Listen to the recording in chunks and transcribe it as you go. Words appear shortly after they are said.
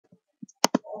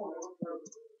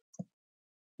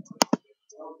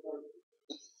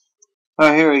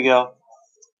Alright, here we go.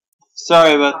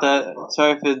 Sorry about that.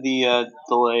 Sorry for the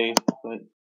delay, but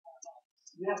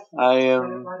I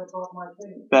am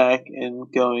back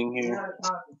and going here.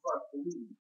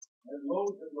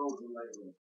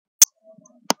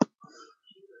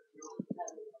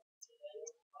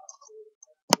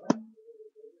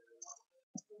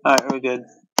 Alright, we're good.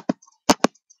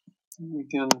 We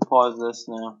can pause this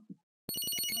now.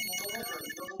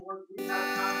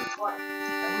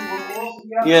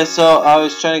 Yeah, so I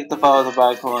was trying to get the file with the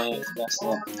backline and it's messed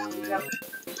up.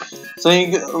 So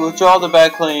you withdraw the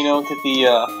backline, you don't get the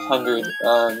 100,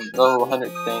 the little 100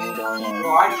 thing going on.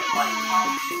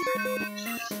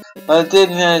 I did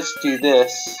manage to do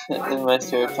this in my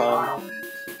spare time.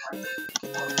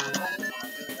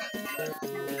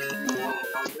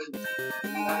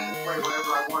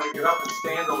 Whenever I want to get up and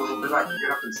stand a little bit, I can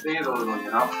get up and stand a little,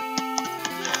 you know?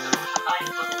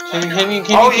 Can you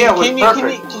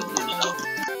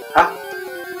Huh?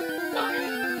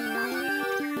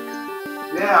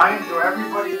 Yeah, I enjoy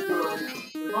everybody's doing it.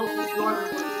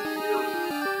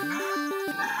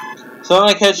 So I'm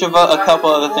gonna catch a couple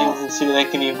other things and see what I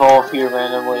can evolve here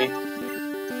randomly.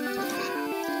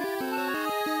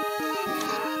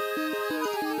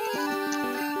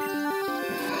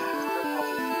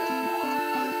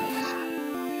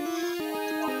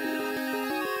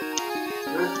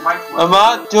 I'm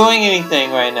not doing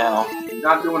anything right now. You're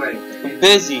not doing anything. I'm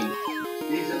busy.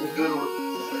 These are the good ones.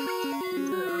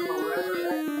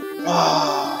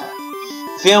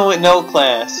 Feeling with no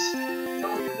class.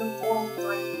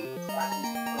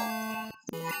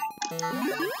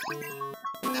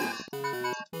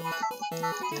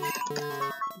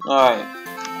 Alright.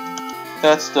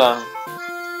 That's done.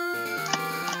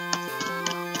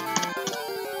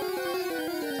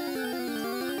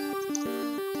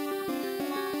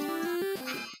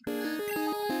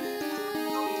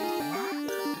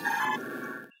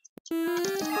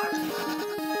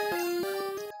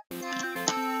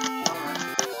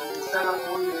 Set up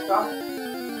all your stuff.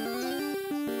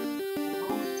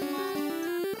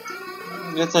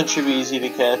 This one should be easy to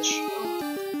catch.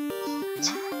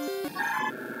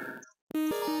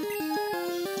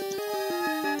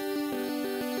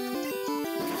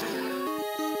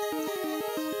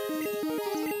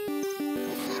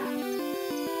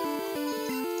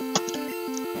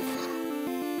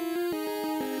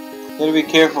 Gotta be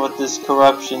careful with this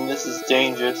corruption, this is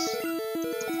dangerous.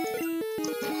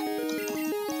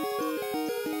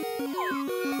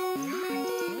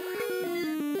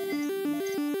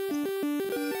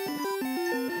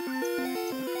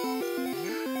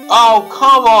 Oh,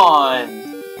 come on!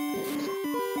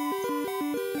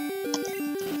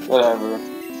 Whatever.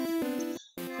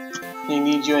 They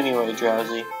need you anyway,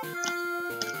 Drowsy.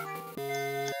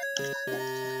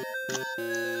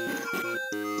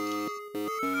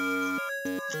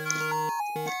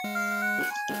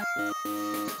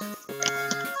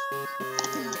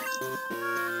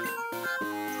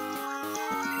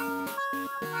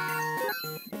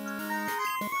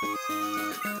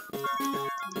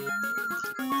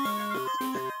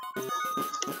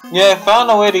 Yeah, I found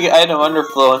a way to get item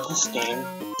underflow in this game.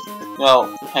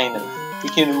 Well, kind of. You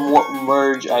can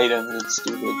merge items, it's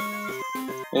stupid.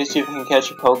 Let me see if we can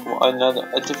catch a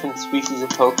Pokemon, a different species of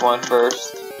Pokemon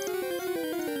first.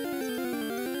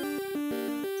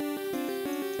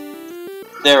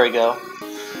 There we go.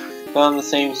 Found the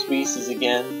same species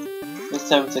again. This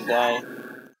time it's a guy.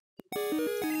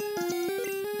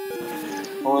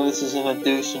 Oh, this isn't a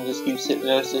douche and just keeps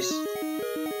hypnosis.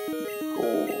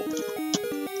 Cool.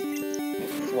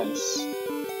 Nice.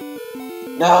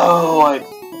 No, I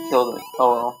killed it.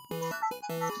 Oh well.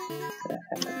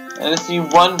 I just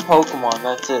need one Pokemon,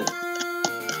 that's it.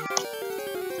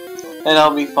 And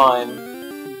I'll be fine.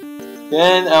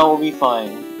 Then I will be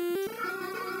fine.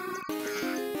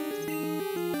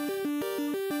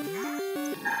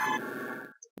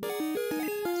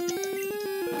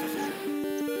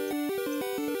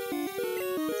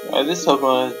 Alright, this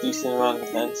Pokemon has a decent amount of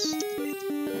defense.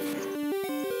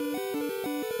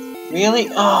 Really?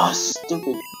 Oh,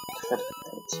 stupid credit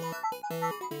cards.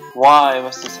 Why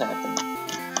must this happen?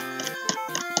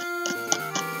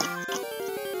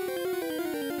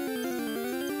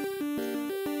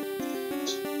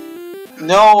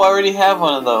 No, I already have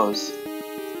one of those.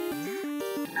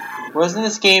 Wasn't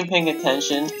this game paying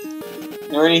attention?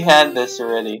 I already had this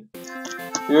already.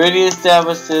 We already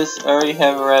established this, I already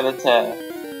have a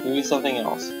Rattata. Maybe something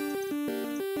else.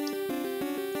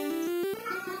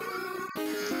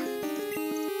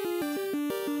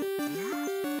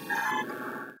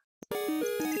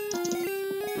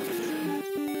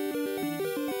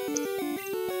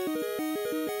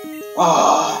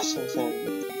 Ah, something.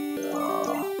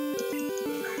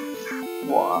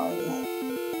 Why?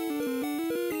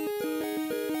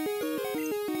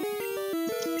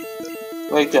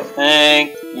 Wake up.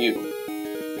 Thank you.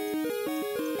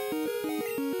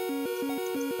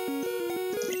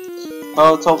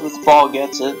 Oh, let's hope this ball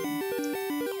gets it.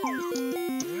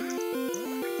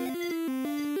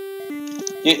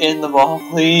 Get in the ball,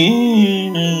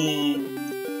 please.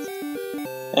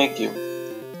 Thank you.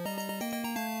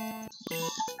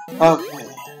 Okay.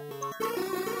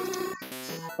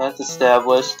 That's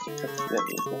established.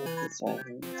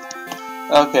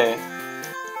 Okay.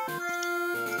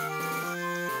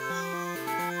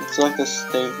 Select a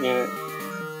state here.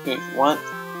 Wait, what?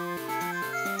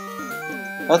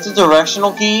 That's a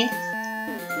directional key?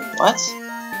 What?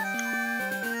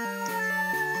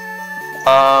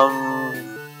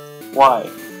 Why?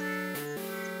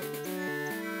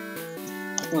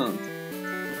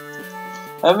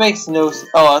 That makes no sense.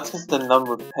 Oh, that's because the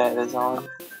number pad is on.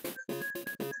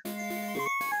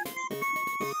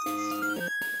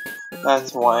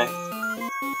 That's why.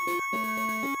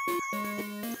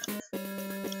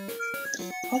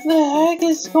 What the heck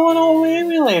is going on with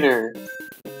emulator?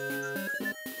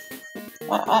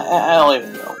 I don't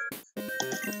even know.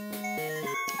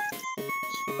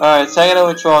 Alright, so I gotta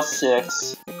withdraw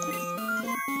 6.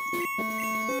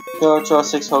 Go withdraw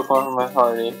 6 Pokemon from my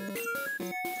party.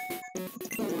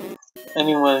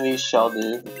 Any one of these shall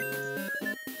do.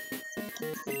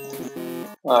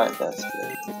 Alright, that's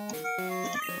good.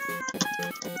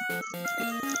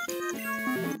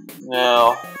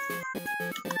 Now.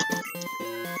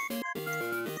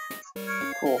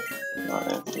 Cool.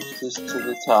 Alright, push this to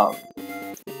the top.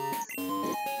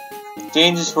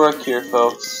 Dangerous work here,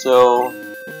 folks, so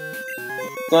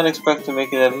don't expect to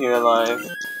make it out of here alive.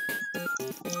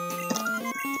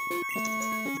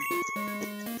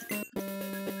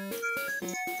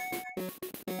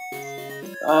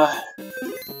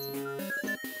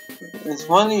 It's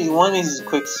one of these is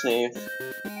quick save.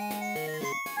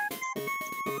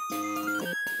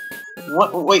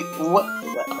 What? Wait,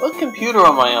 what computer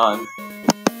am I on?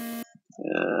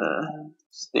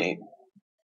 State.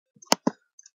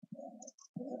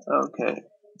 Okay.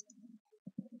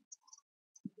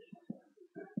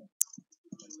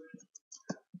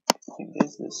 What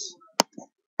is this?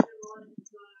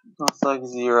 Looks like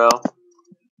 0.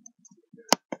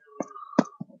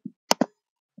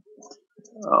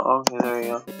 Oh, okay, there we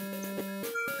go.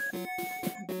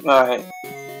 Alright.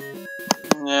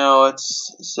 Now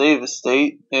let's save a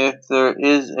state, if there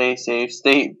is a save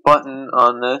state button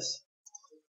on this.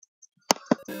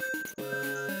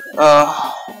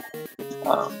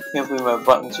 Can't believe my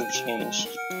buttons are changed.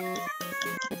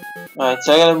 Alright,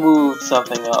 so I gotta move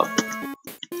something up.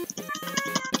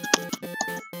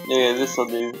 Yeah, this'll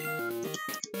do.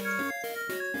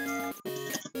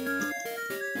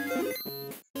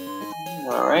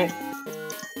 Alright.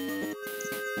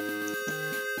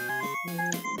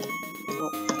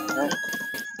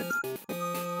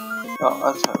 Oh,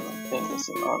 that's how the thing is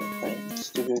on the thing.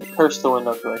 Stupid. Curse the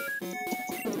window quick.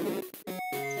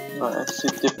 Alright, let's do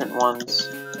different ones.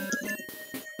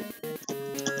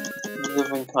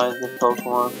 Different kinds of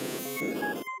Pokemon.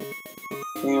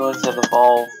 Maybe ones that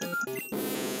evolve.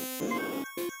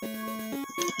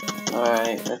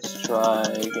 Alright, let's try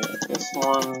again this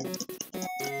one.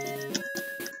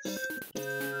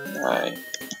 Alright.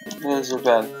 Those are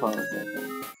bad clones, I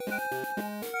think.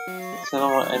 So I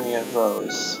don't want any of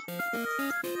those.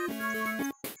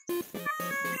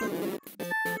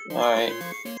 Alright.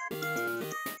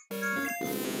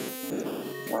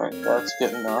 Alright, that's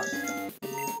good enough.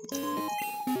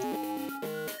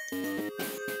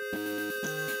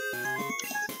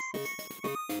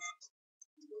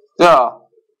 Yeah.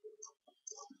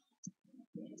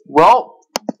 Well.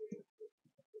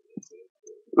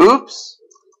 Oops.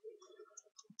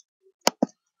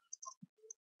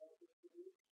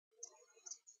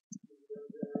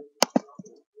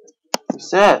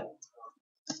 Reset.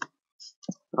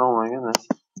 Oh my goodness.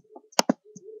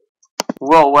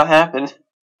 Whoa, what happened?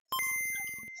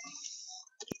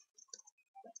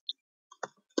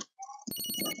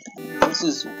 This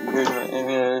is weird, my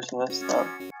emulator's messed up.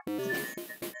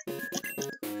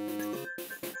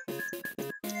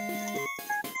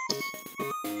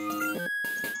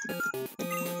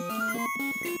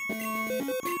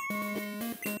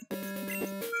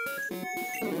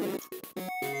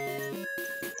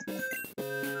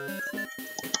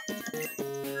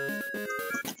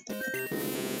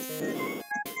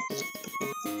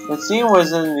 The scene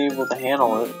wasn't able to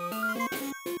handle it.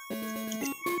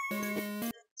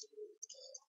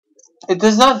 It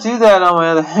does not do that on my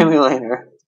other emulator.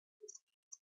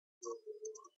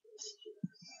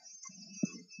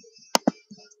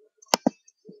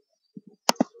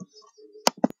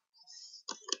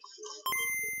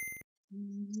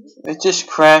 It just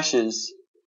crashes.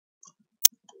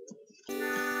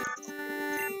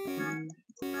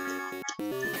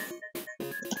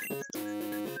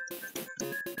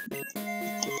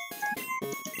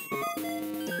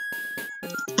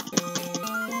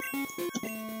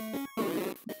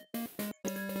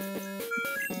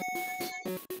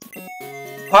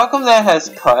 How come that has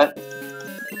cut?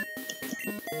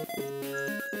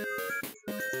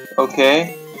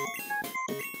 Okay.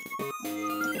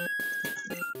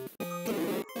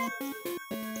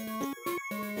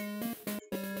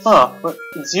 Huh, but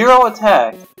 0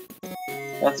 attack.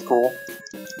 That's cool.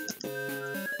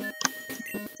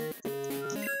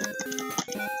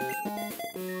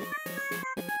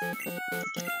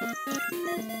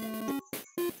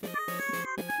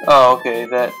 Oh, okay,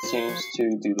 that seems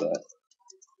to do that.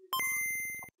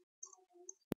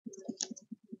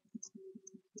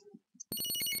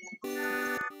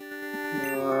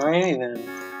 Alrighty then.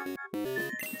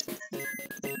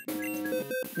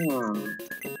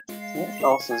 What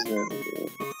else is there to do?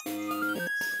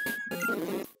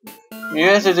 You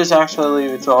guys should just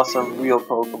actually draw some real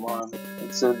Pokemon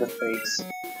instead of the fakes.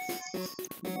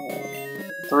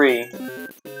 3.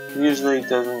 Usually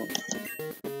doesn't.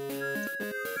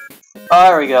 Oh,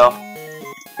 there we go.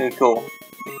 Okay, cool.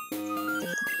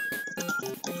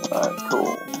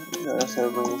 Cool. That's how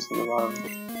it brings to the bottom.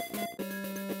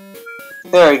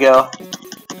 There we go.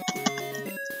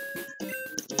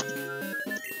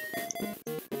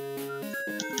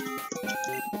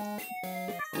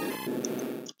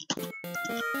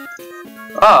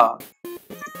 Ah,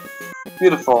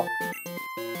 beautiful.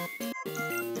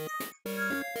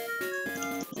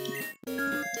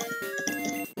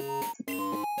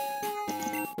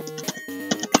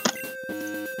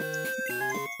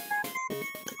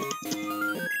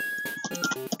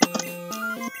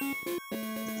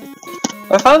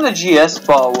 I found the GS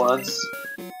ball once.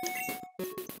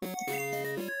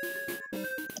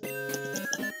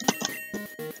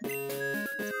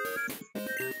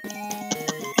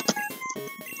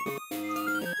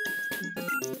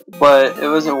 But it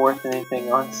wasn't worth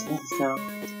anything, honestly, so.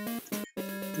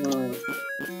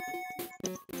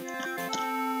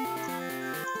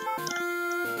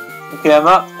 Okay, I'm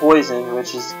not poisoned,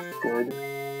 which is good.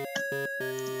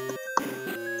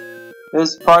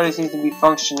 This party seems to be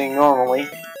functioning normally.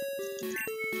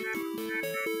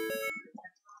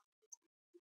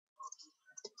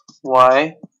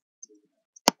 Why?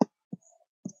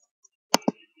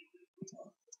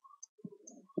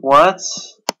 What?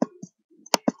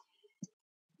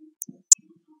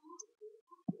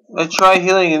 I try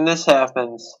healing and this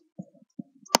happens.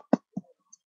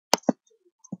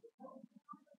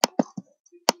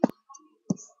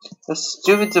 The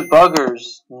stupid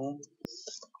debuggers, man.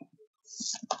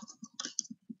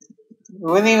 It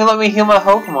wouldn't even let me heal my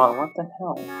Pokemon, what the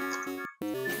hell?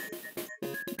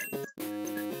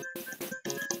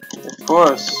 Of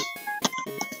course.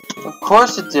 Of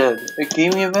course it did. It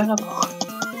gave me a Venusaur.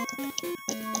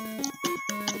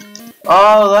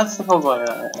 Oh, that's the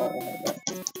Pokemon.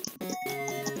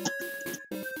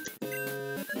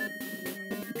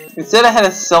 Instead I had a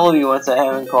Celebi once I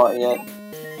haven't caught yet.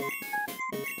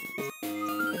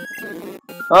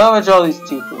 I'm gonna draw these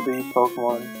two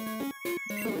Pokemon.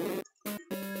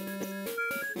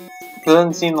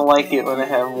 Doesn't seem to like it when I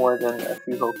have more than a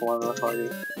few Pokemon in the party.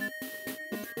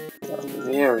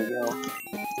 There we go.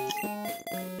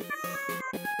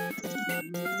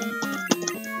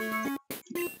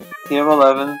 Team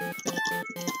 11.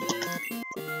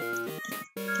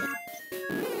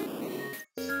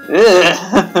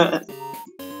 Ugh.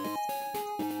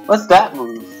 What's that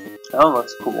move? That one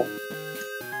looks cool.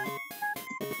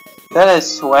 That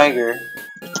has swagger.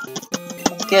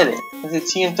 Let's get it. It's a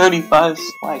TM35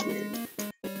 swagger.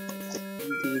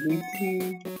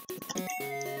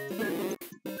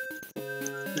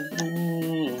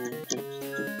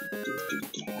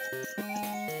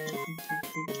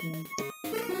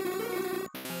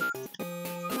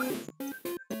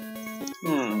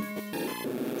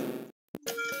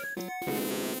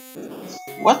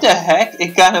 What the heck?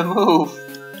 It gotta move!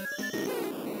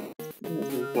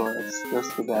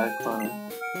 That's the bad climb.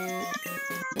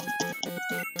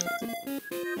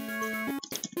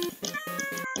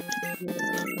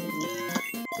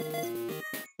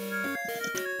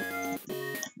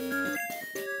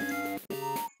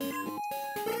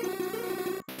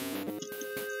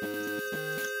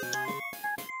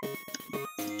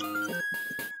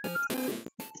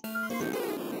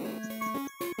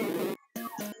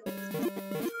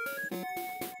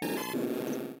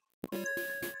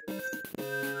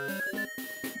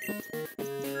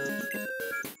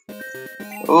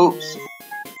 Oops.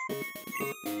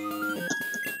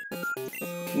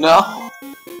 No.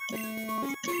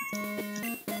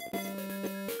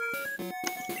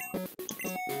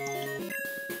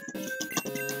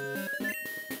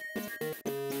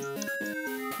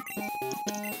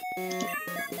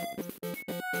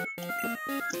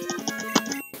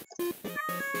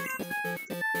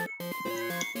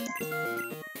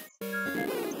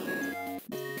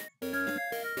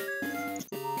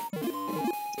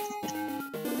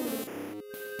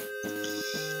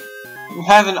 You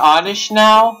have an Oddish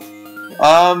now?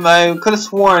 I could have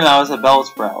sworn I was a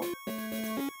Bellsprout.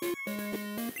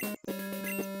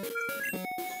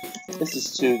 This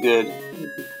is too good.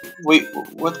 Wait,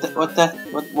 what the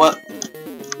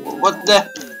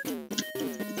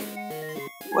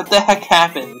heck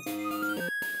happened?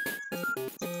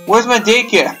 Where's my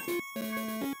daycare?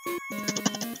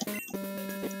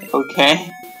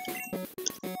 Okay.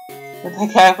 What the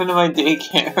heck happened to my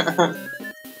daycare?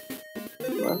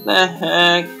 What the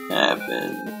heck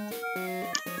happened?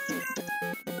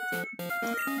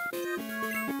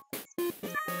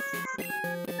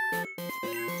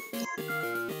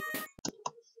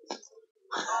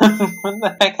 What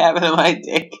the heck happened to my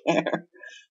daycare?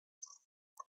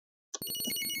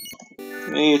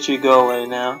 Maybe it should go away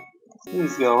now.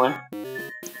 Please go away.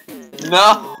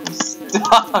 No! I'm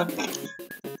stuck!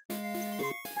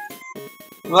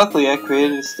 Luckily, I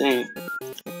created a state.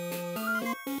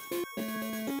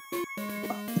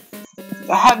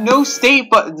 I have no state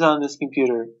buttons on this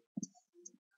computer.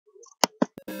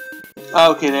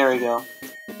 Okay, there we go.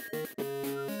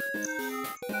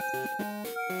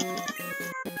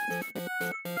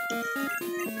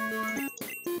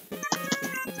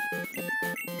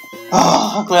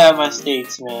 Oh, I'm glad I have my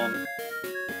states, man.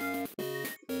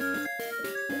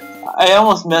 I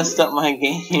almost messed up my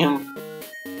game.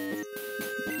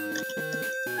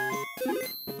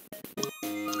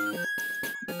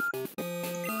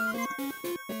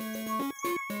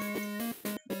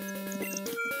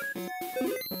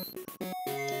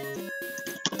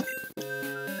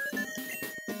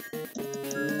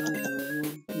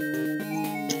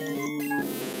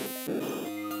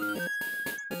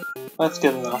 That's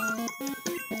good enough.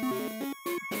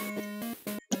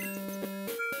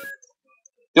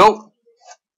 Nope.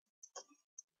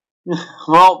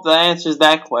 Well, that answers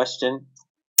that question.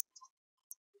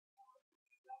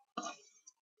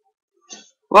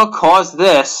 What caused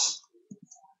this?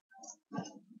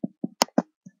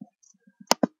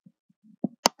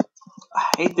 I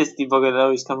hate this debugger that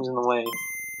always comes in the way.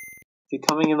 It's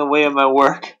coming in the way of my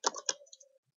work.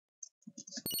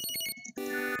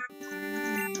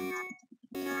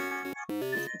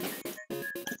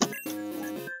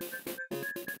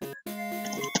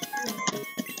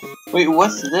 Wait,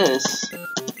 what's this?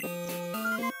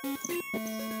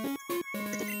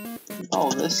 All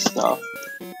this stuff.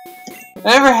 I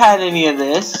never had any of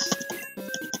this.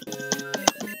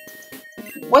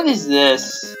 What is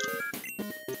this?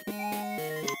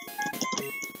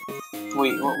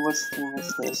 Wait, what's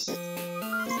this?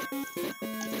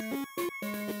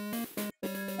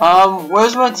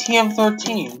 Where's my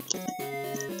TM13?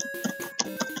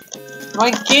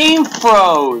 My game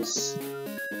froze!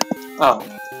 Oh.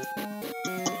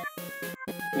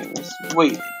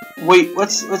 Wait,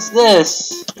 what's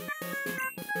this?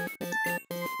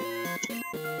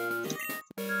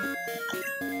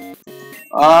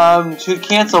 Two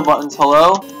cancel buttons,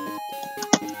 hello?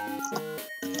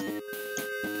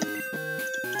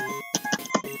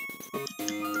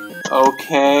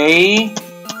 Okay.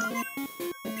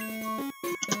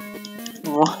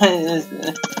 What is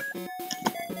this?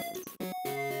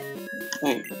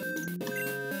 Wait.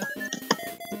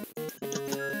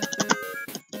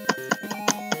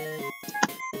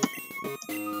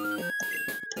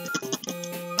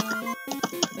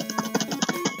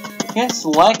 I can't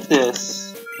select this.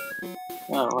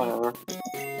 Oh, whatever.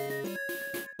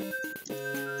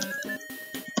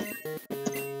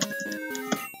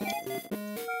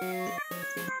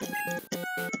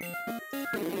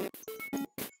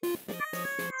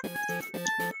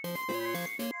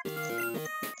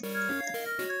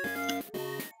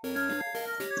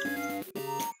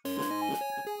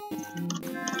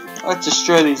 Let's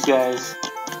destroy these guys.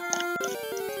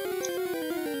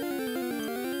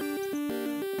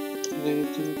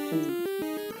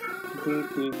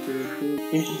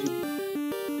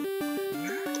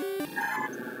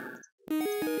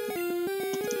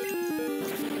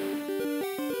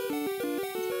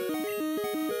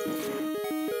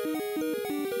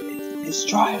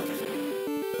 Destroy him.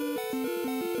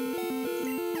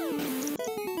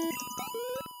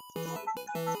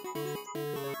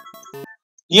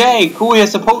 Yay, cool, he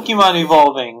has a Pokemon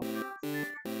evolving.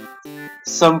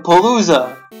 Some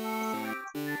Palooza.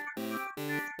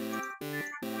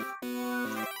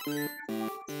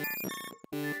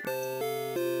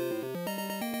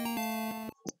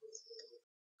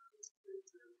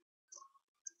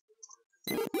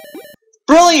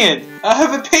 Brilliant! I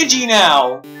have a Pidgey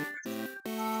now!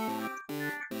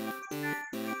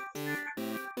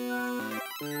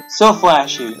 So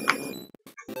flashy.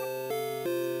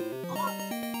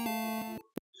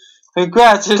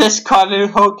 Congrats, I just caught a new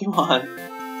Pokemon.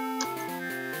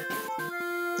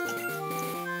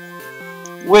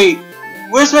 Wait,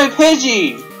 where's my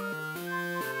Pidgey?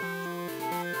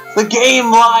 The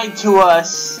game lied to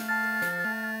us.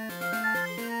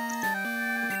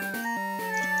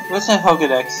 What's my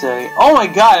Pokedex say? Oh my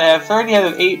god, I have 30 out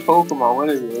of 8 Pokemon. What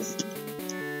is this?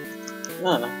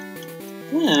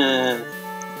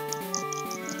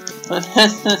 What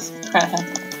is this crap?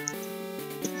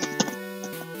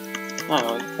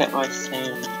 Oh, I kept my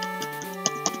same.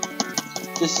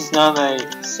 This is now that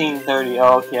I've seen 30.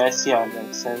 Oh, okay, I see how it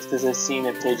makes sense, because I've seen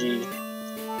a Pidgey.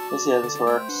 I see how this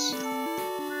works.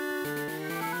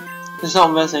 Just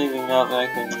don't mess anything up that I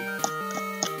can...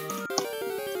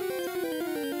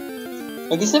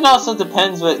 I guess it also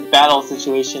depends what battle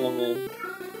situation I'm in.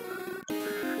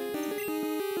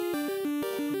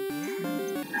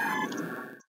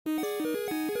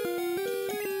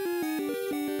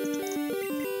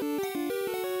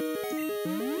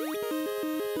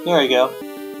 There we go.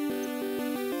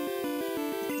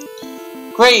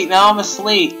 Great, now I'm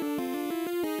asleep.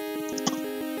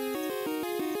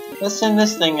 Let's send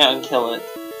this thing out and kill it.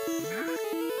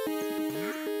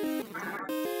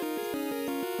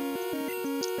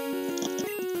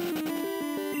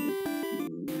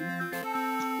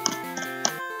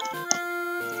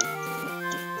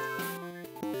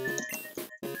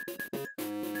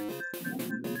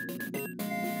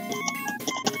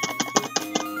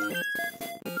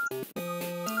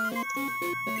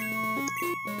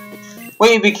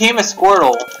 Wait, it became a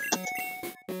Squirtle.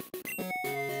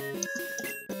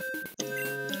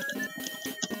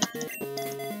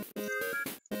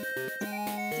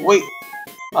 Wait,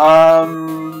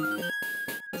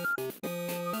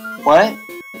 what?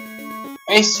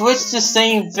 I switched the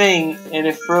same thing and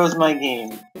it froze my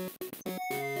game.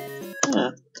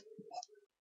 Huh.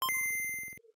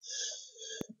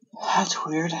 That's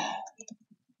weird.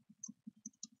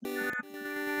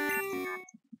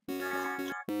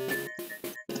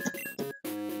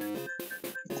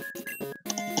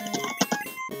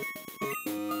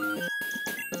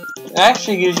 It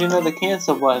actually gives you another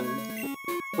cancel button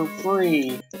for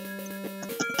free.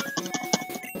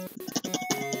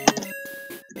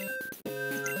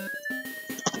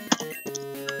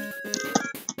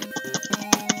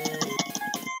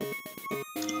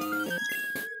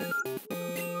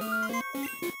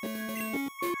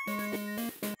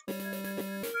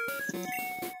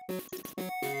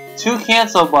 Two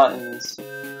cancel buttons.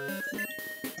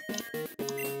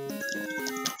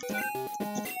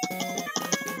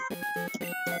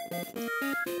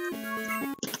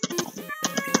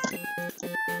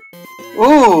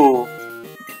 Ooh!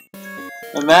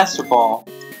 A Master Ball.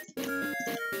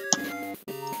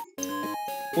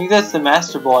 I think that's the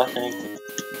Master Ball, I think.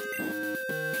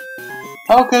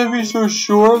 How can I be so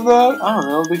sure of that? I don't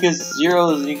know, because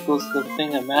 0 is equals the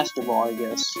thing of Master Ball, I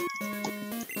guess.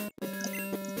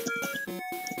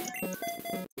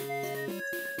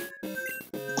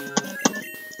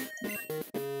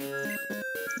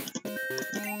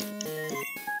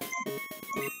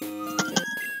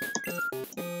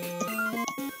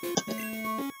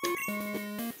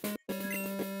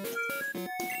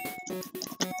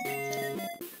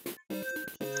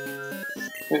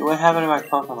 Wait, what happened to my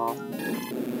Pokemon?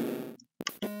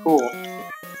 Cool.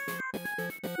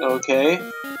 Okay.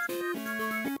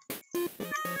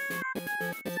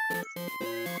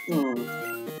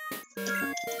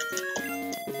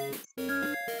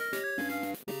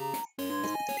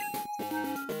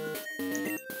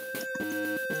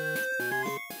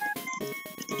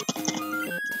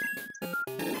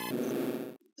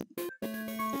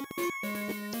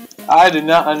 I do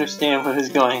not understand what is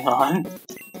going on.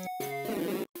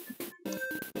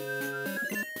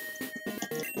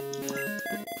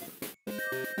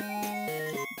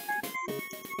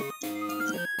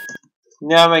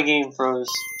 Now my game froze.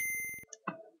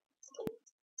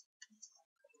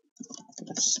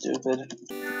 That's stupid.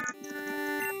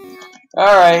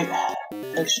 Alright,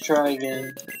 let's try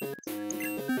again.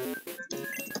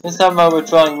 This time I'll be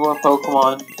trying more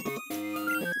Pokemon.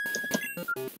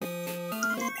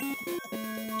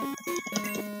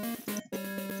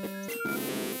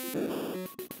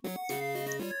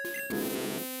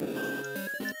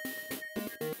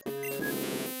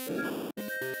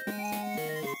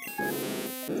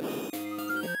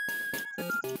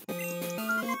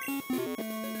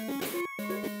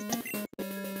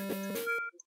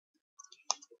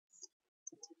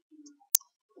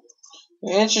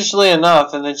 Interestingly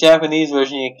enough, in the Japanese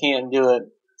version you can't do it.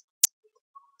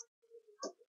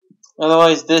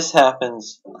 Otherwise this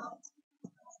happens.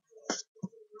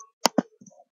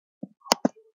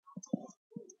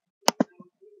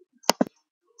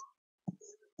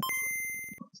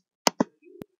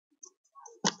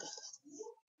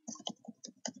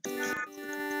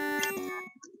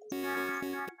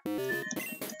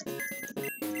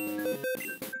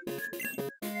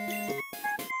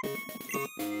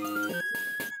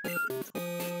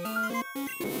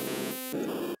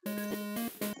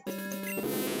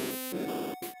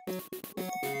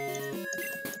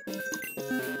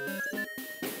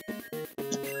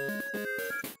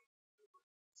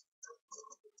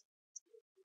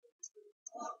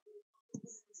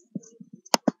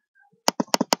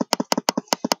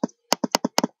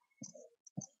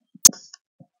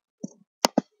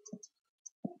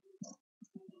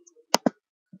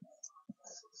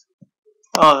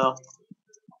 Oh no.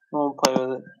 I won't play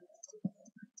with it.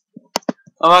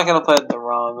 I'm not gonna play with the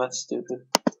ROM, that's stupid.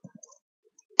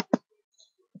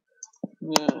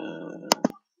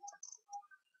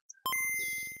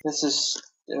 This is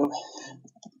stupid.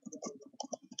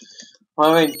 Why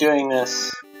am I doing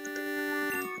this?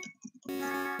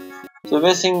 So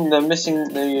missing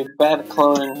the bad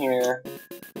clone in here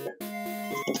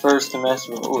refers to mess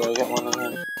with. Ooh, I got one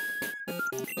again.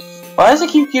 Why does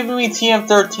it keep giving me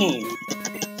TM13?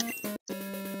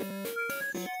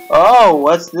 Oh,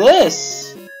 what's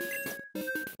this?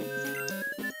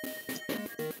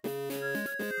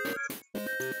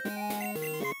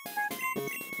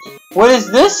 What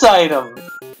is this item?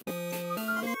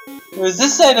 What is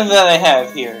this item that I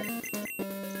have here?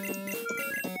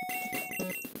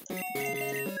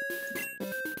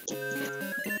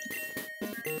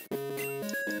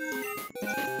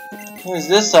 What is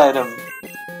this item?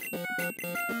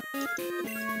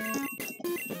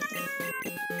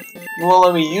 You won't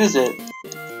let me use it.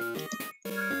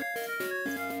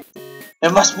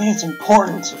 It must mean it's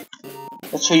important.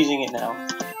 Let's try using it now.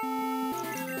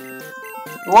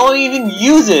 You won't even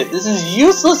use it. This is a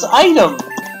useless item.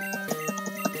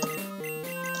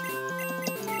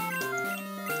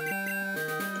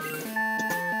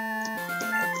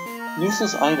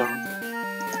 Useless item.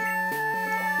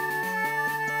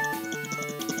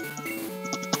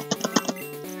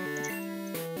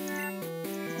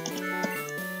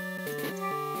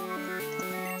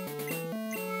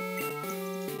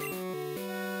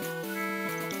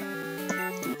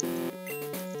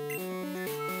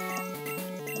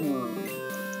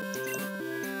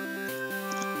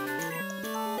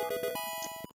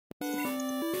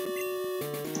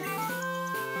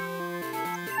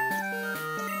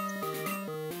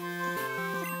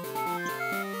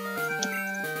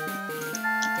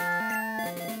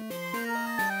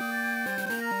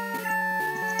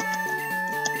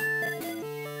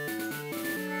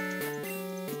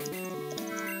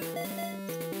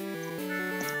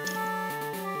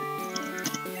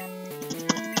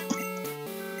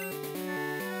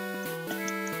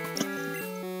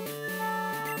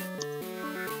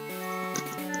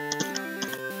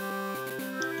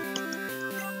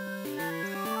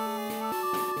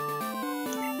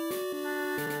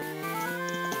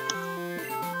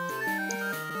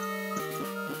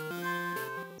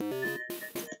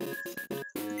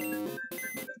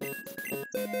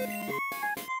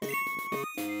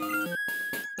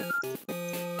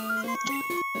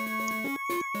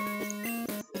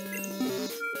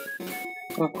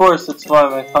 Of course, it's why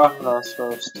my Pakunos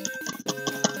first.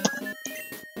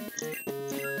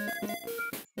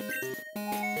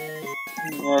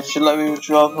 Yeah, it should let me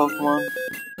withdraw Pokemon.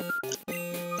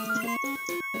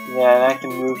 Yeah, and I can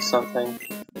move something.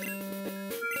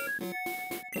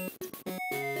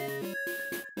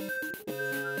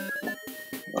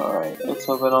 Alright, let's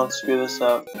hope I don't screw this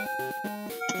up.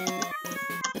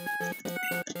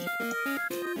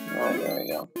 Alright, there we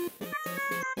go.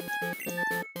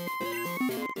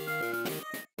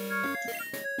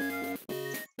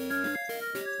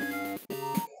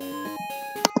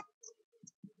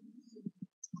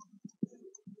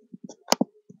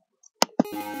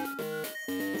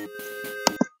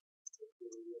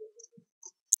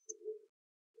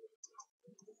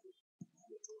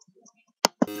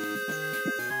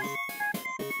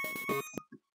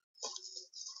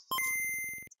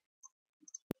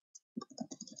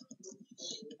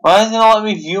 Why doesn't it let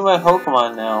me view my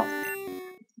Pokemon now?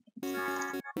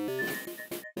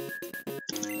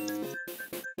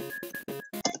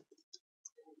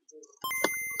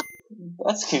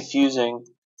 That's confusing.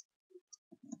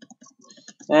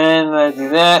 And when I do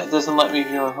that, it doesn't let me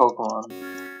view my Pokemon.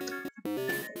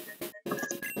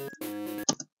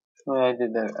 What I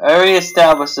did there. I already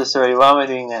established this already. Why am I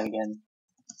doing that again?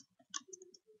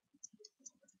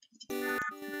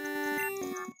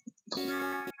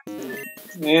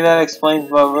 Maybe that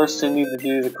explains why we're still need to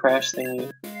do the crash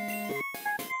thingy.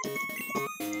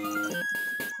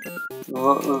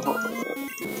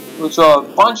 We'll draw a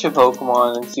bunch of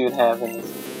Pokemon and see what happens.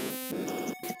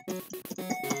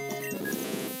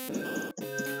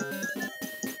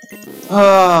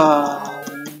 Ah!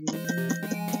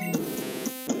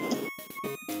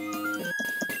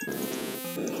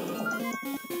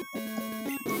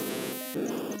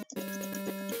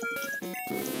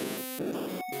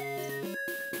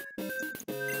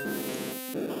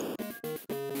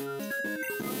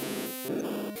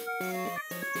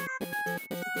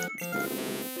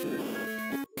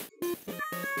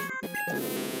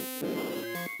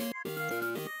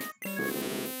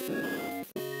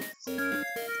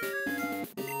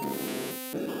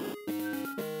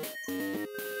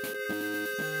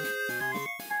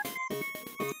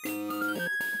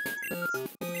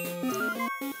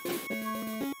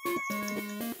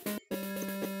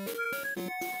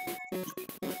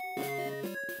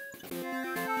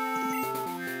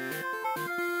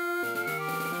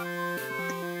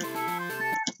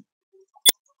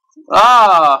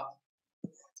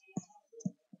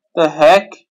 The heck?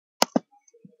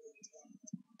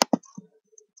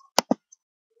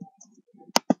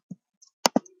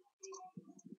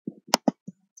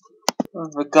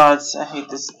 Oh, for God's sake, I hate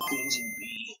this BGB.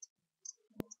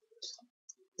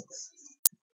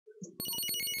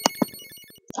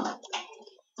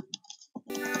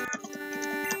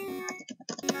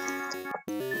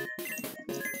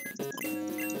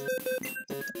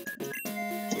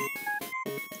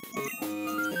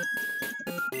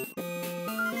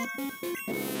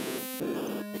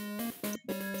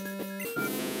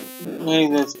 I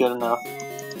think that's good enough. I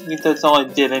think that's all I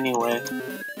did anyway. I'm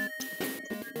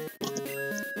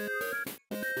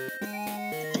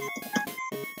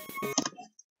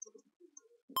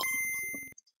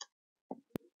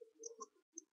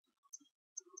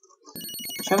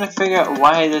trying to figure out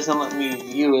why it doesn't let me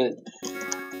view it.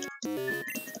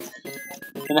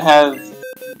 I'm gonna have...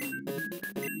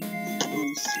 Let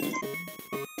me see.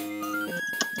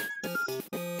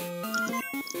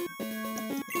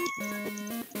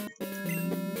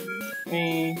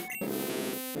 3,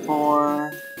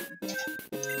 4,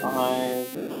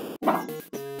 5.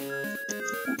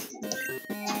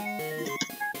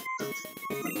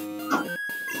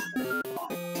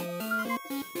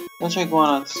 Let's try going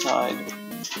outside.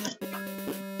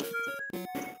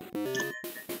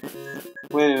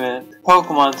 Wait a minute.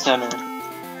 Pokemon Center.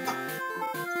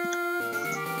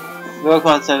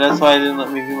 Pokemon Center, that's why I didn't let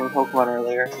me view my Pokemon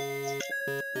earlier.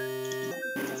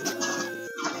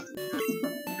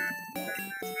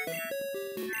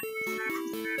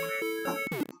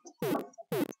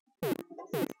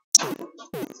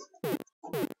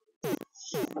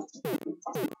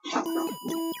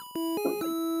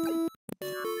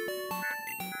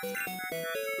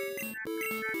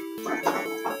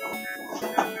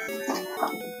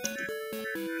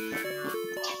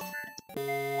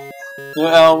 New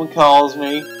Elm calls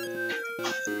me.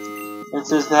 It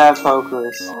says to have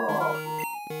Pokerus.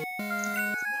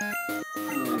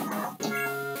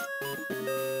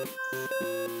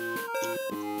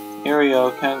 Here we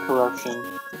go, count corruption.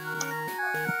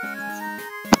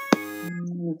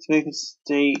 Let's make a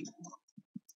state.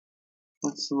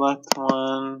 Let's select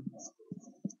one.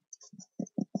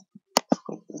 Let's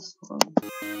click this one.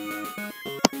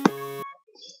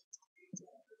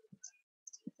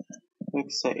 Click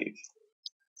save.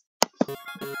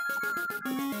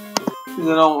 Because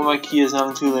I don't know what my key is,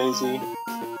 I'm too lazy.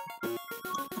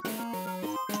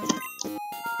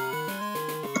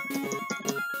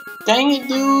 Dang it,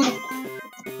 dude!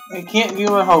 I can't view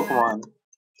my Pokemon.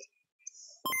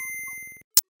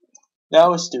 That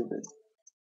was stupid.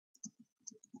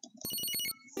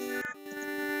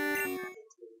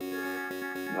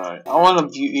 Alright, I want to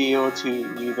be able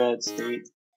to view that state.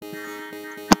 I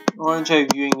want to try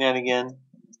viewing that again.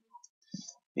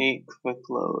 8 quick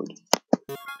load.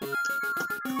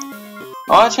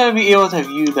 I want to try to be able to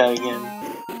view that again.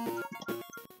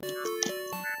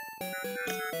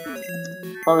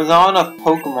 Because I want enough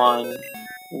Pokemon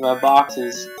in my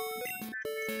boxes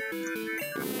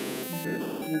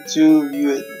to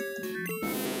view it.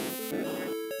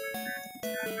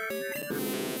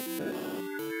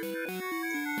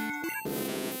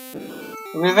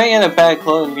 I mean, if I get a bad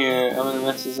clone here, I'm gonna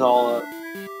mess this all up.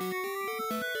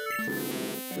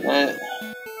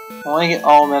 I want to get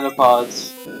all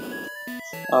Metapods.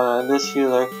 Oh no, this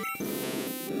healer.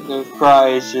 The cry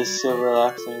is just so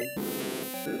relaxing.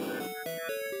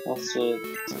 That's a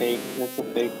fake. That's a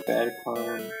fake bad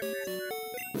clone.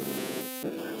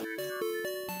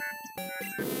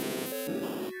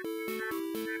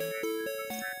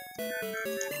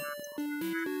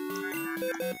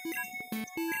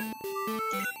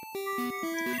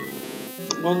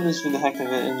 Run this for the heck of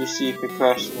it and just see if it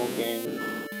crashes in the game.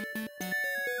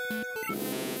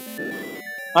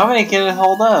 How many can it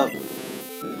hold up?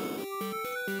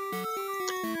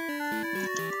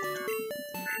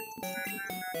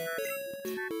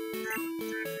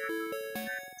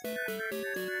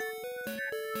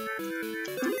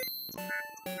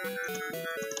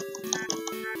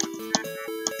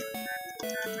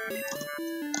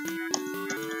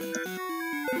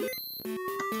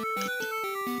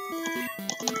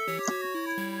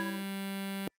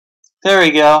 There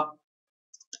we go.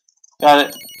 Got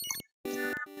it.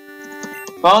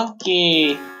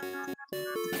 Funky!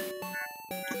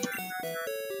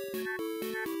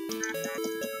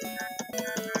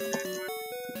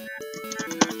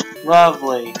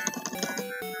 Lovely.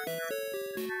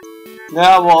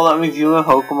 Now it won't let me view a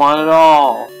Pokemon at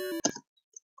all.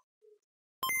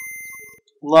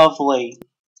 Lovely.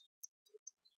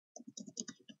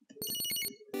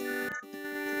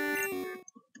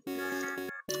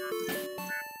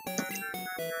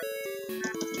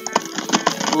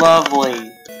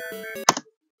 Lovely.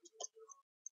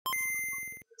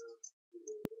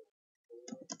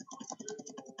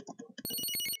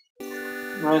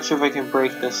 I'm not sure if I can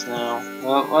break this now.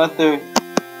 What they're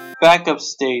backup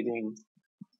stating.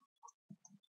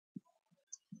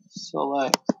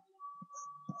 Select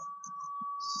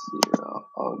 0.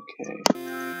 Okay.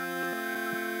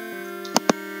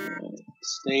 Right.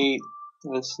 State.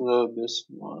 Let's load this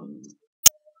one.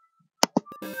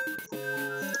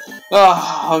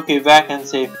 Oh, okay, back on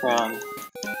safe ground.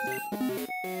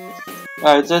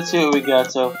 Alright, so let's see what we got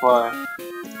so far.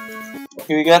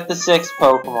 Here we got the 6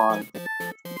 Pokemon.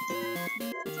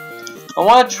 I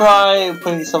want to try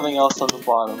putting something else on the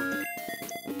bottom.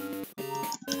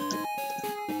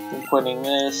 I'm putting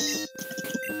this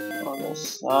on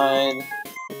this side.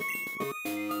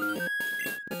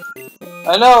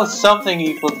 I know something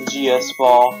equal to GS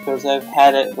Ball, because I've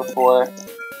had it before.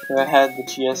 I had the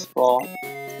GS Ball.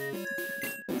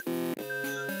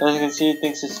 As you can see, it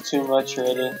thinks it's too much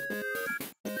already.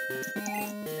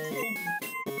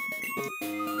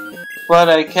 But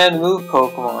I can move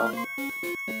Pokemon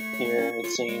here, it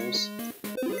seems.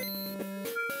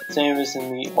 Same as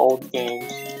in the old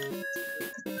games.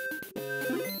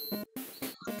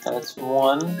 That's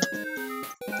 1.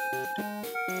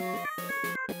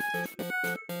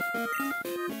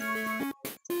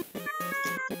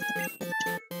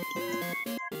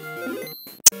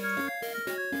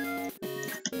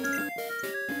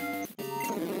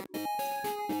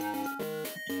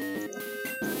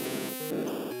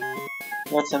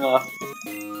 That's enough.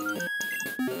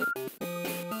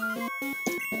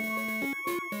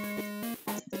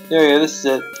 There we go, this is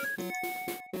it.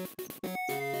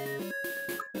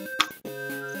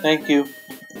 Thank you.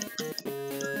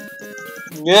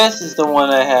 This is the one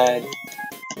I had.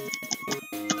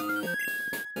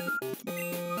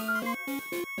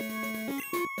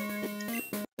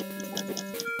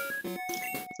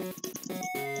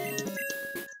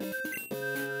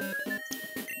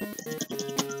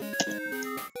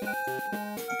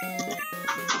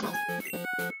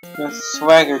 That's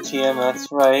Swagger TM,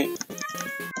 that's right.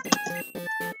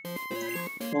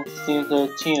 That's the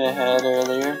 13 I had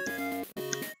earlier.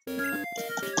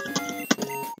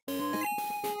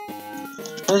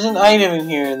 There's an item in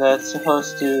here that's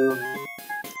supposed to...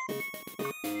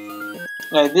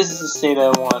 Alright, this is the state I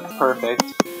want. Perfect.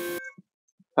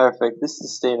 Perfect. This is the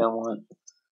state I want.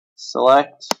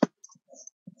 Select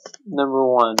number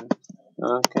 1.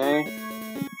 Okay.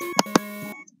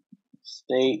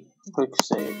 State. Quick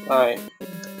save. Alright.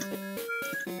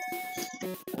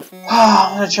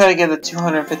 I'm gonna try to get a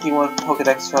 251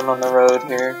 Pokedex run on the road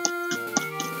here.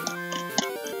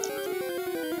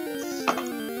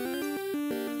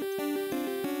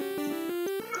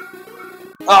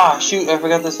 Ah, shoot, I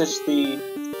forgot to switch the...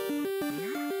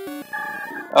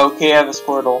 Okay, I have a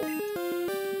Squirtle.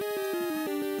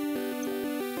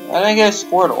 I didn't get a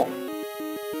Squirtle.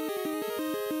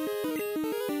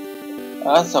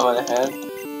 Oh, that's not what I had.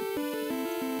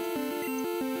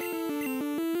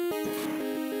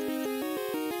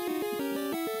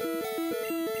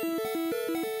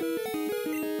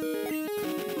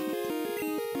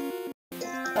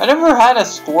 I never had a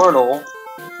Squirtle.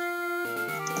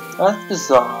 That's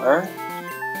bizarre.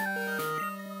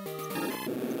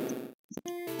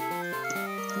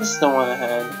 This is the one I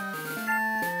had.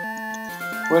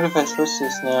 What if I switch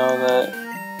this now that...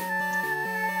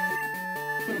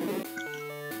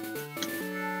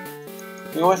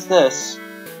 Hey, what's this?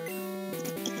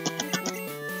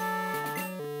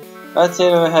 That's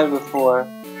it I had before.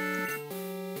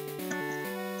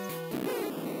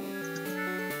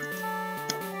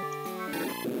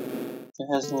 It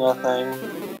has nothing.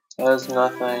 It has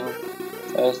nothing.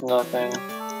 It has nothing.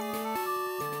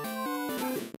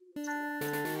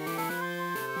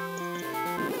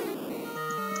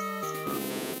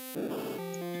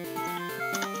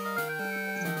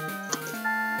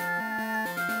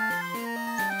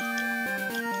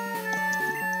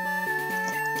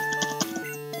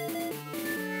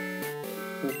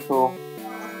 Cool.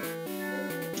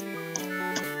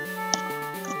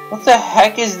 What the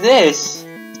heck is this?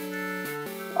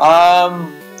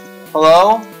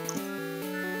 Hello?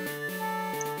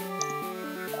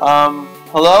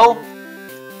 Hello?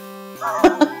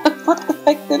 What the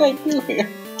heck did I do here?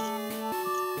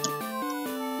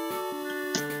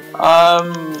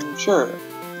 Sure.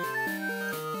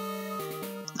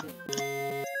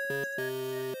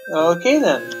 Okay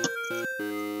then.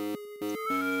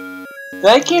 Did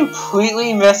I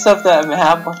completely mess up that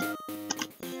map?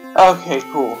 Okay,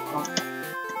 cool.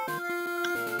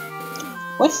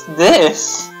 What's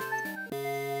this?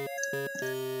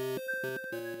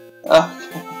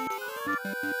 Okay.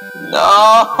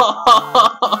 No!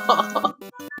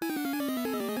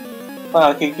 Fine,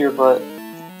 I'll kick your butt.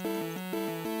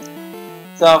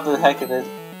 It's all for the heck of it.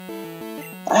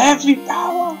 I have to be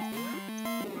power!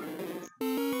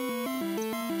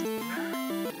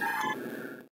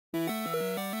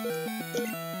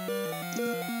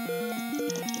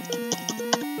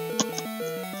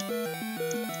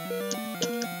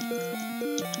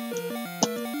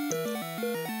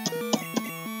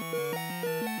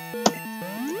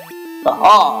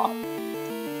 Aha!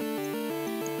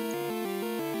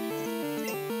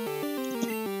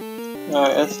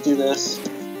 Alright, let's do this.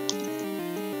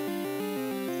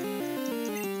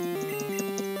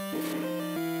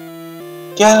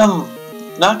 Get him!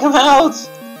 Knock him out!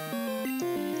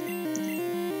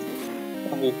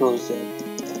 That'd be cool to say.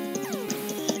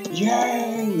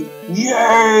 Yay!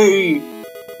 Yay!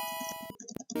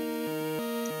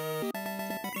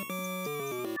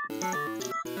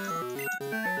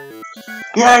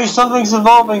 Yay! Something's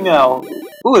evolving now!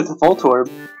 Ooh, it's a Voltorb.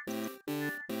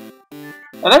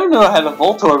 I never knew I had a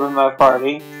Voltorb in my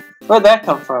party. Where'd that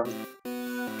come from?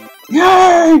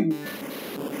 Yay!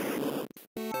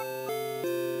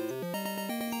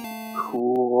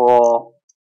 Cool.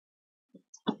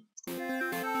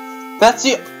 That's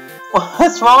the...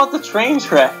 What's wrong with the train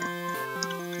track?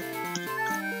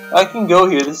 I can go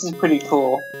here, this is pretty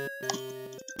cool.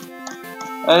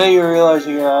 I know you realize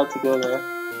you're allowed to go there.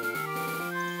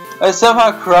 I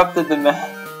somehow corrupted the map.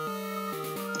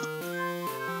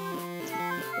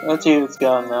 Let's see if it's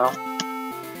gone now.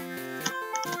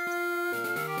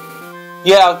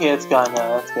 Yeah, okay, it's gone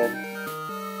now, that's good.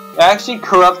 I actually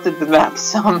corrupted the map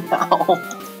somehow.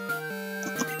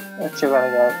 Let's check what I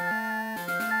got.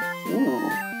 Ooh.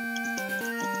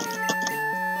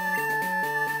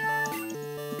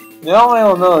 Now I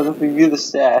don't know if we view the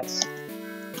stats.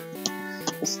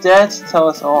 The stats tell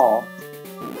us all.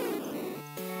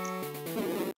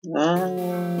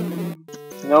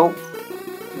 Nope.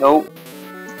 Nope.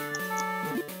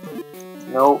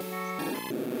 Nope.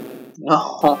 No.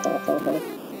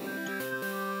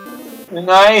 And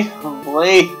I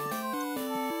blade.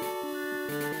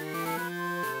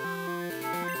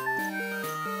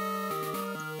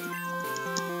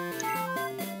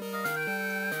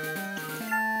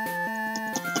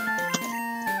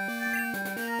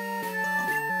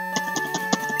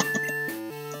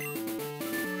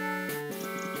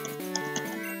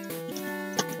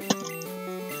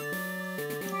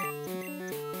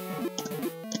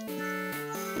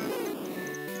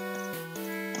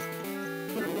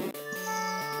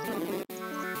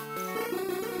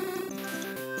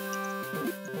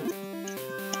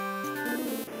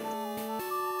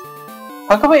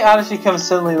 How come my Odyssey comes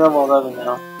suddenly level 11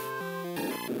 now?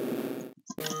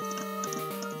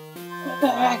 What the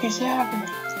heck is happening?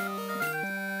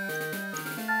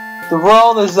 The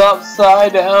world is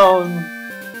upside down.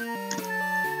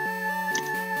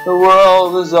 The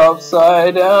world is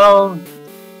upside down.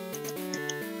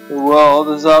 The world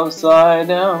is upside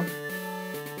down.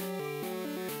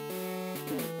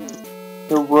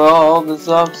 The world is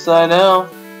upside down.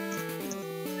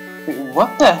 Wait,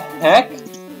 what the heck?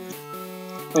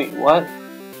 Wait, what?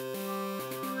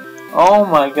 Oh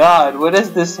my god, what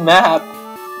is this map?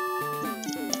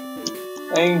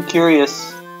 I'm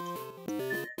curious.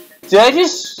 Did I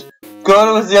just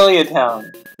go to Azalea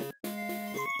Town?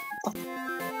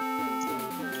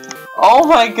 Oh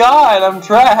my god, I'm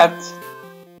trapped!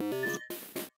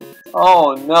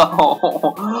 Oh no!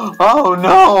 Oh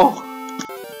no!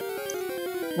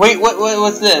 Wait,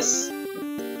 what's this?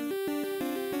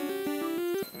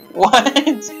 What?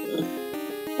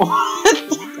 What?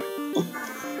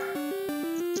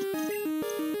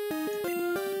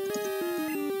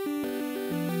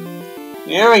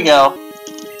 Here we go.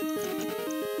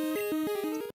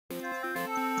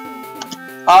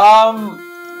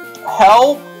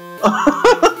 Help?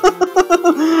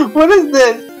 What is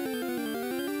this?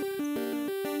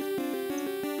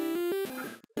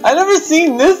 I've never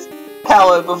seen this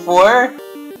palette before.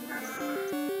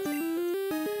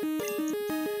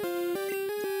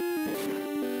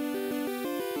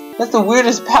 That's the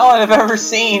weirdest palette I've ever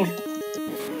seen.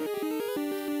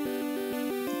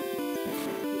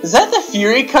 Is that the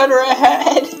Fury Cutter I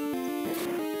had?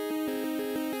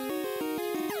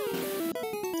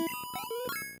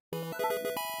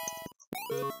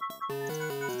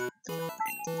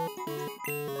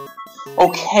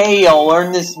 Okay, I'll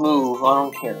learn this move. I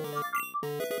don't care.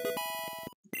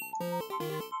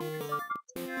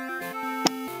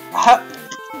 How?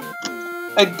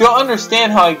 I don't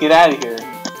understand how I get out of here.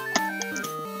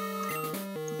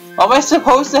 Am I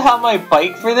supposed to have my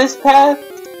bike for this path?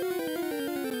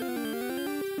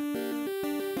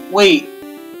 Wait.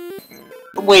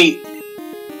 Wait.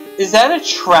 Is that a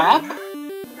trap?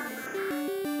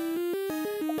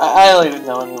 I don't even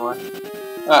know anymore.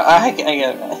 I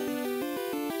get it.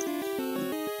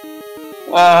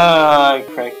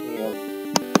 Cracked me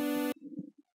up.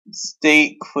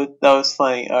 State quit. That was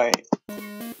funny. Alright.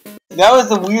 That was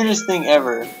the weirdest thing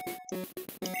ever.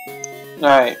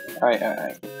 Alright.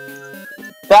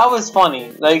 That was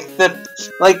funny. I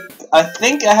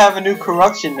think I have a new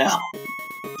corruption now.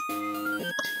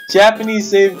 Japanese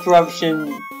save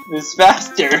corruption is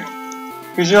faster.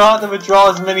 Because you don't have to withdraw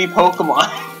as many Pokemon.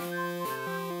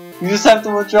 You just have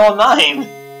to withdraw 9.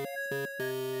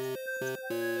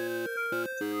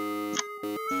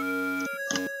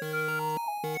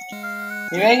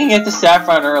 Maybe I can get the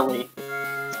Saffron early.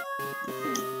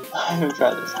 I'm gonna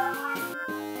try this.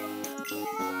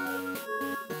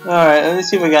 Alright, let me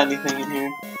see if I got anything in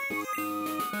here.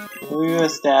 Look at the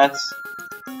stats.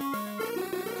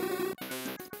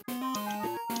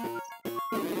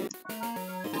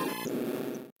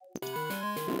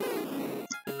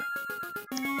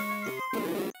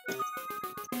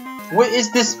 What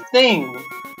is this thing?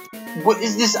 What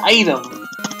is this item?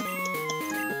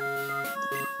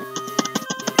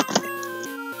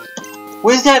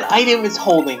 What is that item it's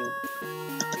holding?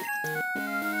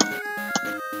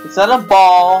 It's not a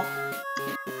ball.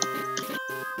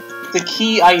 It's a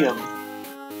key item.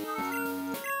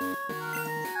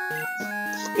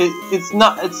 It's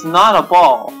not a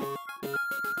ball.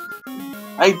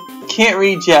 I can't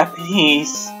read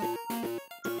Japanese.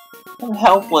 I'm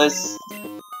helpless.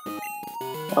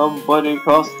 Somebody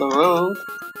across the road.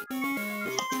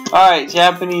 Alright,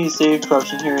 Japanese save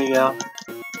corruption, here we go.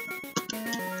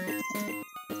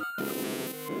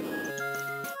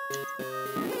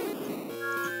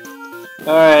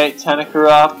 Alright, time to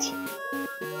corrupt.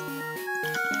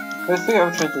 Let's figure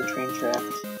out which one's the train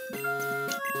trapped.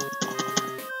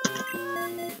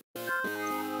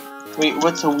 Wait,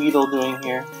 what's a Weedle doing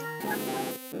here?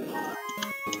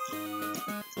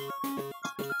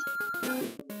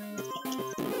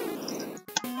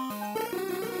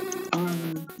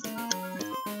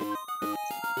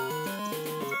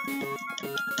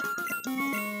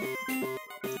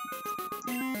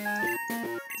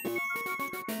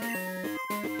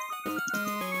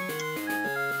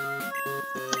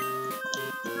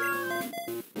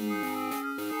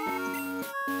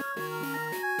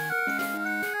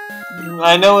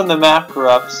 I know when the map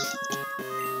corrupts.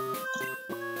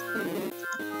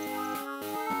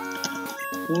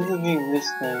 Who's looking at this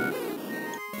thing?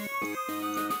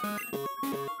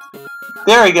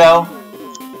 There we go!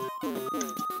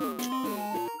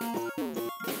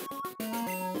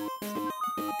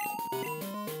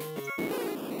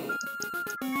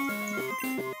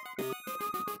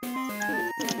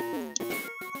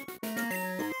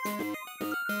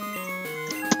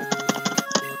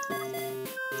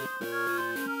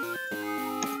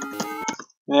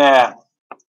 Yeah.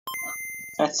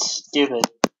 That's stupid.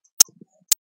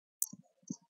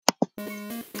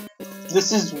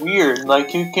 This is weird,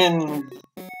 like you can...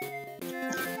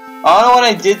 I don't know what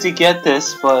I did to get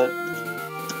this, but...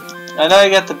 I know I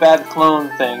got the bad clone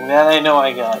thing, that I know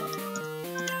I got.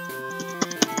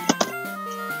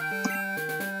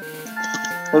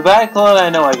 The bad clone I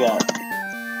know I got.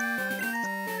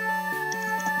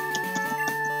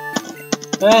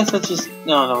 That's just... I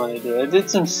don't know what I did. I did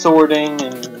some sorting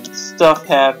and stuff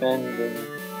happened and...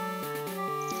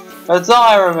 That's all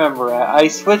I remember. I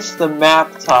switched the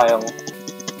map tile.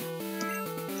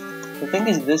 I think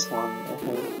it's this one. I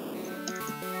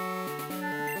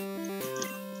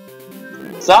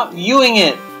think. Stop viewing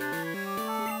it!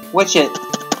 Witch it.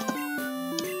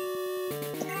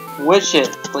 Witch it,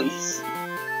 please.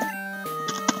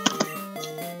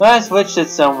 I switched it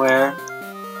somewhere.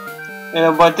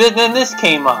 But then this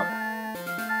came up.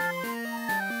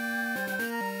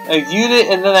 I viewed it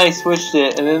and then I switched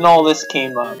it and then all this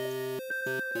came up.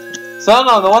 So I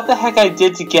don't know what the heck I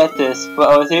did to get this, but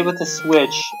I was able to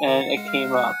switch and it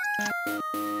came up.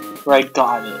 Where I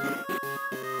got it.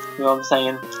 You know what I'm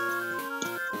saying?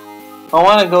 I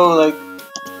want to go like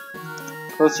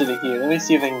closer to here. Let me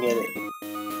see if I can get it.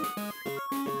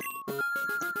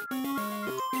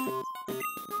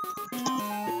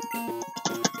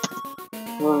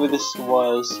 Whoever this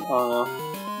was, I don't know.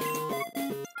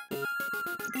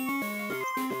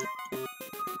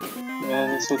 Yeah, let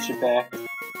me switch it back.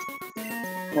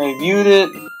 I viewed it.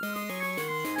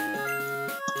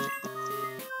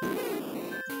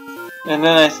 And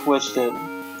then I switched it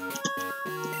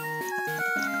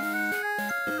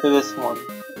to this one.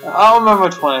 I don't remember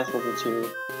which one I switched it to.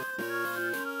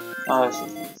 Oh, this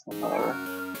one, whatever.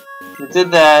 I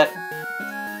did that.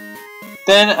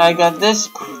 Then I got this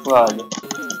crud.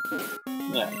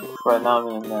 Yeah, crud, now I'm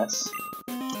in a mess.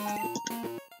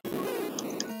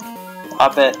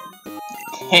 Pop it.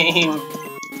 Game.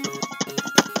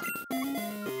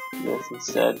 Yes,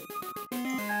 instead.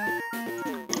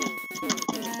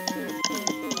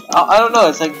 I don't know,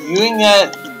 it's like viewing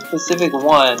that specific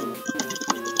one.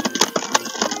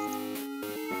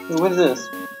 Hey, what is this?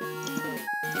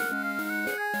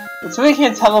 It's so we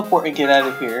can't teleport and get out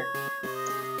of here.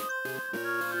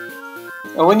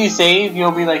 And when you save,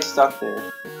 you'll be like stuck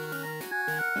there.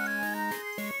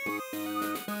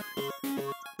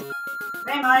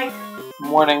 Hey, Mike.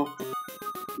 Morning.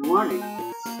 Morning.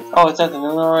 Oh, it's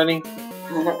afternoon already?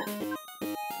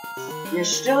 You're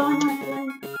still on that thing?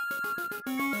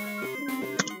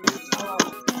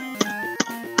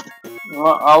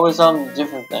 Well, I was on a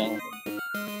different thing.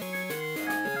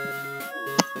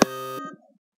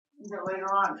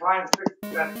 Later on, try and fix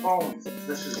that phone.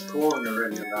 This is calling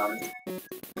already about it.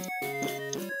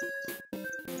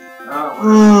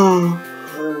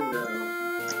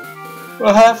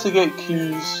 I have to get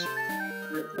keys.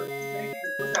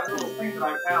 That little thing that I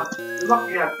found. You're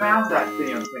lucky I found that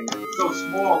damn thing. It's so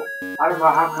small. I don't know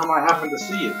how come I happened to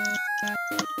see it.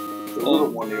 The little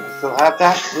one. You still have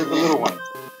that? Where's the little one?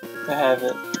 I have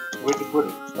it. Where'd you put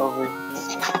it? Over.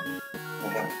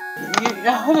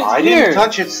 I didn't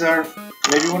touch it, sir.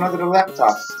 Maybe one under the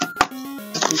laptop.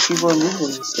 People are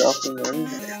moving stuff in there.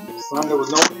 Son, there was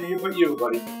nobody here but you,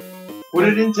 buddy. Put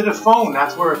it into the phone.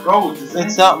 That's where it goes, isn't it?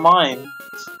 It's not mine.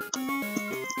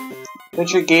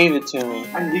 Richard gave it to me.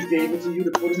 And he gave it to you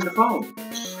to put in the phone.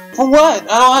 For what?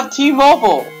 I don't have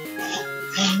T-Mobile.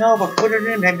 I know, but put it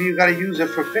in. Maybe you gotta use it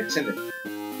for fixing it.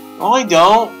 Oh, I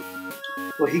don't.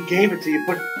 Well, he gave it to you,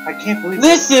 but I can't believe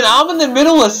Listen, I'm in the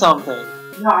middle of something.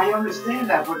 No, I understand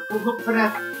that, but look for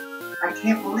that. I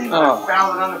can't believe it. Oh. I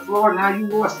found it on the floor, now you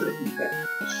lost it.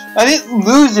 I didn't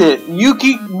lose it. You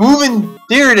keep moving.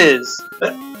 There it is.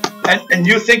 And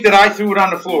you think that I threw it on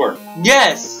the floor?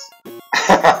 Yes.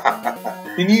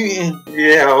 Can you?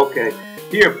 Yeah, okay.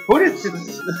 Here, put it. Stop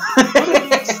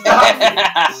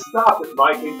it. Stop it,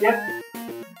 Mike. And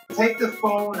take the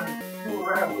phone and fool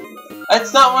around with it.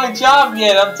 That's not my job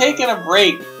yet. I'm taking a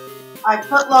break. I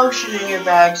put lotion in your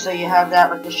bag so you have that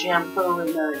with the shampoo and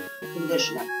the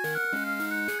conditioner.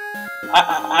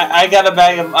 I got a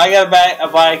bag of. I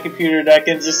buy a computer that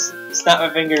can just snap my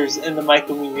fingers in the mic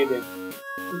when we need it.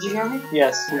 Did you hear me?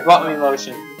 Yes, you bought me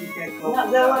lotion.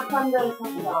 No, they'll come down.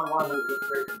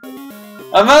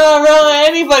 I'm not around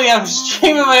anybody. I'm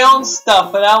streaming my own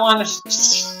stuff, but I want to.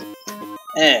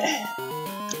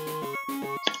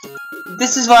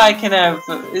 This is why I can have.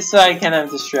 This is why I can have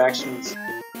distractions.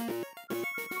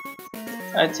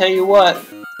 I tell you what.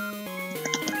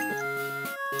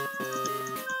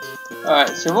 Alright,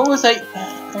 so what was I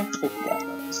forgot what I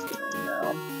was doing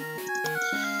now.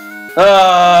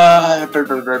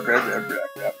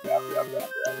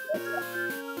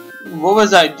 What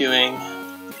was I doing?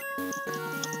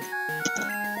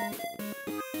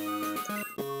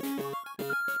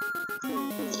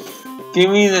 Give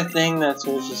me the thing, that's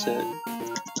what she said.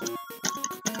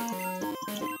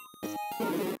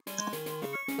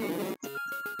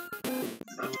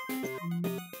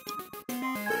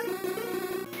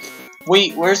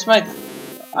 Wait, where's my...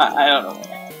 I don't know.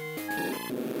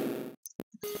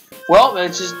 Well, it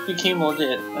just became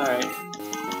legit. Alright.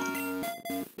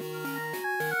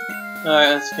 Alright,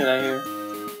 let's get out of here.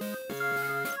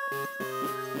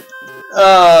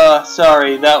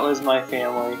 Sorry, that was my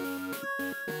family.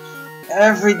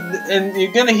 And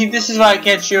you're gonna. This is why I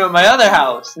can't shoot at my other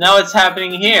house. Now it's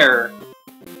happening here.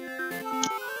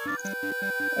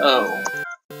 Oh.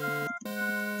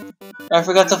 I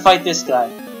forgot to fight this guy.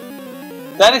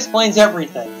 That explains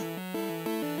everything.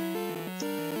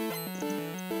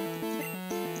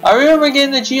 I remember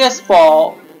getting the GS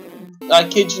ball. I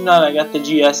kid you not, I got the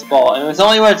GS ball, and it was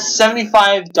only worth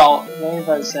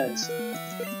 $75 cents.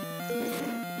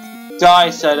 Die,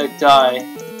 Psyduck, die.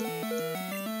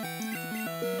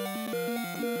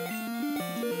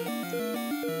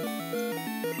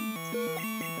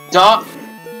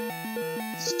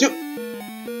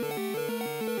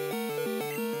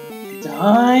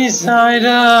 Die,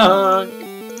 Psyduck!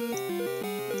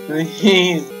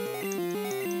 Please.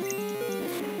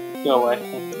 Go away.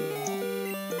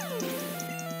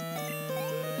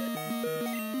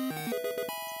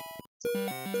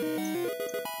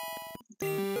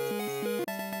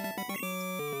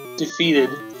 Defeated.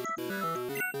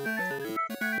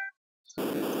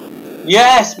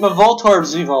 Yes! My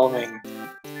Voltorb's evolving!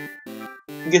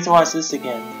 You get to watch this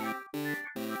again.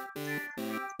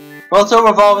 Voltorb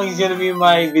evolving is gonna be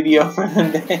my video for the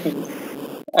day.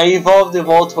 I evolved the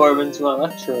Voltorb into an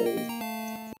Electrode.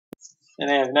 And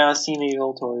I have now seen a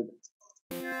Voltorb.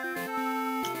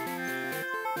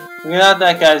 Look at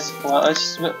that guy's fault.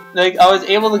 Like, I was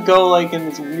able to go like in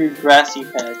this weird grassy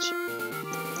patch.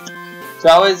 So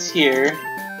I was here.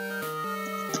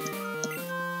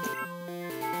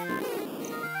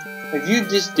 Like, you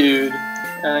this dude,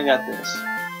 and I got this.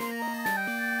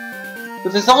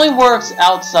 But this only works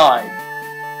outside.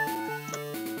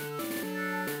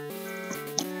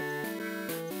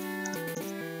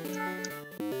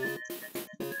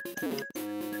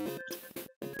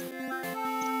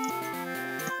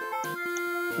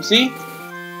 You see?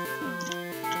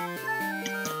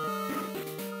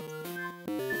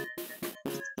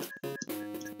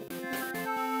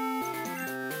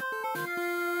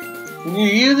 When you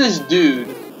use this dude,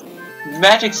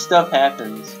 magic stuff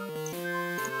happens.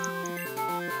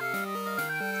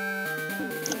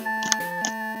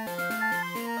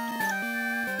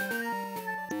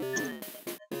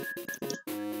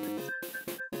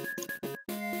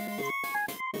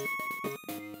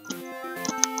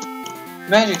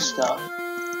 Magic stuff.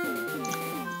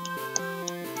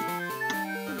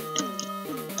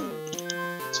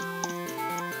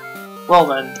 Well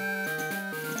then.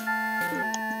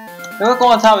 They look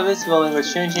on top of this building, but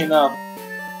strangely enough.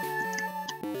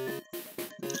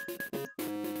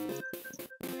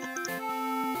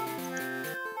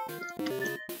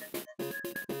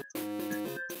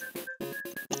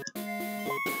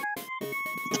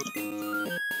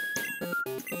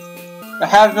 I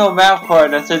have no map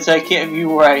card since I can't view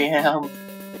where I am.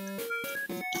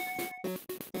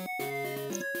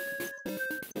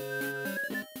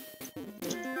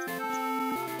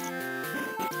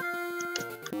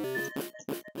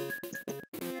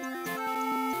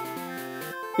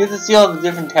 You have to see all the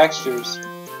different textures.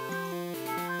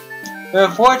 But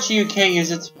unfortunately you can't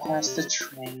use it to pass the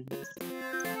train.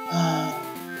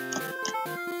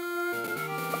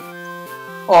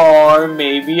 Or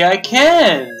maybe I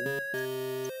can!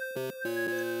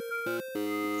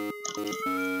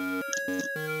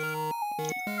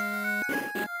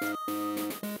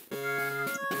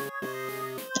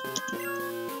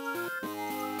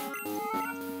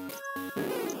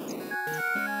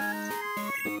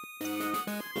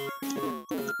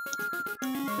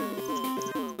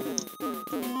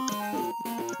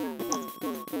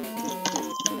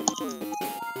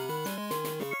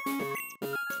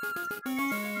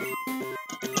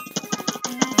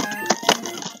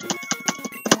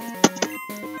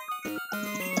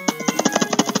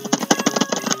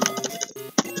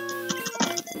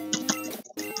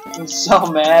 I'm so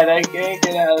mad, I can't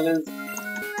get out of this.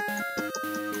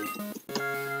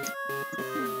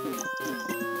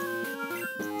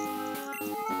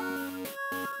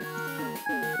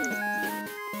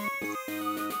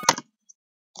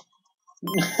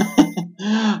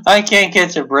 I can't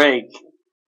catch a break.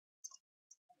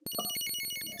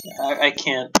 I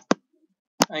can't.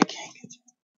 I can't catch a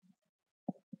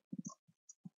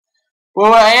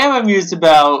Well, what I am amused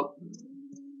about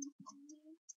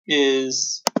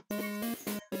is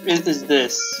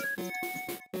this.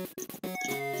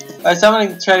 Alright, so I'm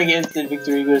gonna try to get instant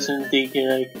victory with some DK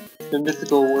like the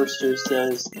mythical Worcester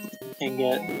says you can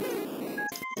get.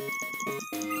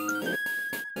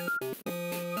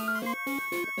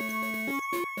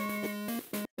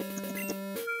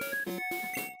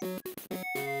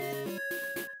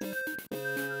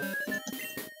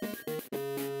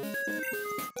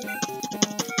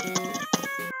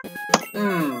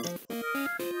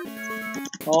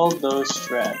 Hold those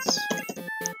strats.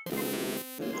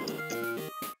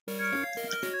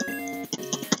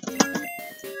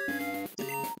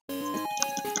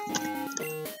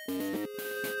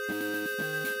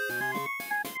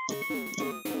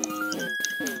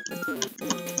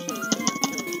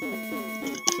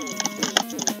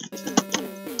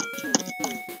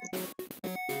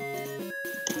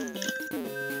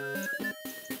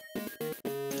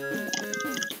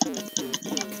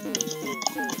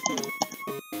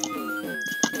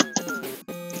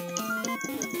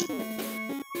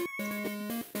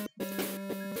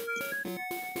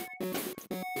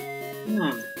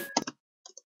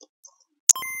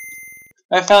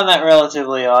 I found that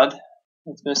relatively odd.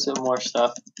 Let's miss some more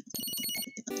stuff.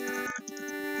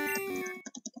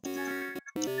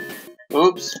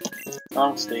 Oops.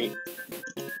 Wrong state.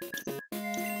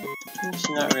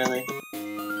 Actually, not really.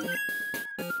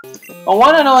 I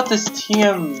want to know what this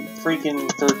TM freaking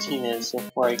 13 is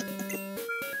before I...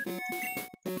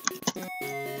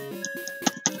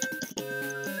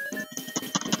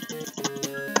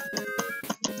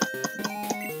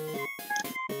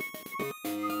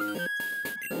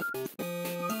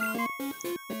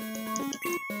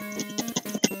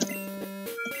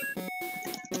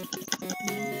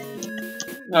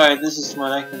 Alright, this is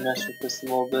one I can mess with this a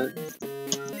little bit.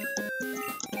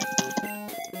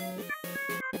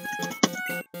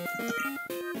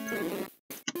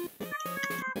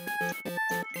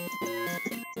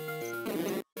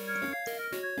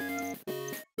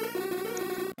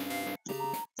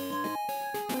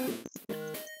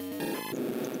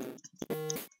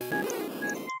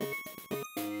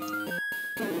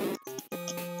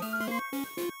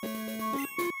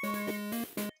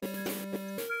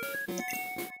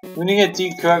 When you get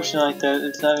deep corruption like that,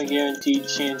 it's not a guaranteed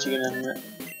chance you're gonna...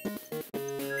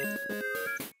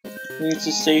 I think it's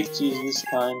just safe to use this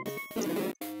kind.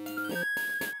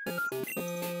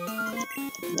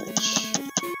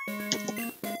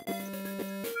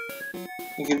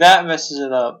 Okay, that messes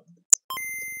it up.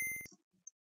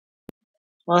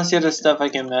 What's the other stuff I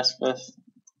can mess with?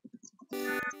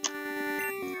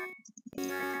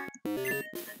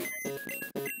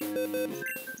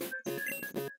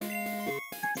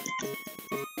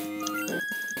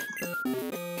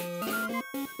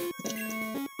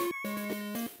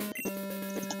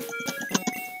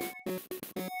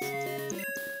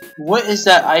 What is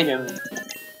that item?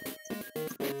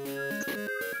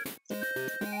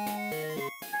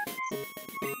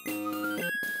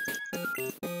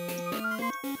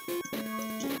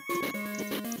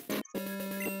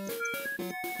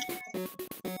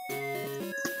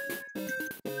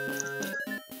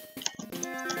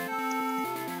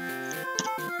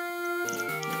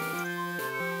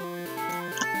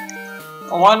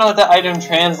 I want to know what that item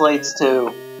translates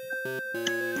to.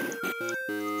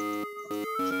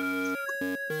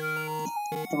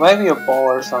 It might be a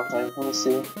ball or something. Let me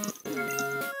see.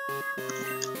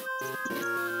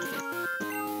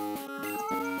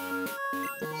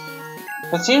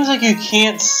 It seems like you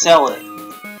can't sell it.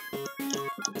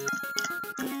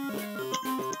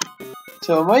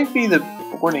 So it might be the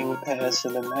boarding pass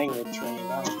or the magnet train.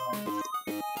 I don't know.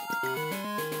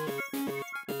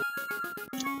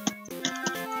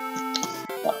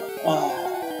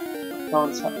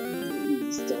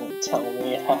 Please don't tell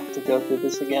me I have to go through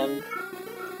this again.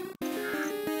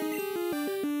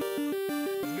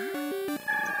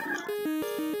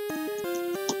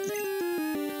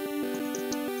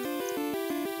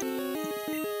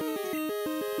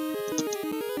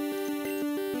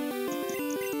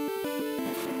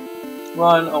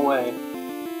 Run away.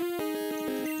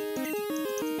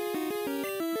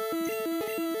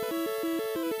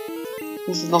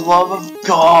 This is the love of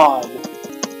God.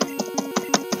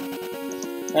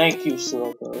 Thank you,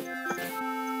 Silver.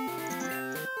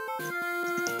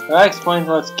 That explains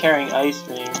what's carrying Ice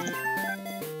Beam.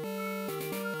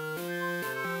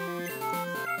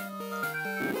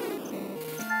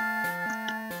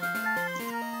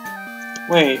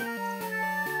 Wait.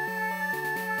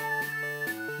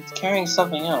 It's carrying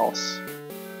something else.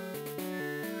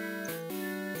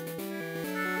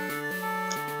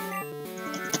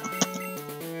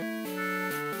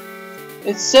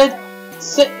 It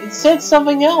said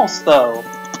something else, though.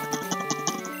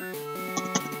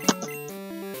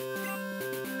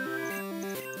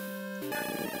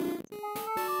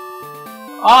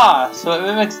 Ah, so it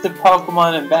mimics the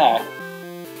Pokemon and back.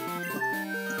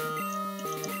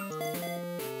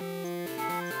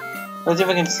 Let's see if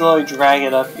I can slowly drag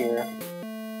it up here.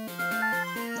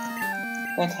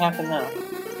 What happened now?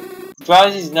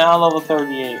 Drowsy's now level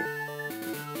 38.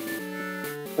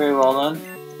 Very well done.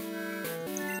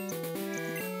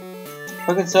 If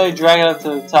I could say drag it up to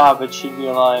the top, it should be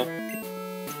alive.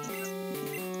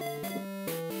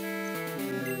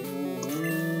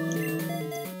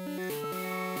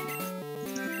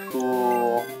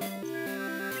 Cool.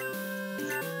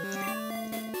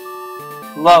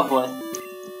 Lovely.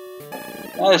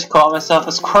 I just caught myself a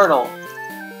Squirtle.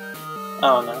 I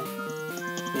don't know.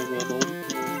 Maybe I did.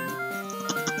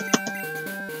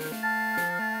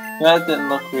 That didn't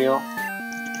look real.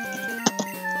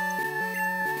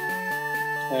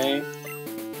 Okay.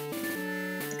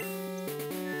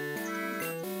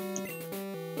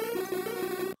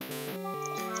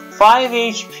 Five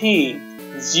HP.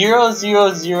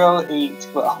 0008.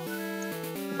 Well,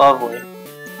 lovely.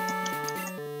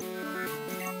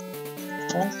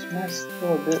 Let's mess a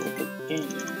little bit with the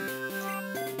game.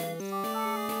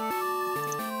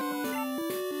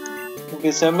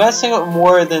 Okay, so messing up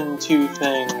more than two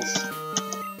things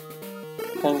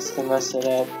tends to mess it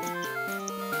up.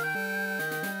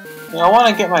 Yeah, I want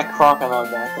to get my crocodile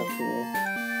back up here.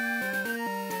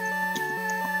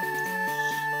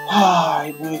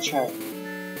 Alright, let me try it.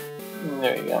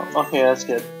 There you go. Okay, that's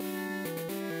good.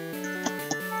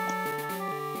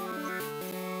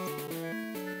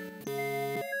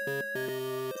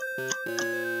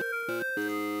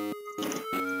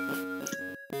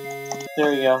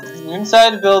 There you go.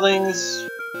 Inside the buildings.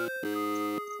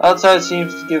 Outside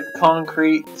seems to give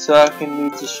concrete, so I can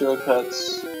lead to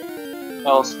shortcuts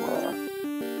elsewhere.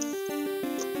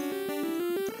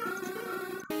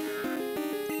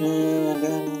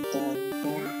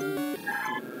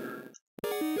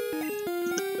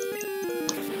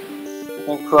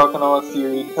 And Crocodile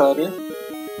Fury Cutter.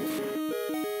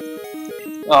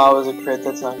 Oh, it was a crit,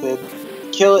 that's not good.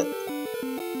 Kill it!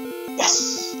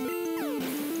 Yes!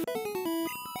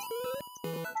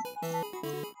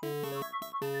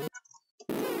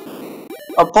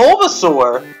 A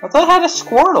Bulbasaur! I thought I had a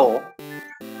Squirtle!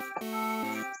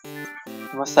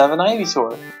 I must have an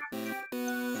Ivysaur.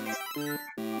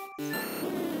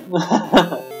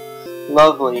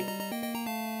 Lovely.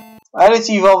 I had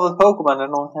to evolve the Pokemon I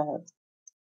don't have.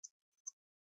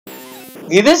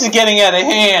 Yeah, this is getting out of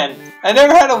hand! I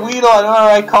never had a Weedle, I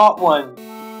never I caught one.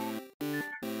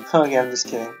 Okay, I'm just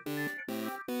kidding.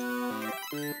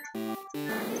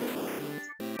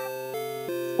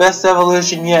 Best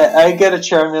evolution yet. I get a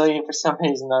Charmeleon for some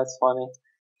reason, that's funny.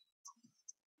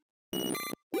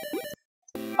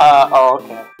 Oh,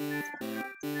 okay.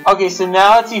 Okay, so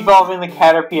now it's evolving the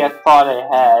Caterpie I thought I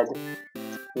had.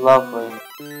 Lovely.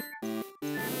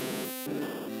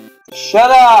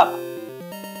 Shut up!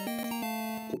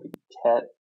 Stupid cat.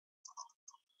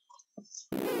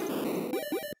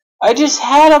 I just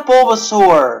had a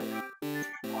Bulbasaur!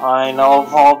 Fine, I'll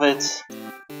evolve it.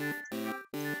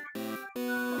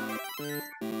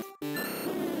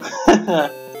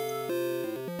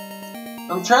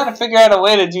 I'm trying to figure out a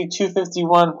way to do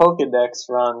 251 Pokedex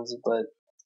runs, but...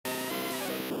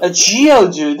 A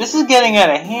Geodude! This is getting out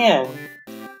of hand!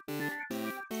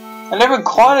 I never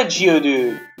caught a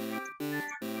Geodude!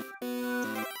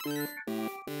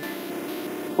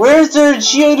 Where's there a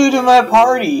Geodude in my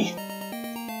party?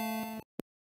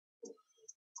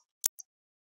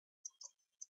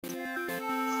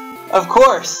 Of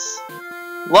course!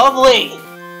 Lovely!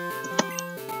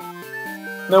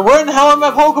 Now where in the hell are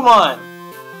my Pokemon?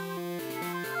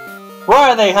 Where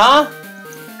are they, huh?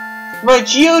 My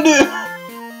Geodude!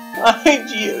 My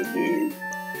Geodude!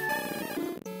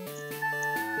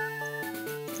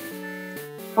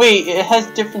 Wait, it has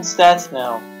different stats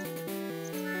now.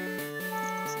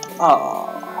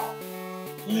 Oh.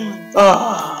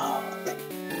 Oh.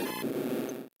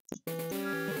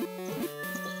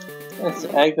 That's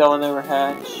an egg that will never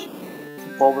hatch.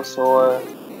 Bulbasaur.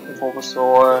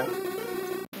 Bulbasaur.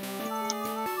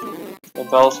 The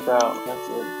Bellsprout. That's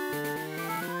it.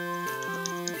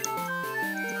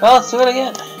 Well, let's do it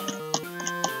again.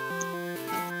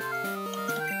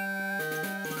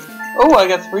 Oh, I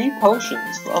got 3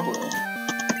 potions. Lovely.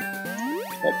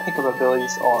 That pickup ability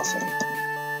is awesome.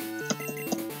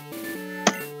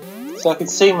 So I can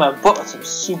save my butt with some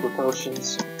super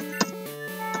potions.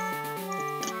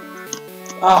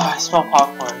 Ah, I smell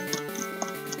popcorn.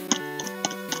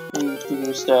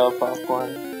 Theater style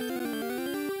popcorn.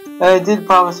 And I did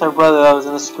promise my brother I was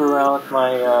gonna screw around with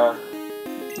my,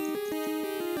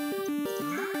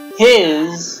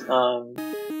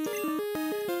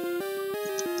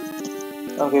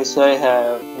 okay, so I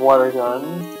have Water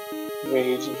Gun,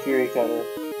 Rage, and Fury Cutter.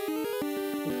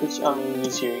 Which I'm gonna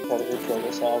use Fury Cutter to kill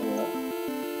this Abra.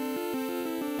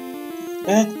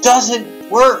 And it doesn't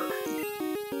work!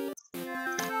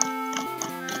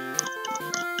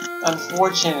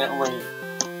 Unfortunately,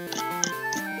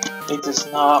 it does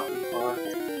not work.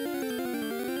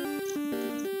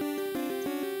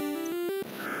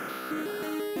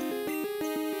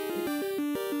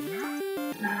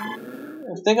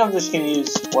 think I'm just gonna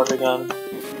use Water Gun.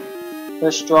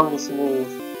 Their strongest move.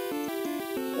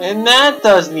 And that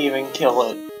doesn't even kill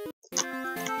it.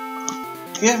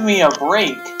 Give me a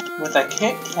break with a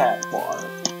Kit Kat bar.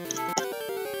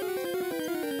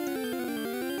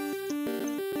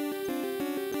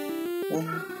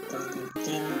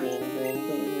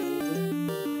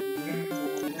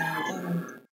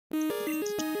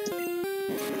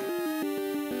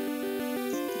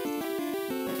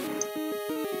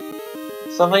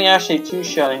 Something actually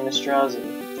two-shotting this Drowsy.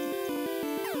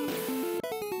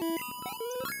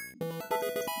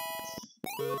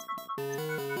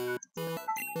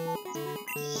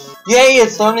 Yay,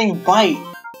 it's learning Bite!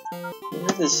 Look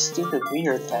at this stupid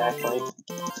meter attack, like,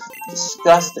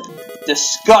 disgusting.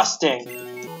 Disgusting!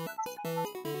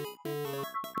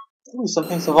 Ooh,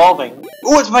 something's evolving.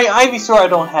 Ooh, it's my Ivysaur I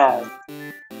don't have!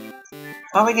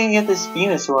 How am I gonna get this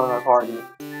Venusaur in my party?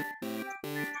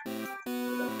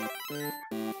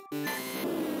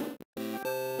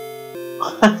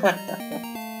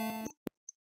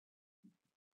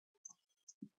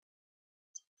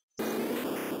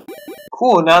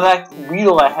 Cool, now that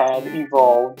Weedle I had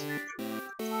evolved.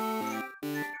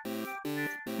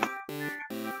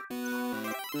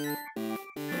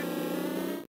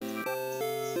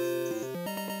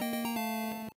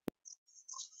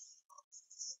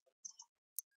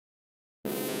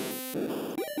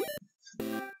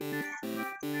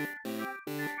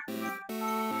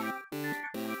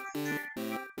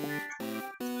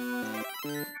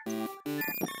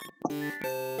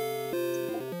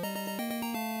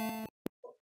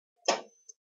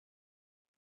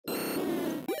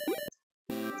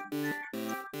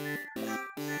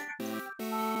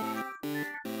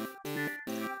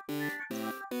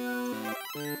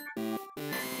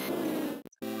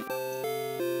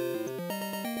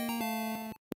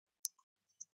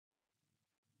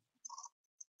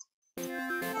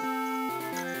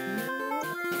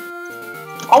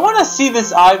 I want to see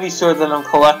this Ivysaur that I'm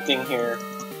collecting here.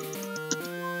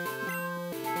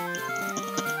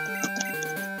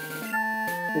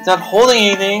 It's not holding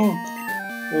anything.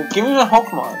 Give me my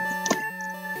Pokemon.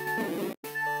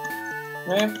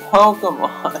 My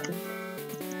Pokemon.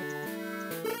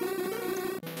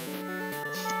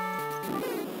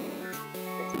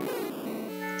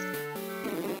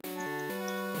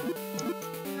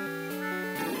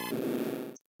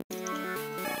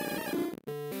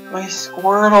 My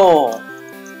Squirtle!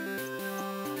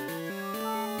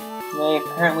 They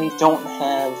apparently don't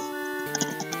have...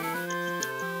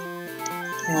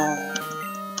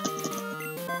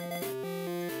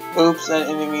 Oops, I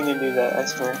didn't mean to do that, I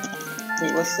swear.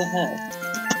 Wait, what's the head?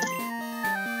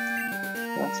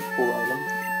 That's a cool item.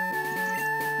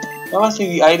 That must be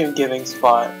the item giving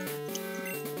spot.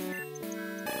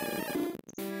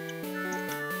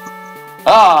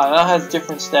 Ah, that has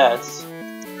different stats.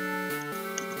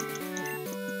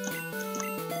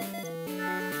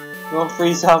 Don't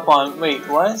freeze up on. Wait,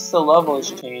 why is the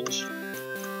levels change?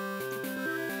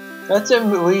 That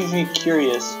leaves me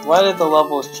curious. Why did the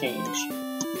levels change?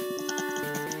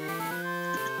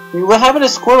 I mean, what happened to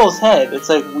Squirtle's head? It's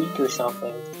like weak or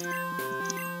something.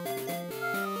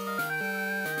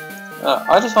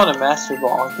 I just want a Master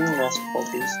Ball. Give me Master Ball,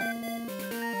 please.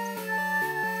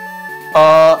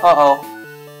 Uh-oh.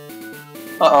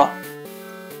 Uh-oh.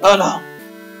 Oh no!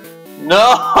 No!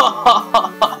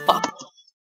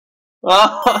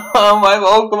 My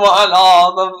Pokemon!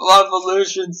 Oh, the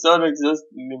evolutions don't exist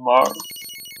anymore.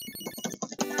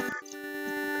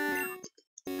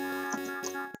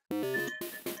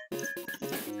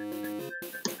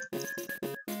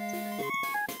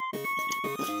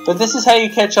 But this is how you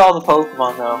catch all the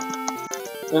Pokemon, though.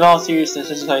 In all seriousness,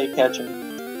 this is how you catch them.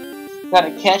 You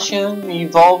gotta catch them,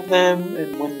 evolve them,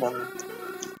 and win them.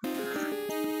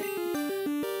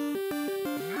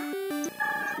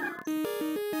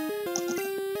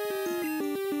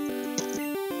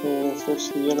 Okay, switch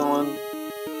to the other one.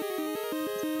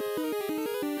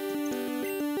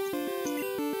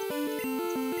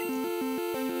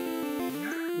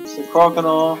 It's the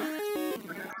Crocodile.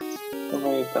 Oh my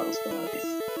god, that was nice.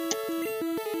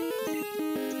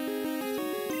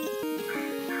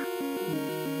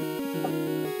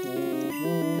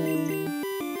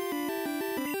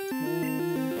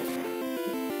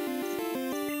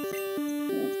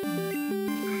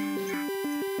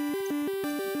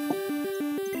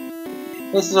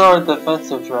 This is our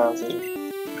defensive Drowsy.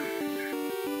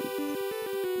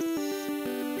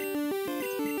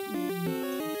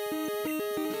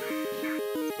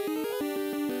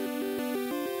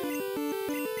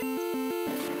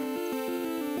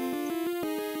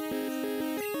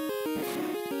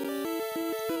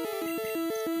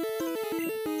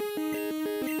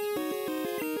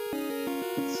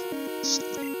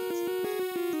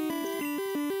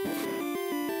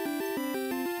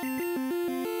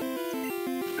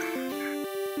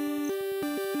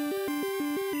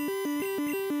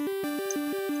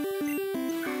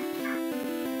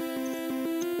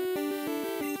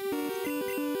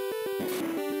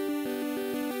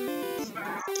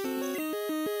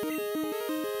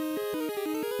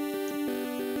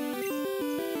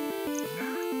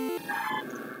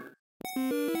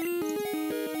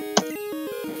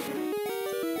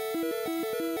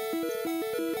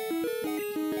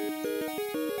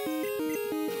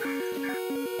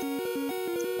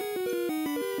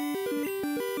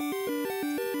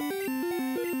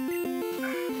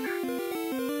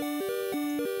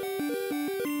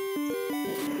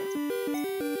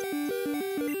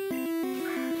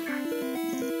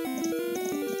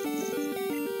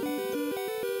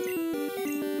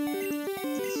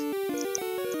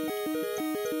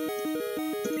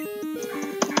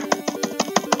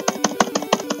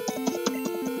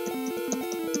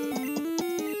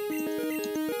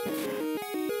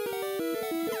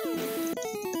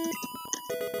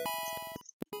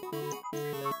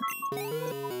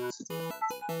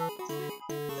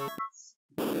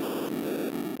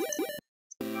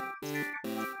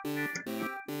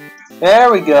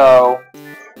 There we go.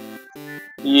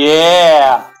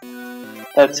 Yeah.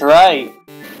 That's right.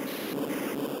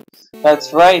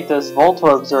 That's right, those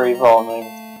Voltorbs are evolving.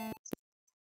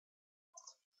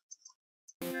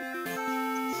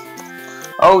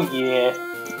 Oh yeah.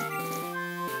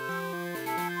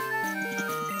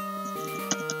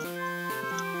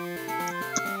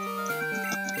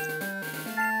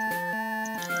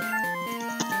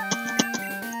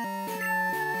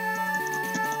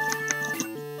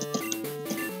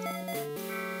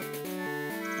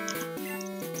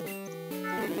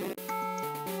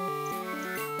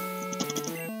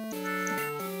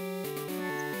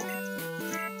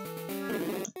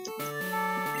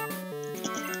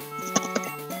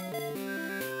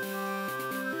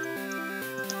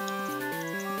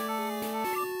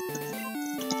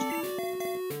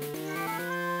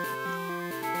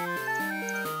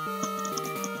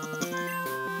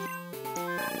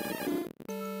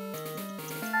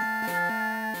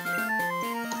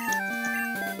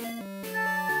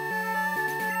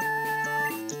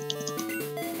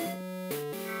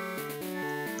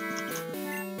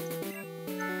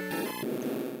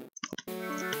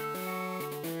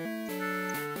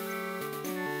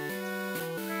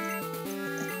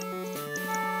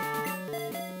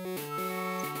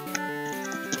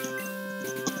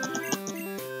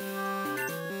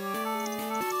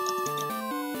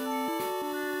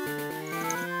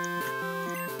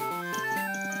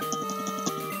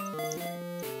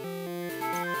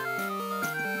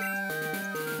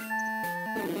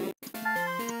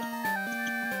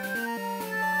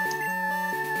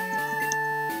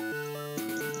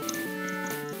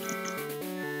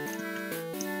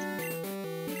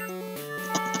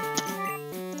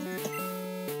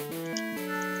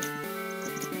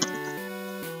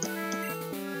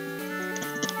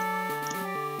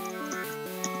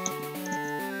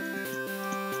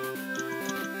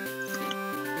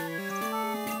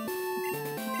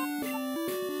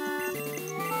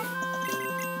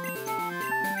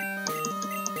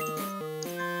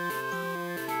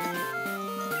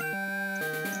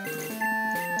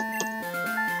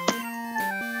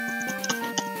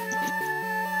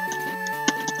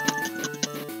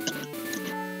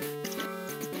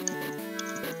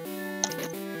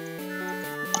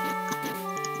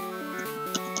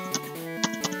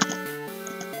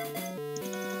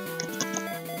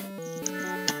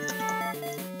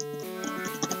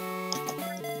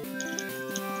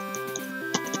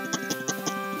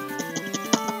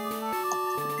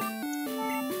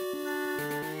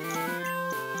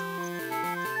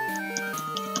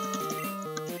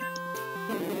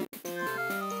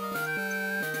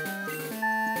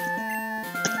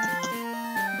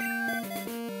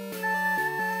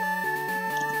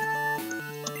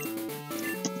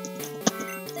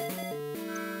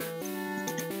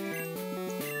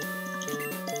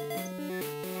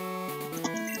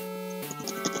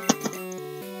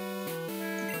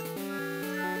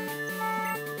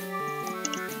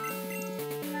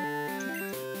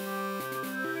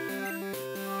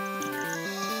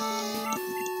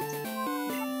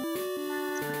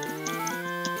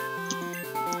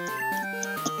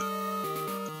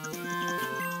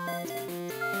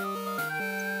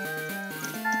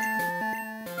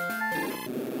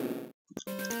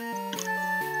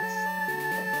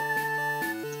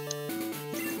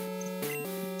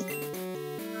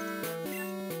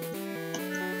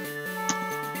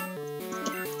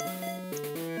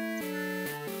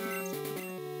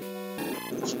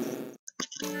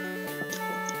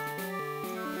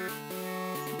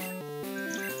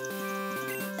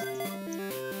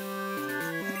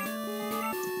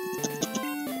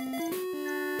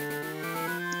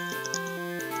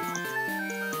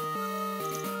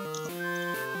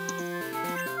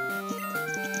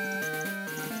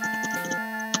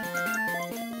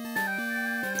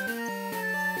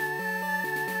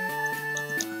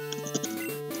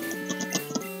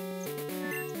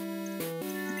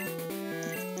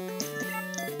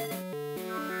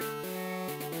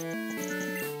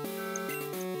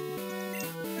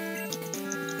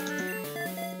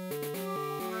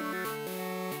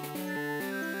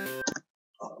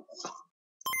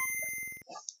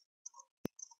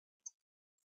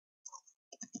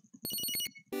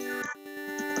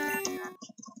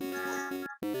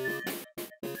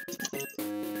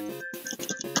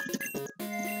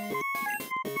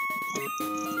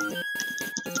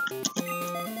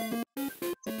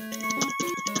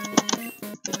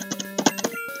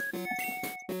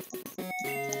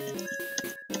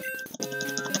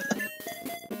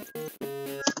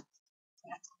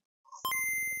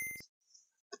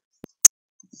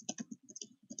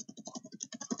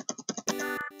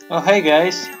 Oh, hey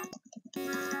guys.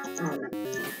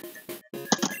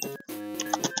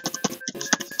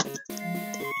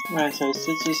 Right, so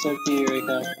Stitches up here, I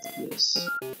got this.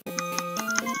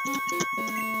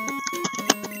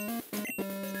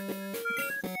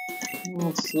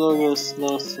 Let's go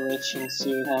slow switch and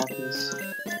see what happens.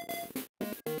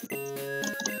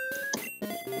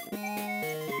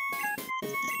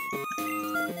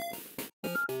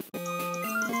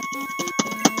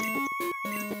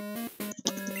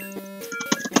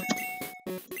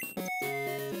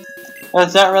 Oh,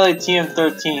 it's not really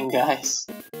TM13, guys.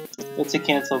 It's a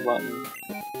cancel button.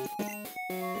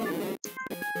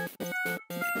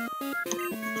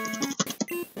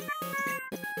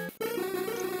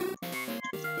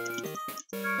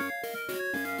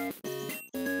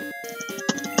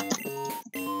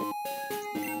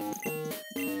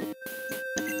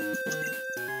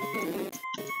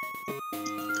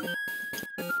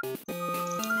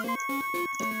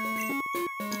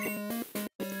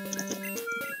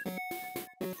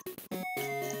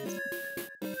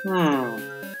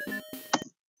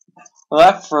 Well,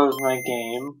 that froze my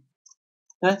game.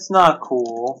 That's not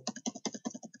cool.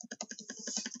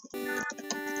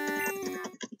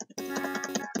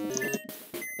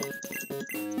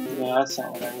 Yeah, that's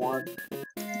not what I want.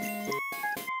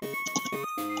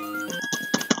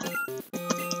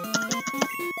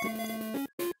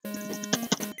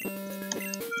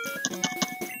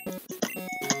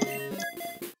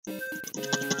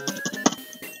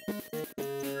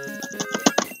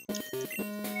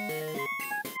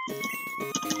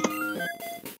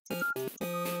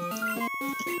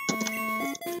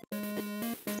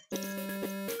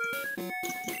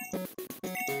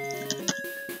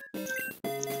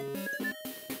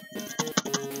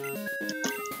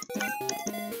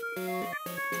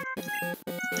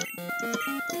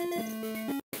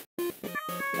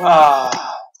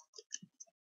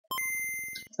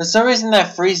 For some reason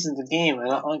that freezes the game. I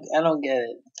don't get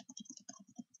it.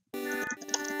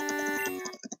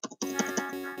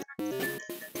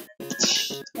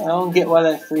 I don't get why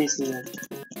that freezes it.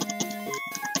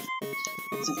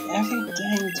 It's like every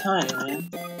dang time, man.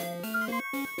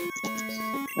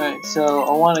 Right, so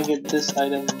I want to get this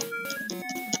item.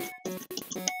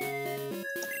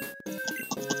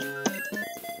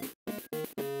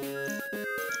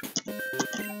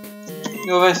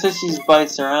 If I switch these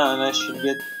bytes around, I should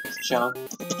get this junk.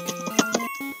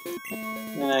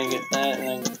 Then I get that, and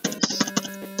I get this.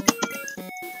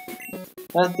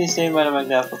 That's the same item I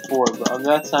got before, but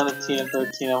that's not a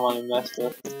TM13 I want to mess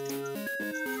with.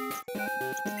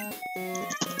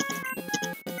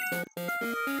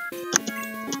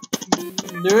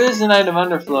 There is an item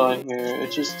underflow in here,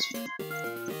 it's just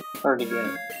hard to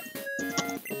get.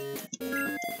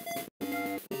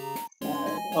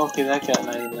 Okay, that got an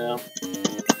item now.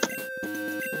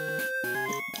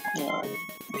 Alright.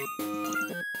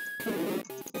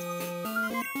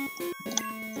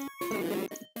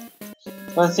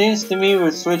 Well, it seems to me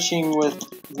we're switching with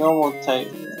normal type.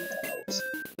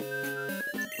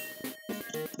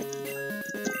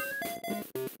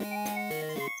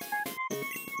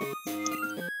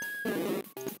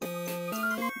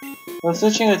 Well,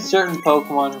 switching with certain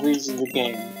Pokemon freezes the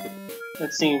game.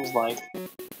 It seems like.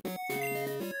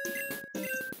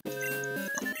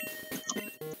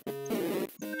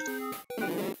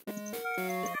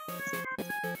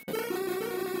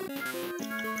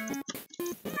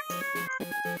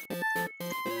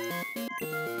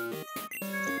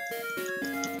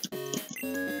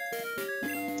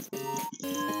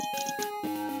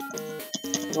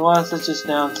 I want to switch this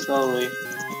down slowly.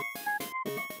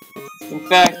 In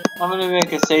fact, I'm gonna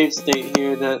make a save state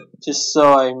here that just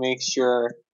so I make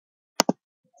sure.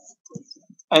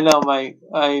 I know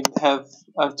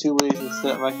I'm too lazy to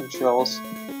set my controls,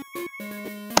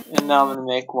 and now I'm gonna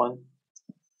make one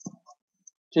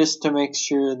just to make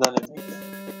sure that I make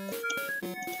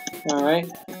it. All right,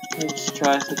 let's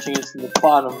try switching it to the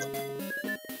bottom.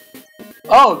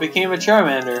 Oh, it became a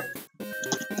Charmander.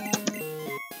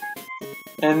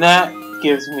 And that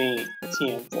gives me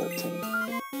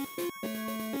TM13.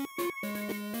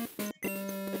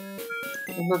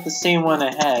 It's not the same one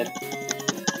I had.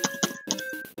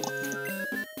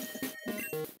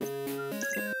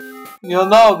 You'll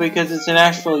know because it's an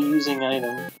actual using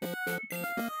item.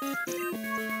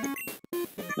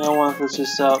 Now once it's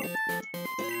just up.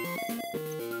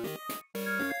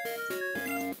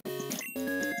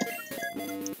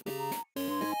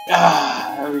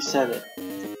 I reset it.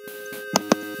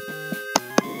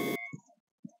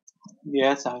 Yeah,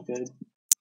 that's not good.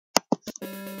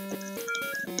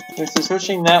 Okay, so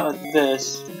switching that with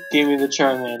this gave me the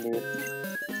Charmander.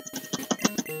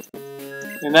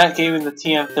 And that gave me the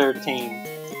TM13.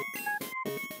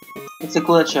 It's a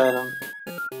glitch item.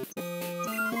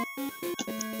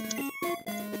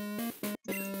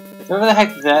 Whatever the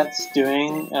heck that's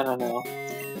doing, I don't know.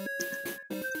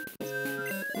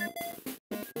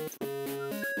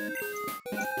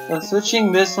 But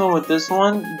switching this one with this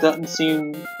one doesn't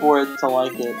seem for it to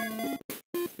like it.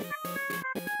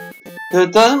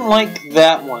 It doesn't like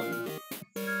that one.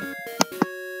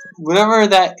 Whatever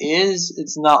that is,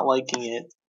 it's not liking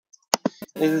it.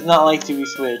 It does not like to be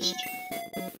switched.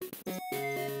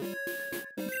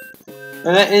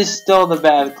 And that is still the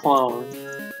bad clone.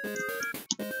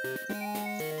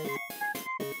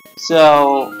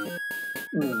 So,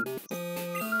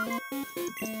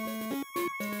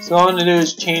 So what I'm gonna do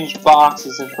is change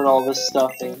boxes and put all this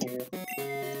stuff in here.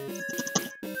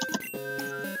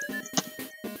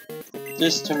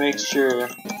 Just to make sure.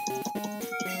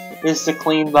 This is the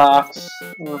clean box.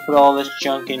 I'm gonna put all this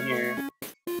junk in here.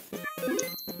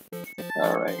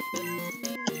 Alright.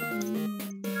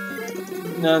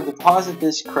 Now deposit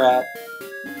this crap.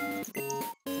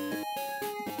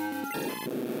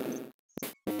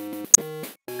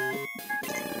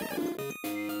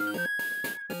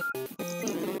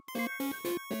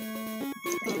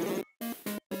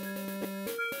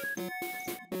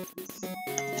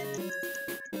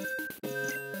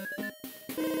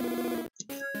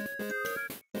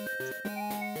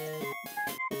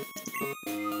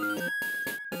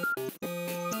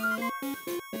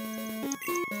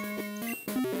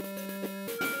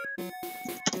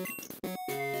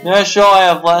 Now that's all I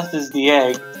have left is the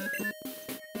egg.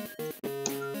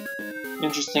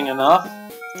 Interesting enough.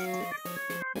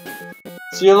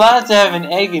 So you're allowed to have an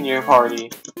egg in your party.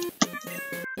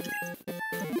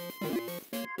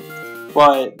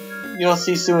 But you'll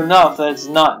see soon enough that it's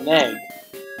not an egg.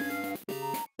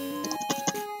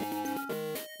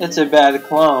 It's a bad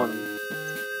clone.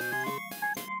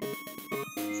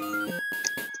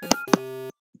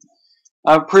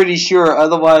 I'm pretty sure,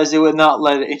 otherwise it would not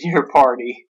let it in your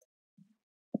party.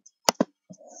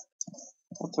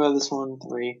 I'll throw this one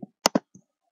 3.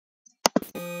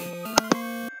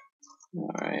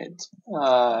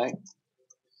 Alright.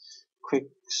 Quick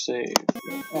save.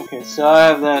 Okay, so I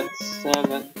have that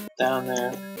 7 down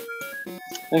there.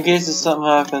 In case if something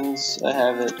happens, I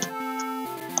have it.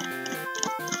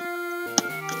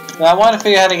 Now I want to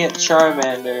figure out how to get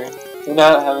Charmander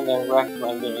without having to wreck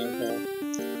my game here.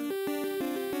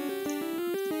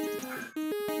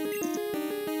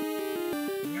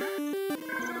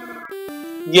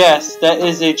 Yes, that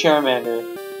is a Charmander.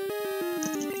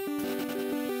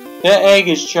 That egg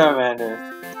is Charmander.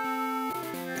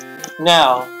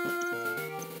 Now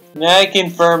I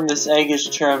confirm this egg is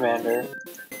Charmander.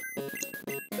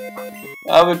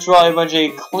 I would draw a bunch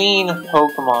of clean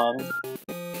Pokemon.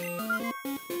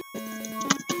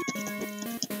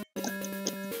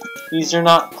 These are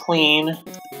not clean.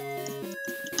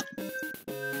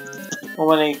 I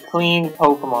want a clean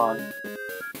Pokemon.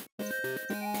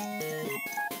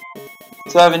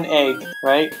 So I have an egg,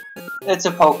 right? It's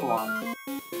a Pokemon.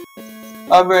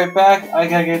 I'll be right back. I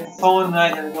gotta get the phone and I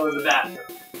gotta go to the bathroom.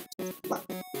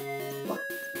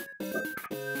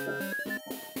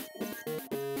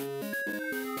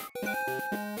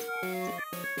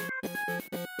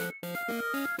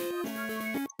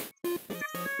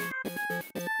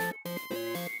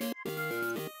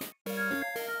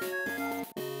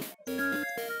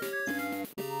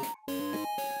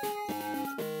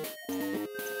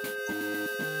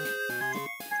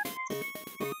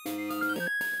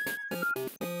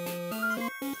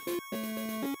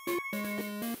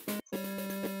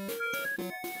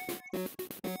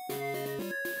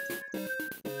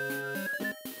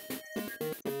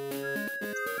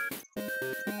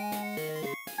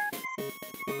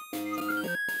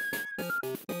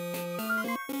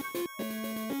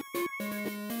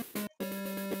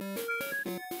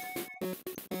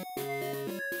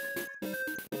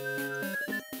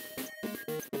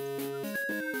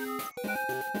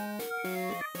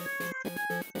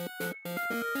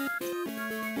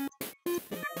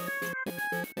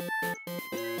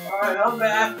 Alright, I'm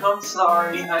back. I'm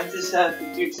sorry. I just had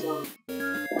to do some.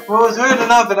 Well, it was weird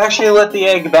enough, it actually let the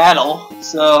egg battle.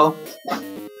 So,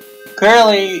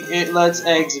 clearly, it lets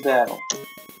eggs battle.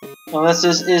 Unless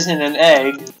this isn't an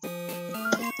egg.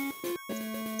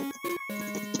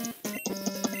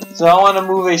 So, I want to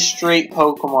move a straight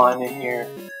Pokemon in here.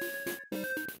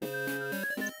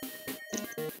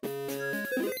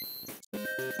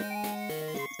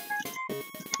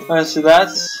 Alright, so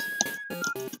that's.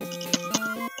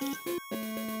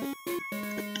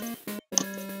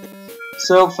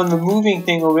 So from the moving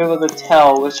thing, we'll be able to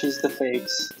tell which is the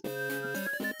fakes.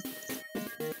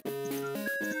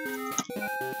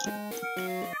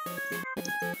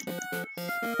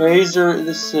 These are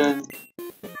this.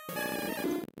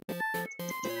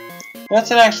 That's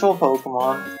an actual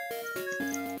Pokemon.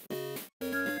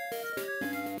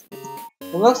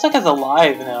 It looks like it's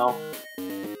alive now.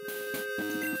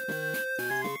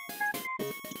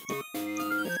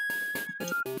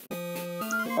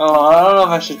 Oh, I don't know if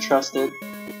I should trust it.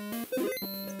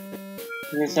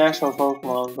 It's an actual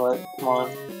Pokemon, but come on.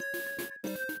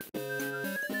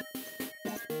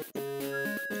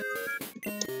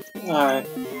 Alright.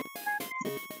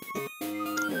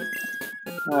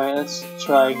 Alright, let's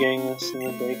try getting this in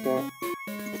the baker.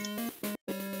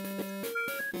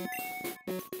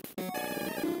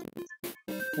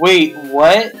 Wait,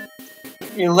 what?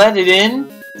 You let it in?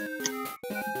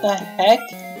 The heck?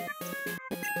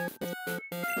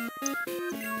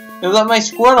 You let my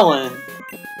Squirtle in.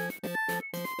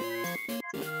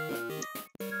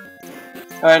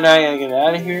 Alright, now I gotta get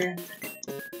out of here.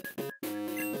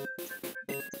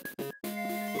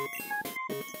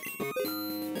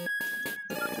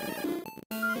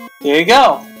 There you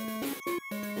go.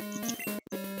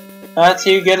 That's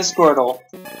how you get a Squirtle.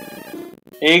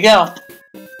 There you go.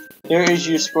 There is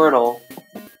your Squirtle.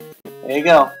 There you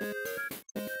go.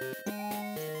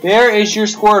 There is your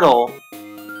Squirtle.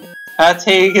 That's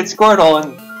how you get Squirtle,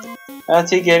 and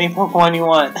that's how you get any Pokemon you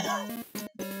want.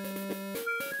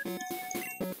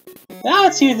 Now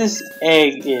let's see what this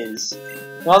egg is.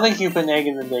 I don't think you put an egg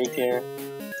in the daycare.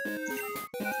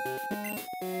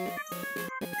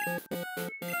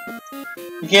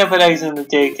 You can't put eggs in the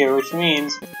daycare, which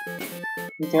means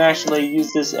you can actually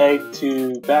use this egg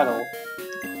to battle.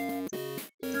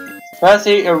 That's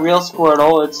a real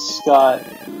Squirtle. It's got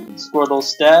Squirtle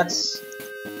stats.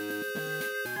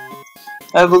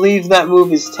 I believe that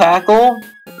move is Tackle,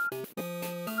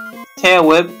 Tail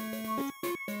Whip,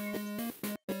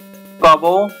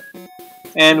 Bubble,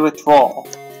 and Withdrawal.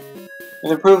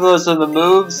 And to prove those are the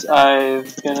moves, I'm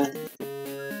gonna...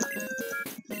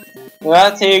 Well,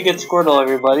 that's how you get Squirtle,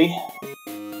 everybody.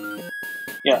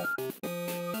 Yeah.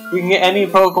 You can get any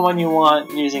Pokemon you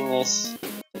want using this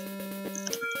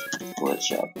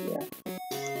glitch up here.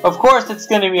 Of course, it's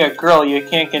gonna be a girl. You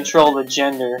can't control the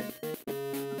gender.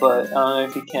 But I don't know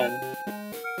if you can.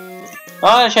 I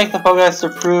want to check the Pokédex to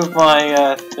prove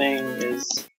my thing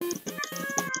is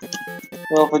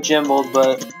a little jimbled,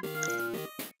 but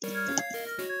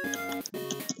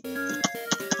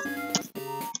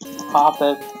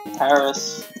Hoppip,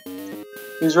 Paris.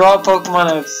 These are all Pokemon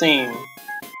I've seen.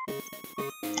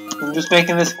 I'm just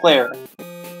making this clear.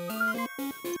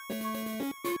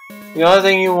 The only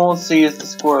thing you won't see is the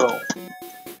Squirtle.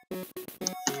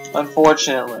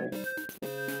 Unfortunately.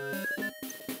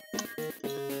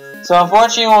 So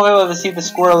unfortunately you won't be able to see the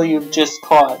Squirtle you've just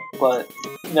caught, but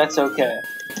that's okay.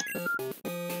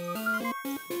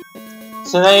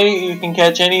 So now you can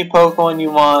catch any Pokemon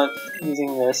you want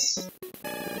using this.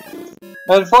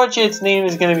 Unfortunately its name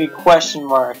is going to be question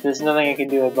mark. There's nothing I can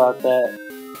do about that.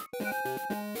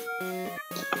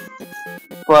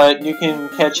 But you can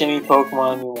catch any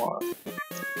Pokemon you want.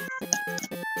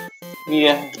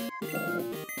 Yeah.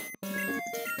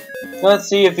 Let's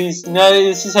see if he's... No,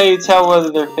 this is how you tell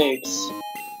whether they're fakes.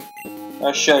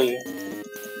 I'll show you.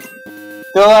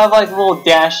 They'll have like little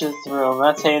dashes through them.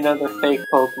 That's how you know they're fake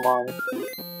Pokemon.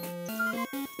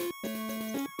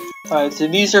 Alright, so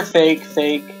these are fake.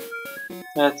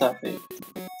 That's not fake.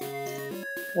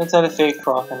 That's not a fake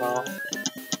Crocodile.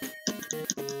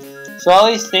 So all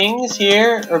these things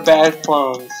here are bad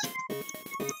clones.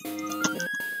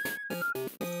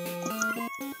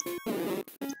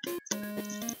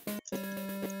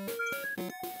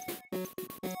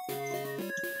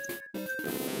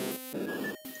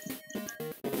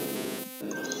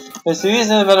 Okay, so these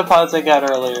are the Metapods I got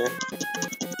earlier.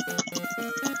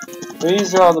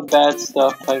 These are all the bad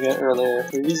stuff I got earlier.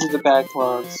 These are the bad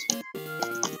clones.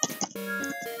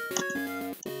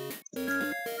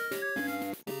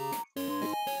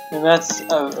 And that's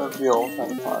a real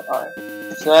Metapod. Alright.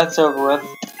 So that's over with.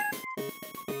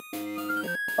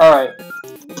 Alright.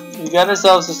 We got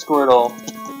ourselves a Squirtle.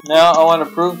 Now I want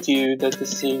to prove to you that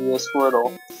this is a real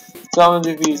Squirtle. So I'm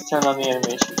going to do is turn on the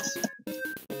animations.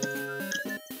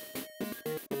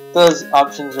 Those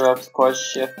options are of course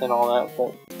shift and all that,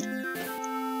 but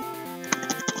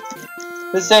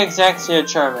this is actually a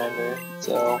Charmander,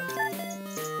 so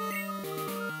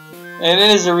and it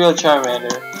is a real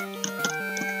Charmander,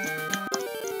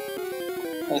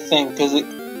 I think, because it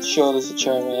showed us a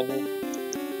Charmander.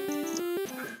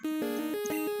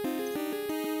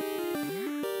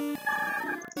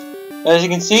 As you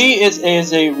can see, it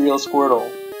is a real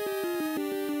Squirtle.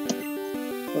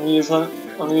 Let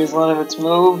me use one of its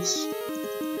moves.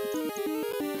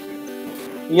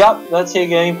 Yup, that's how you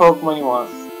get any Pokemon you want.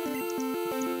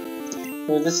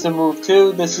 So this is the move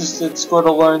 2. This is the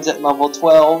Squirtle learns at level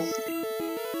 12.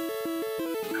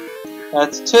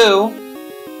 That's 2.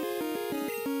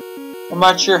 I'm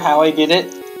not sure how I did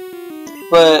it,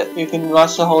 but you can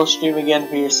watch the whole stream again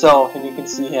for yourself and you can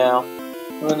see how.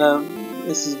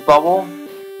 This is Bubble.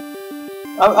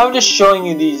 I'm just showing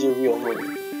you these are real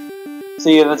moves. So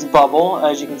yeah, that's Bubble,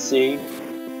 as you can see.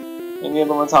 And the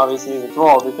other one's obviously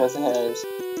Withdrawal because it's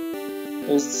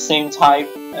the same type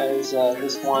as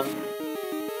this one.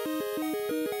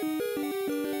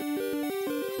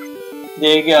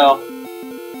 There you go.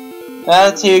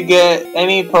 That's how you get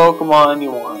any Pokemon you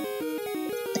want.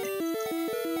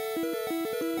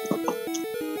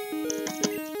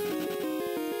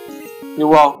 You're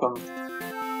welcome.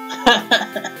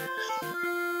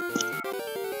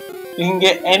 You can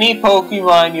get any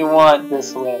Pokemon you want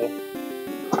this way.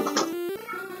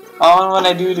 I don't know what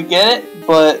I do to get it,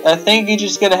 but I think you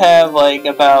just gotta have like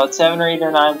about 7 or 8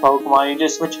 or 9 Pokemon. You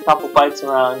just switch a couple fights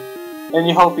around, and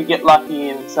you hope you get lucky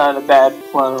and it's not a bad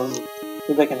clone,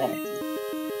 because that can happen.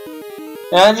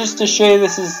 Now just to show you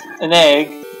this is an egg.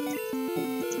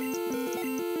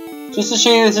 Just to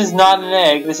show you this is not an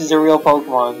egg, this is a real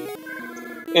Pokemon.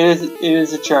 It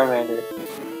is a Charmander.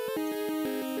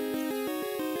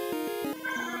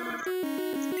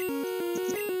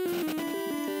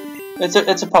 It's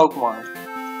a Pokemon.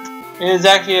 It is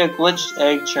actually a glitched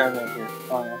egg Charmander.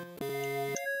 Oh no.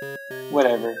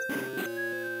 Whatever.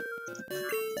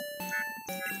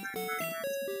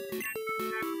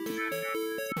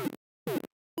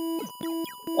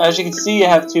 As you can see, you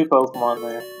have 2 Pokemon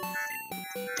there.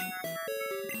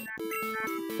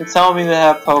 It's telling me to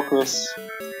have Pokerus.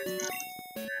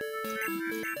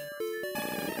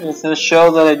 It's gonna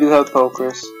show that I do have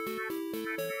Pokerus.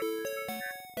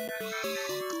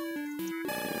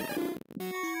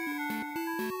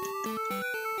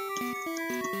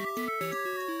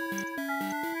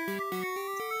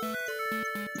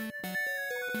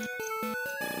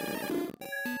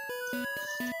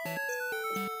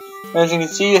 As you can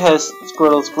see, it has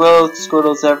Squirtle's growth,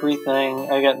 Squirtle's everything.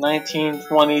 I got 19,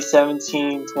 20,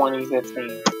 17, 20,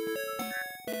 15.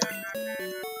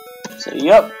 So,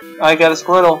 yep, I got a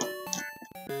Squirtle.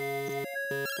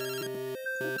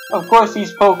 Of course,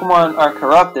 these Pokemon are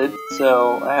corrupted,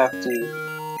 so I have to...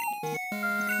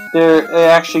 It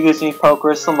actually gives me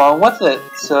Pokerus along with it,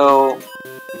 so...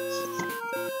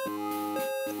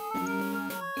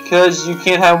 Because you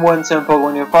can't have more than 7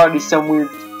 Pokemon in your party, some weird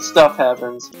stuff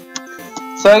happens.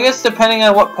 So I guess depending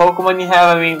on what Pokemon you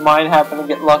have, I mean mine happened to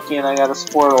get lucky and I got a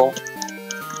Squirtle.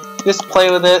 Just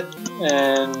play with it,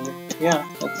 and yeah,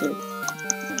 that's it.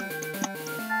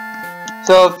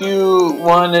 So if you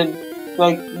wanted,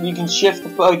 like, you can shift the,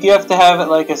 like, you have to have it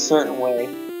like a certain way.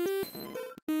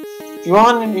 If you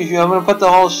wanted, I'm gonna put the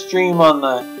whole stream on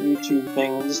the YouTube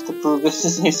thing just to prove this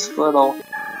is a Squirtle.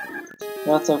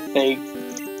 That's a fake.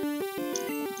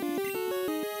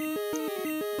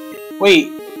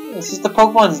 Wait. This is the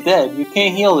Pokemon's dead. You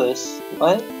can't heal this.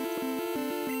 What?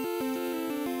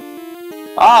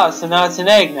 Ah, so now it's an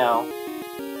egg now.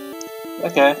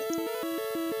 Okay.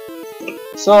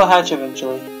 So it'll hatch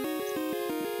eventually.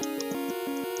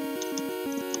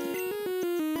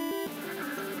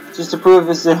 Just to prove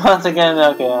this once again.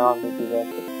 Okay, I don't think do that.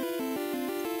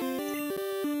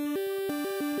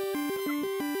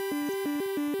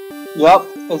 Yup,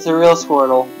 it's a real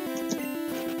Squirtle.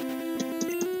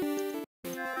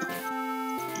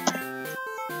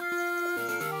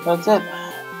 That's it.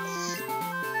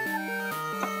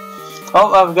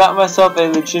 Oh, I've got myself a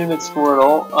legitimate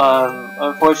Squirtle.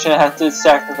 Unfortunately, I had to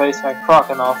sacrifice my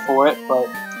Croconaw for it, but...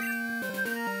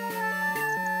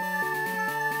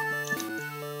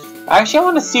 Actually, I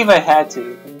want to see if I had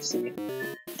to. Let me see.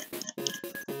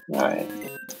 Alright.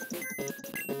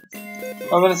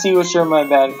 I'm gonna see which are my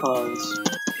bad clones.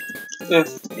 If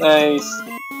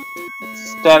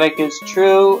static is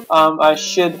true, I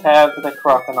should have the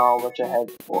Croconaw, which I had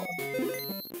before.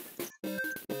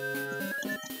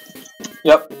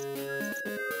 Yep.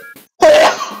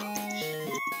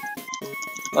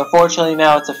 Unfortunately,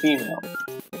 now it's a female.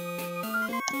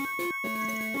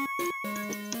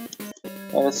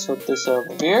 Let's flip this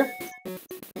over here.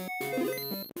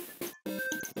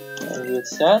 And get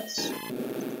stats.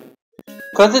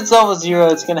 Because it's level 0,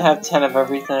 it's gonna have 10 of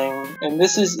everything. And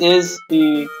this is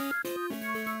the...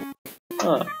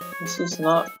 Huh, this is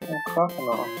not a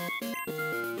Croconaw.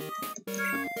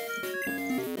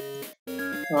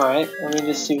 Alright, let me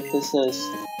just see what this is.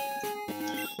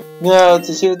 No,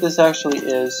 to see what this actually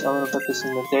is, I'm gonna put this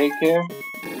in the daycare.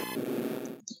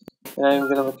 And I'm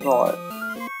gonna withdraw it.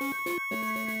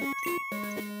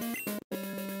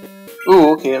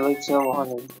 Ooh, okay, it looks level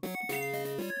 100.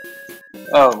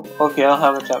 Oh, okay, I don't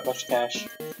have that much cash.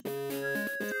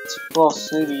 Well,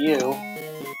 so do you.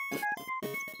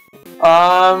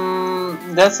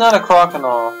 That's not a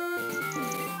crocodile.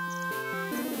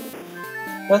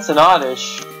 That's an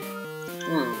oddish.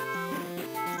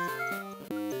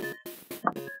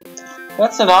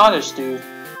 That's an oddish, dude.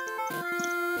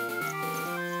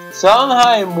 So I don't know how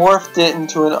I morphed it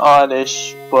into an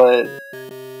oddish, but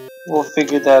we'll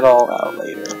figure that all out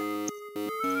later.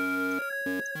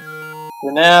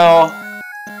 For now,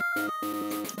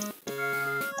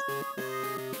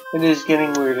 it is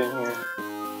getting weird in here.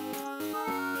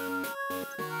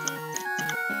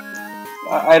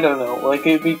 I don't know, like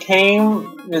it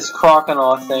became this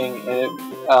crocodile thing, and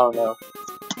I don't know.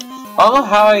 I don't know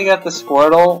how I got the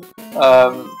Squirtle.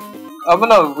 I'm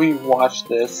gonna rewatch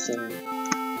this and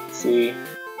see.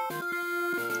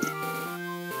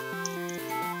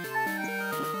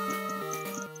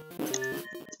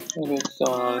 Maybe it's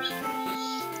still on.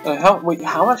 Wait,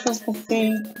 how much was the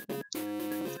fee?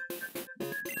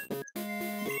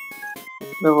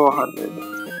 Level 100.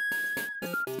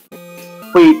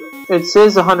 Wait, it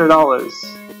says $100.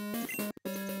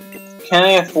 Can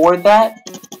I afford that?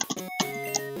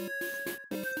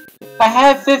 I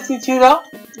have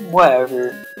 $52.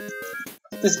 Whatever.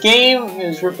 This game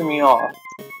is ripping me off.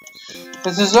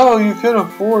 It says, oh, you can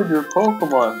afford your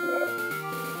Pokemon.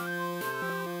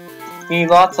 You need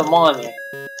lots of money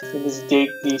to just dig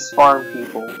these farm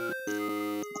people.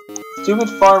 Stupid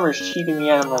farmers cheating me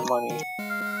out of my money.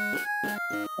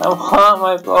 I want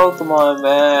my Pokemon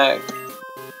back.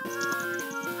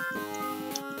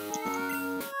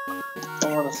 I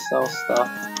want to sell stuff.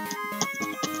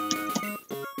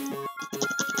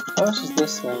 How much is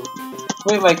this thing?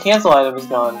 Wait, my cancel item is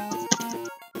gone.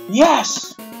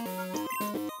 Yes!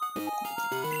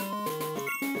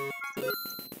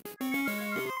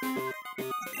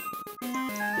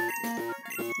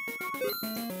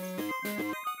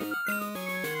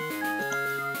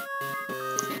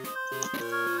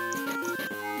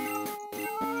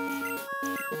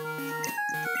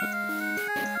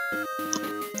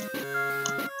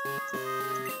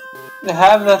 I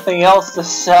have nothing else to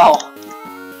sell.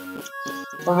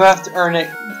 I'm gonna have to earn it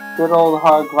good old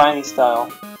hard grindy style.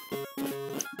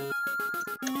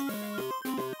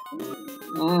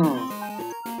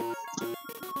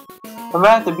 I'm gonna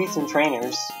have to beat some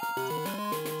trainers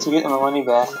to get my money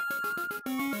back.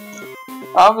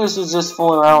 I was just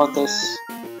fooling around with this.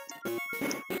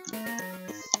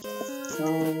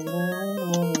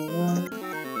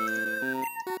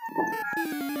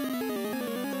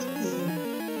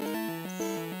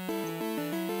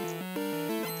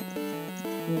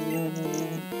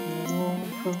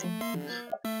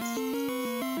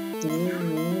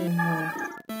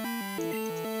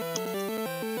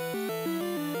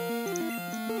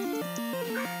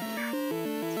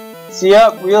 So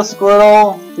yep, real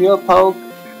Squirtle, real Poke,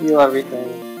 real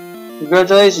everything.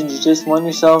 Congratulations, you just won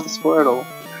yourself a Squirtle.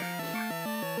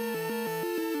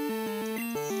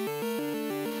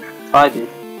 Bye, dude.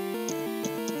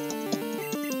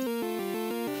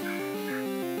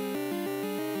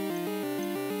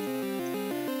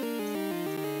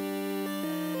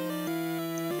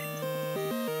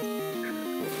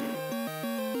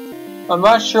 I'm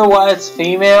not sure why it's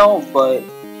female, but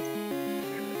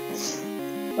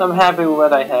I'm happy with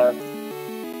what I have.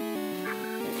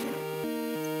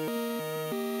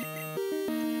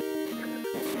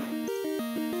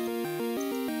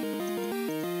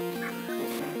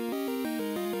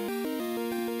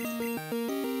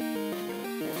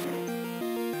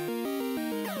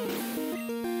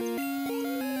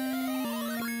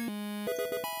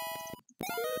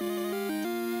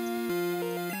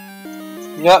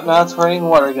 Yep, now it's raining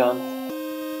water gun.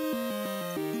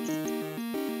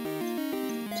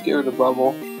 Let's get rid of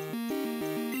Bubble.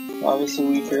 Obviously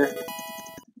weaker.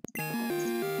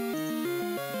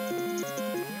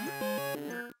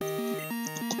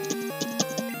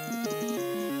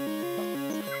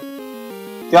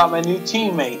 Got my new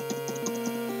teammate.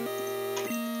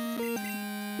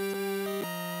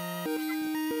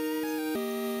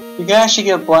 You can actually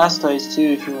get Blastoise too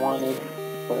if you wanted,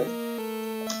 but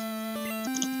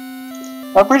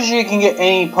I'm pretty sure you can get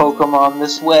any Pokemon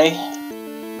this way.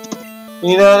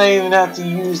 You don't even have to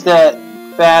use that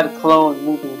bad clone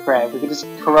moving crap. You can just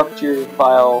corrupt your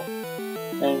file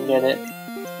and get it.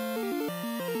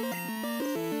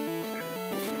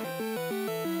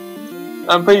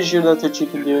 I'm pretty sure that's what you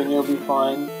can do and you'll be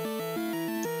fine.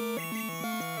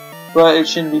 But it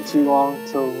shouldn't be too long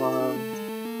till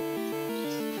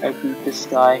I beat this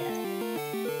guy.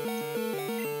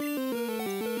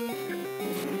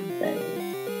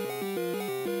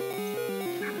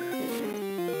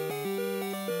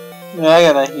 Yeah,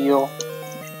 I gotta heal.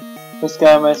 This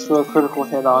guy might throw a critical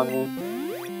hit on me.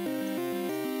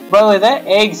 By the way, that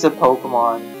egg's a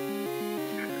Pokemon.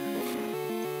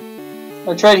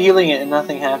 I tried healing it and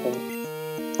nothing happened.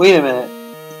 Wait a minute.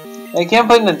 I can't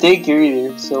put in a daycare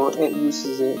either, so it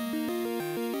uses it.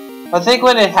 I think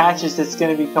when it hatches, it's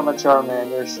gonna become a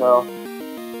Charmander, so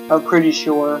I'm pretty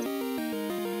sure.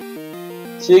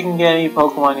 So you can get any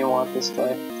Pokemon you want this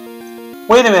way.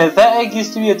 Wait a minute, that egg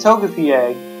used to be a Togepi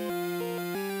egg.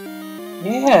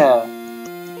 Yeah.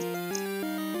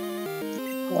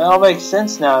 That all makes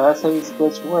sense now, that's how this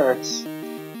glitch works.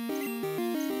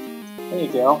 There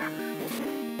you go.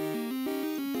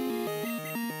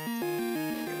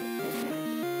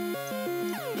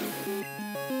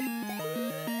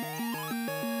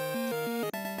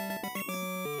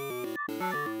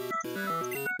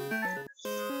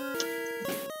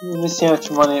 Let me see how much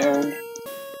money I earned.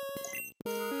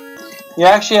 Yeah,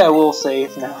 actually I will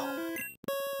save now.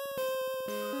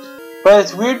 But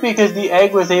it's weird because the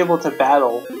egg was able to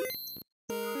battle.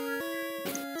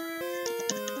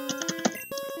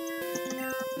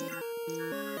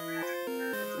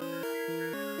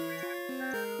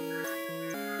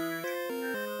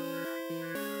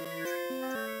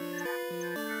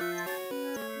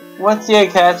 Once the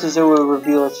egg hatches, it will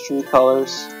reveal its true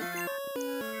colors.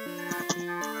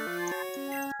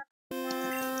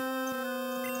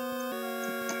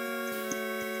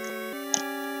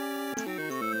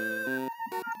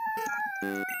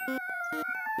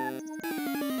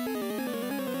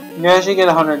 You actually get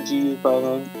 100 Gs by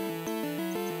then.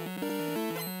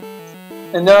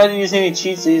 And no, I didn't use any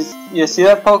cheats. Yeah, see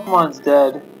that Pokemon's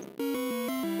dead.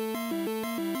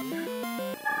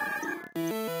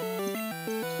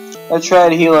 I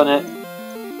tried healing it.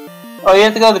 Oh, you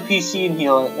have to go to the PC and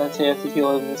heal it. That's how you have to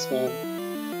heal it in this game.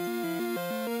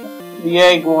 The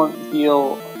egg won't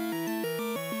heal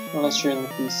unless you're in the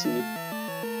PC.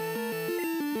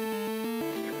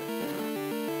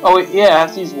 Oh wait, yeah, I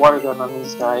have to use water gun on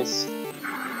these guys.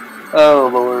 Oh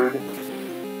lord.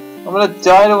 I'm gonna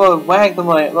die to a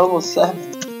Magnemite level 7.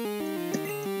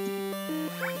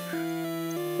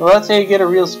 Well, that's how you get a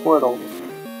real Squirtle.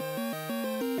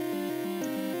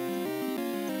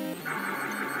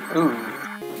 Ooh.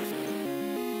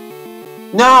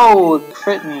 No! It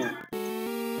crit me.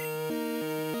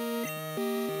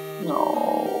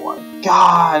 No.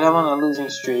 God, I'm on a losing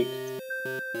streak.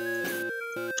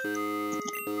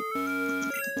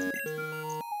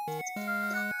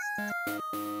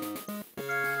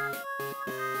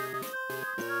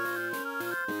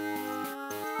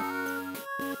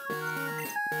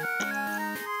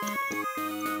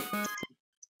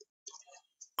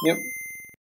 Yep.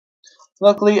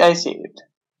 Luckily, I saved.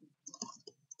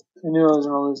 I knew I was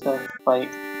gonna lose that fight.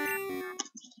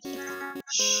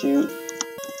 Shoot.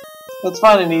 Let's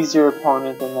find an easier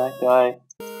opponent than that guy.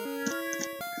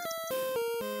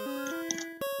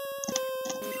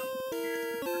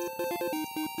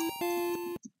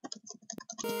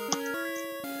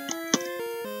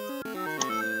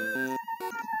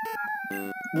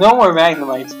 No more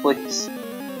Magnemites, please.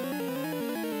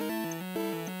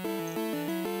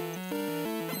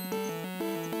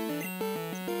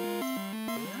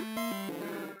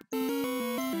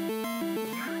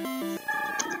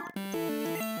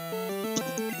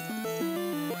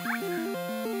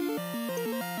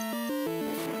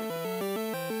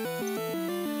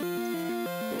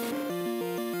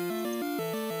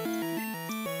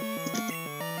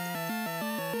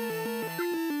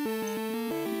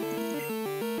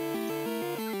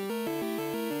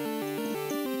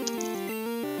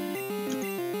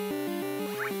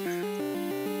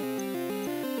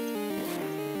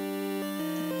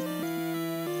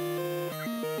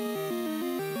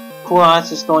 Cool, that's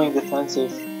just going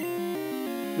defensive.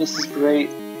 This is great.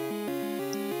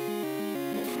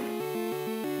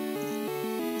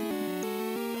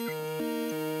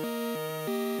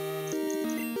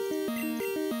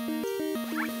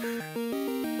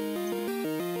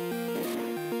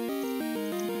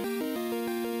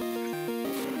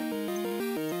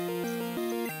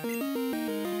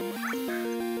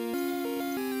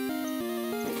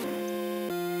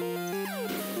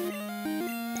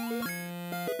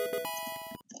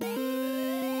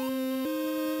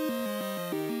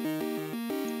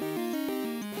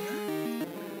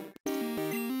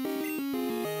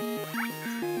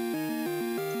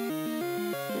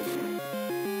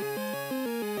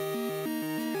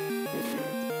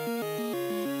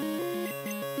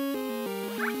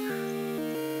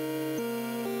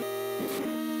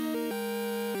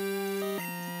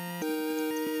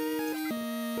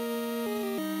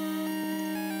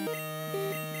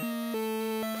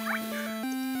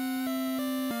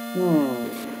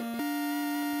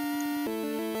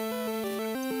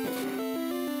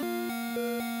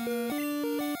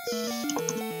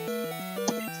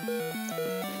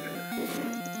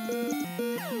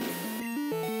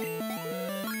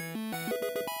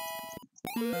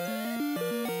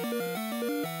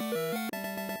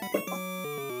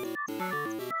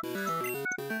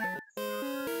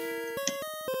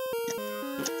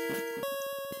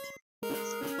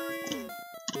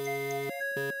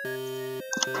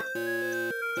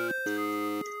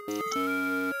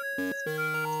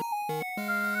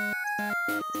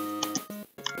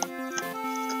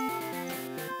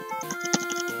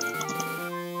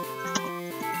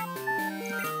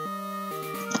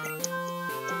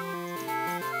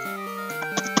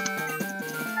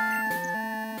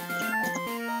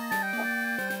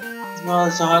 No,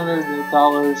 it's $100,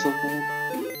 I think.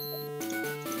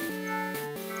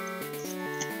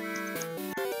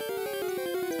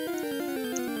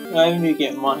 I need to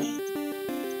get money.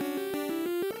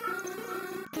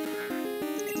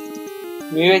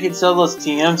 Maybe I can sell those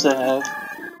TMs I have.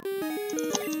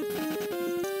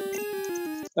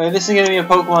 Alright, this is gonna be a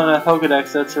Pokemon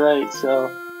Pokedex, that's right,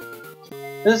 so...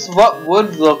 This is what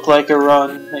would look like a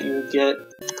run that you would get.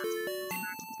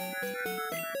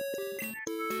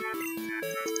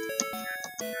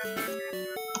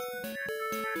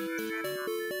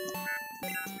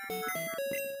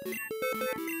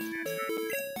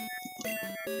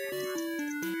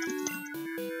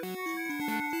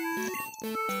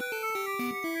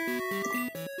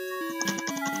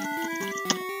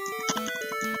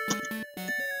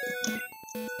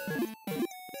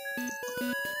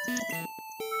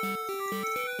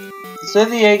 So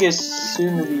the egg is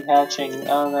soon to be hatching, I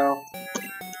don't know.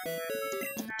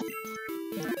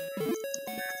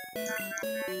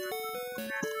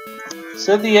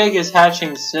 So the egg is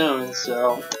hatching soon,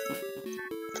 so...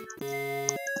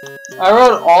 I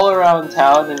rode all around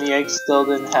town and the egg still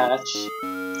didn't hatch.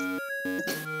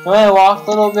 When I walked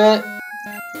a little bit,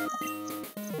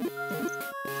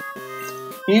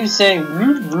 he was saying,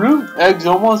 "Root, root, egg's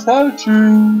almost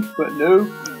hatching," but nope.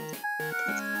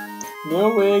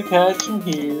 No egg hatching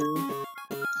here.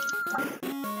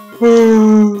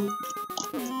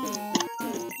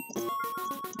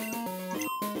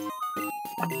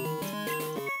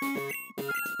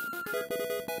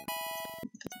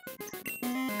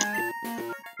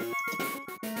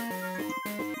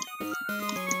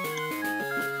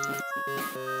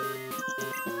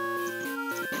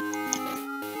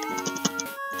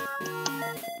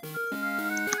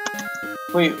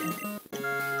 Wait.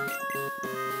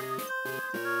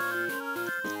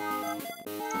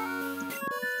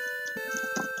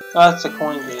 Oh, that's a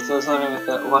Coinbase. I was wondering what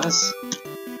that was.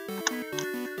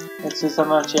 It's just I'm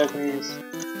not Japanese.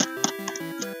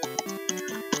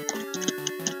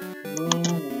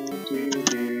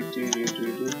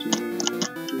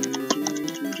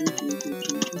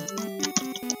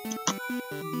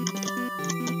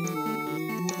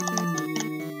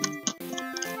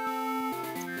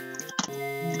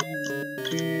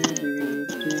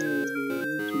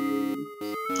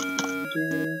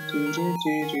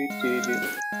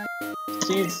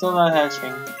 See, it's still not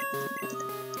hatching.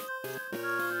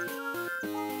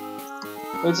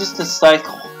 It's just a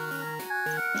cycle.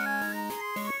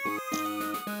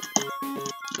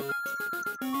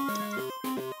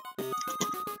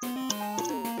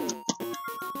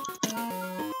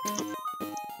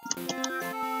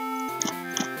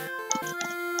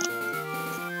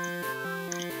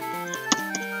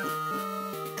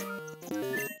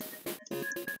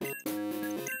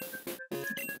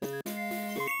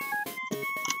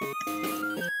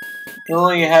 You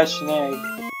only hatch an egg.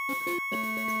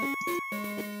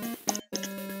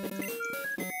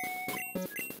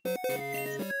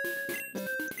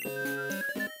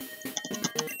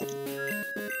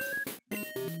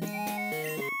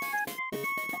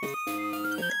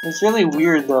 It's really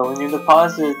weird though, when you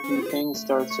deposit the thing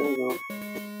starts over.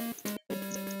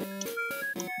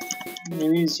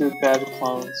 Maybe these are bad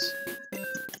clones.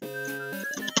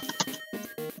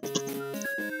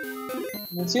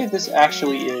 Let's see what this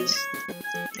actually is.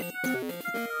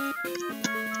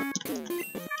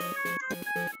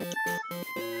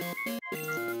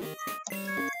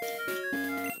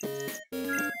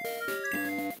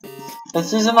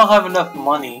 This reason I don't have enough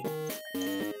money.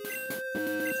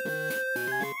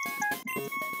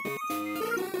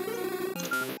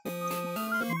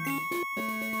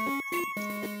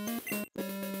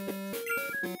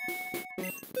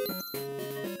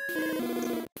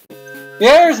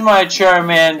 There's my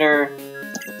Charmander!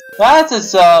 That's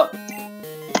what's up!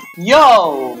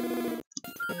 Yo!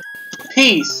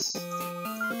 Peace!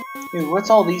 Dude, what's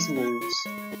all these moves?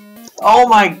 Oh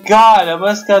my god, I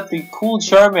must got the cool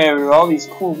Charmander with all these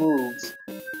cool moves.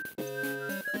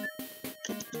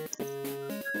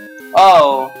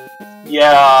 Oh,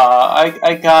 yeah,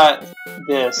 I got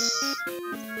this.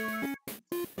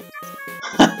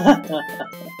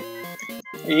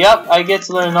 Yep, I get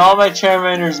to learn all my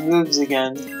Charmander's moves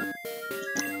again.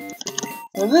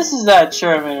 And this is that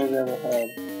Charmander that I had.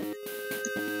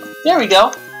 There we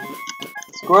go!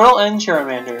 Squirtle and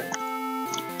Charmander.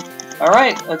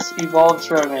 Alright, let's evolve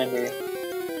Charmander.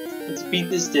 Let's beat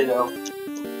this Ditto.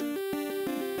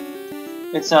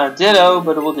 It's not a Ditto,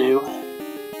 but it will do.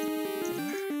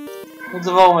 Let's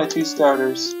evolve my 2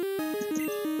 starters.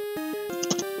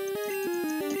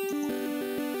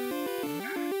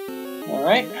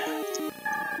 Alright.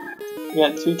 We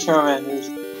got 2 Charmanders.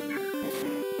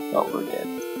 Oh, we're dead.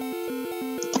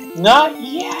 Not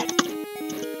yet!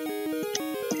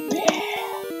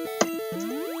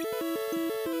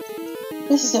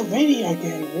 This is a video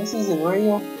game. This isn't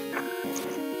real.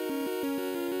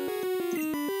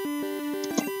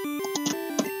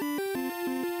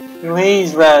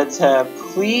 Please, Rattata,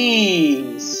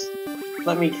 please!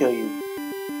 Let me kill you.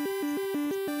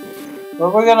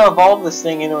 Well, we're gonna evolve this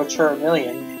thing into a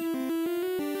Charmeleon.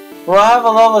 We'll have a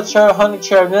level 100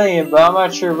 Charmeleon, but I'm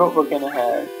not sure what we're gonna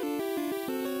have.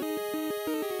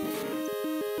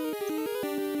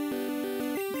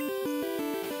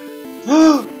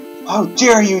 How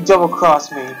dare you double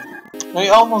cross me! I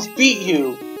almost beat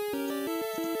you!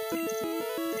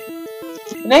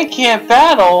 And they can't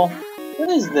battle? What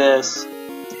is this?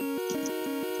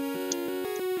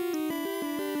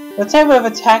 What type of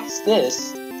attack is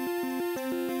this?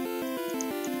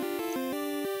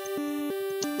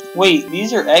 Wait,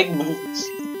 these are egg moves.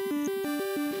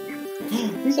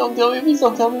 Please don't kill me, please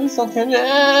don't kill me, please don't kill me. No,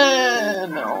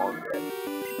 I'm dead.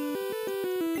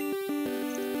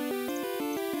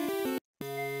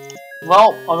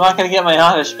 Well, I'm not gonna get my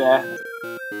Oddish back.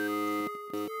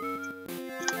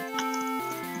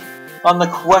 On the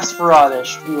quest for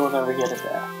Oddish, we will never get it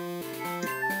back.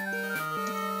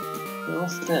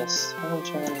 What's this? How do I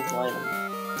turn on this item?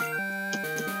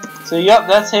 So, yep,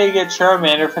 that's how you get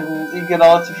Charmander from you get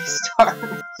all 3 stars.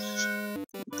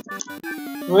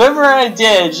 Whatever I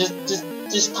did,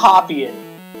 just copy it.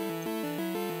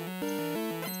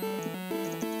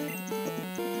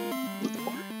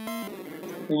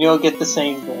 And you'll get the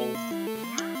same thing.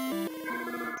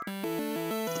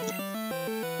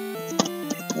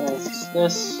 That's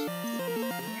this.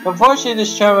 Unfortunately,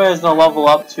 this Charmander doesn't level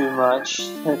up too much,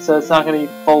 and so it's not going to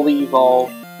be fully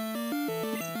evolved.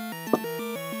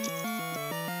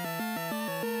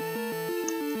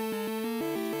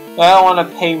 I don't want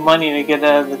to pay money to get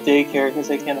out of the daycare because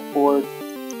I can't afford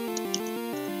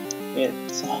it.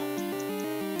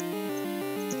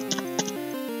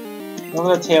 I'm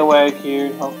gonna tail wag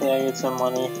here. Hopefully, I get some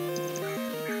money.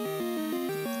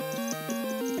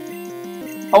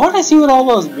 I want to see what all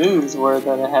those moves were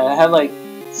that I had. I had like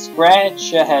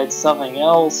Scratch. I had something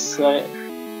else. Like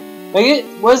it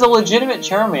was a legitimate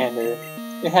Charmander.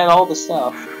 It had all the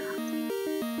stuff.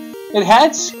 It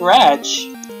had Scratch.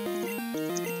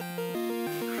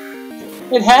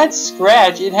 It had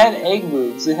Scratch, it had egg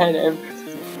moves, it had everything.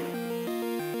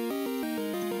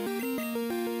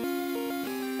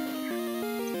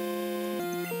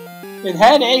 It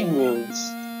had egg moves.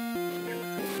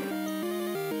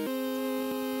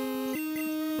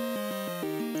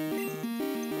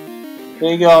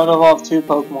 There you go, I evolved 2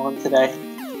 Pokemon today.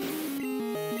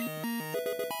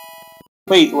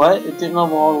 Wait, what? It didn't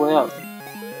level all the way up.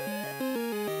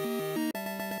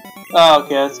 Oh,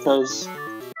 okay, that's because...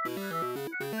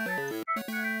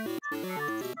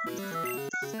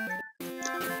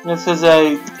 This is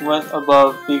I went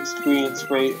above the experience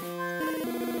rate.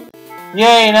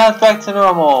 Yay, now it's back to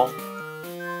normal!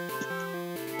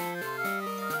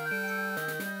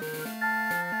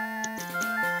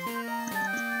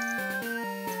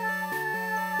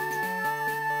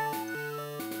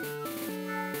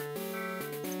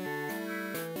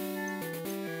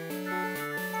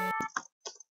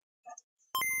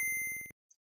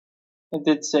 I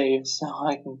did save, so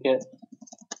I can get...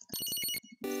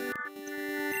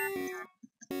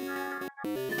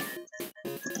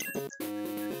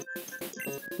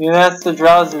 Yeah, that's the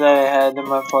Drowsy that I had in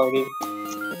my party.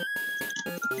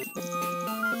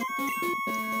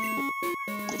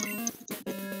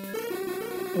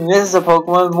 And this is a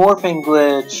Pokemon morphing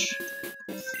glitch.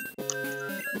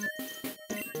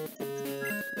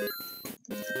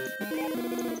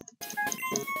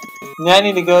 Now I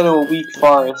need to go to a weak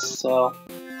forest, so...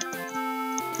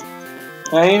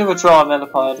 I need to withdraw a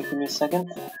Metapod. Give me a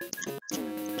second.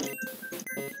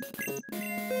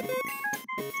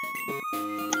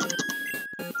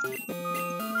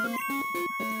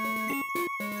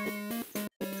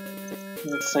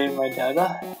 to save my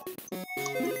data.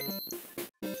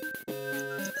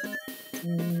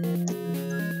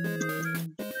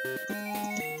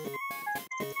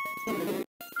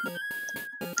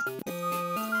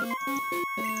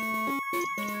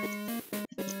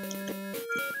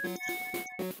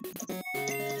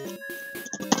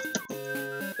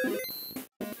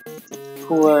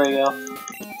 Cool, there we go.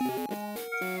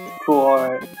 Cool,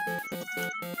 alright.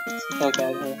 That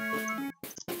guy here.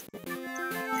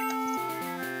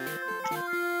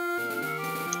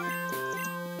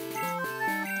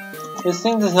 This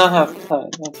thing does not have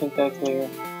cut, let's make that clear.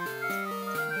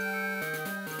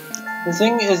 This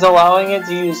thing is allowing it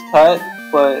to use cut,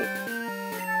 but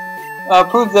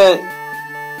prove that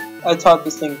I taught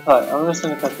this thing cut. I'm just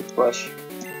gonna cut this bush.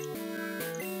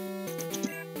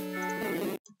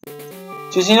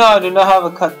 Just you know, I do not have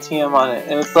a cut TM on it,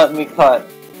 and it's letting me cut.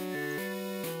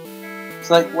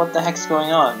 It's like, what the heck's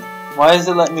going on? Why is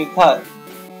it letting me cut?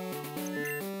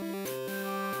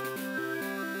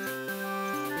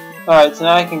 Alright, so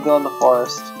now I can go in the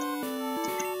forest.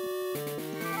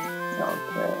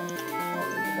 Okay.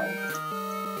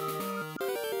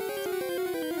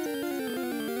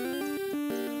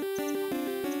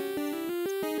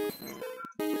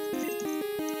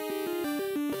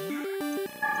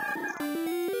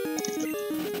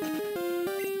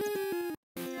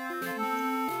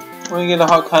 We get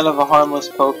a kind of a harmless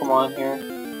Pokemon here.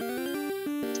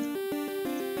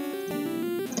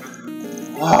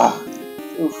 Ah,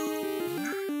 oof.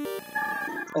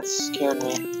 That scared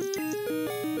me.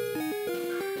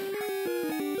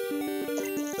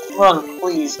 Run,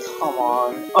 please, come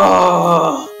on.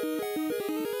 Ugh.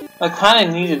 I kinda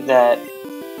needed that.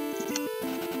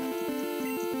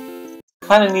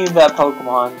 Kinda needed that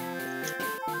Pokemon.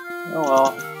 Oh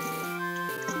well.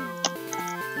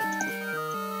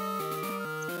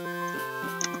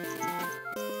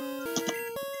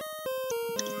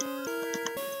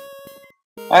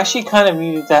 I actually kind of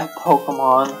needed that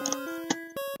Pokemon.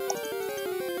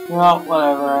 Well,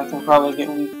 whatever, I can probably get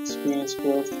weak experience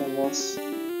growth from this.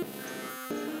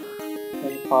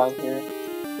 Maybe 5 here.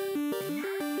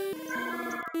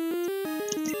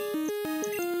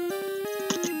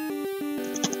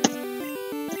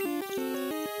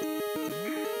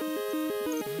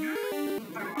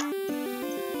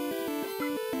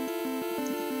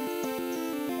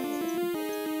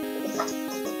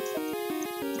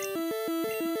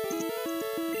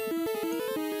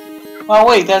 Oh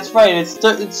wait, that's right,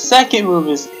 its second move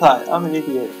is cut. I'm an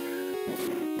idiot.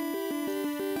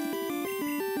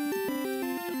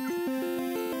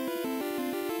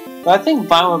 But I think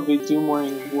Vine would do more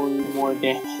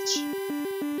damage.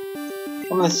 I'm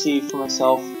gonna see for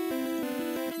myself.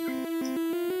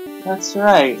 That's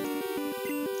right.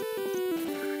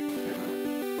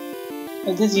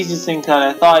 I did use this thing cut,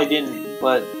 I thought I didn't,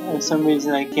 but for some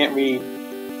reason I can't read.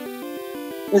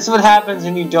 This is what happens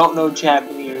when you don't know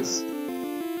Japanese.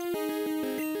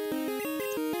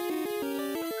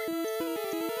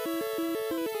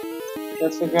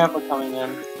 That's the grandpa coming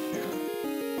in.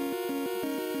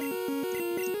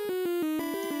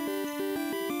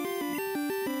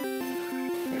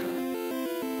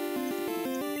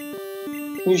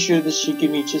 Pretty sure this should give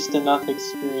me just enough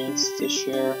experience to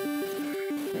share.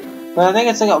 But I think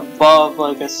it's like above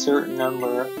like a certain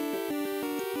number.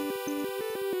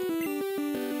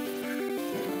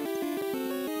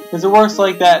 Because it works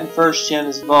like that in first gen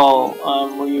as well,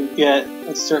 where you get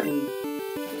a certain...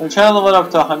 I'm trying to level it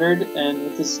up to 100, and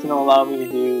what this is going to allow me to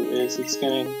do is it's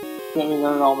going to let me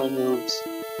learn all my moves.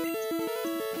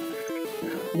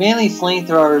 Mainly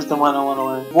Flamethrower is the one I want to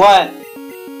learn. What?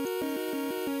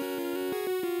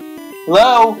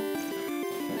 Hello?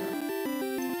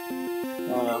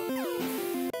 Oh no.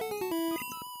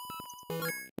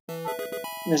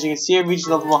 As you can see, I reached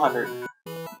level 100.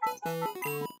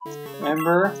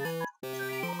 Remember?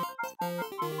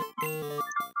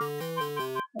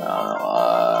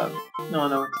 I don't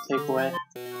know what to take away.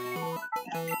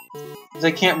 Because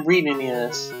I can't read any of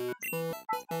this.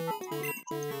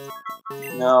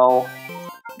 No.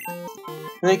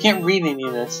 Because I can't read any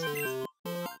of this.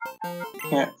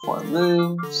 Can't form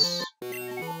moves.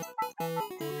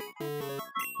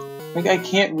 Like, I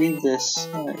can't read this.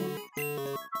 Right.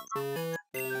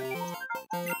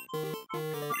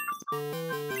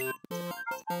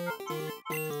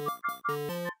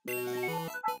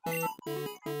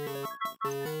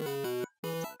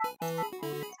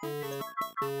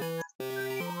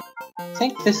 I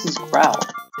think this is Growl.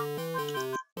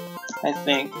 I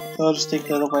think. So I'll just take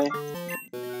that away.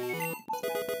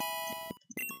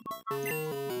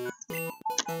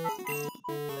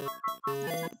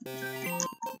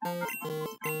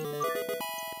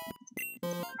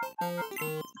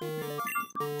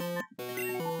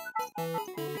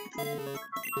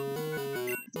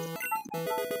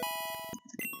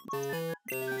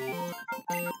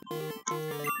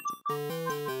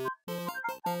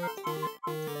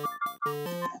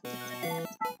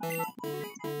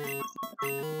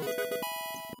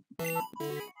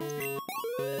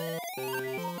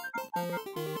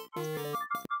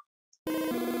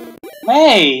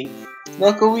 Hey!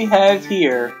 Look what we have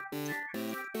here.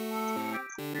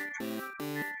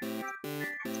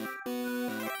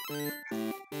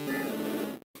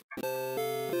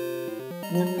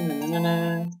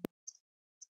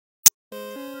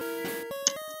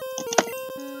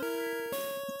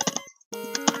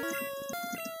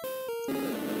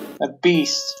 A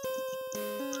beast.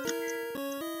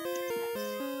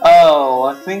 Oh,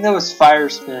 I think that was Fire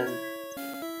Spin.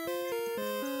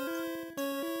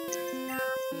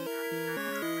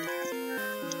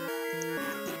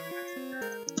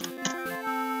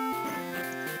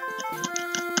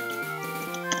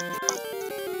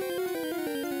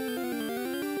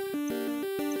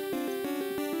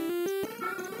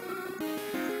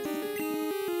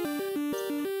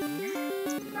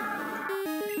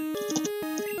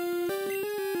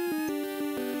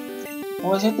 I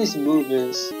wonder what this move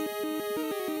is.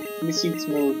 Let me see this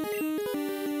move.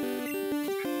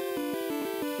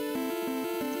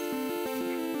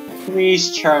 Let me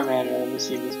use Charmander. Let me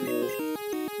see this move.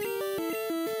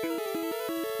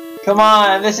 Come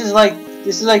on, this is like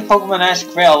Pokemon Ash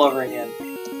Gray all over again.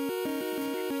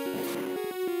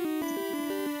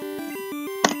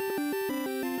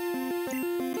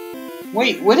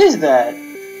 Wait, what is that?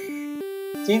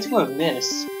 Seems to have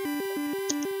missed.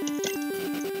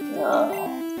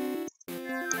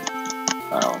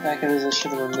 Oh, back it is, I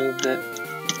should have removed it.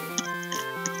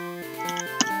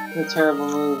 What a terrible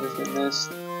move if it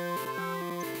missed.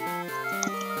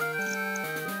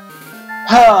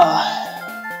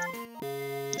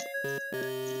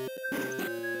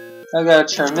 I got a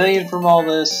Charmeleon from all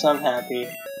this, I'm happy.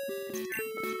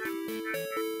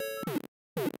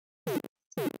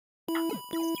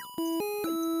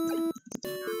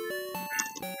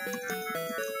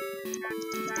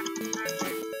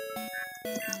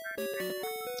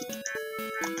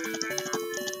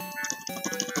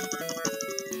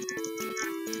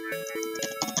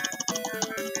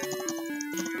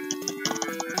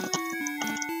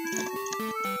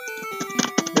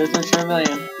 There's a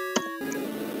Charmeleon.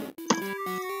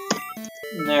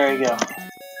 There we go.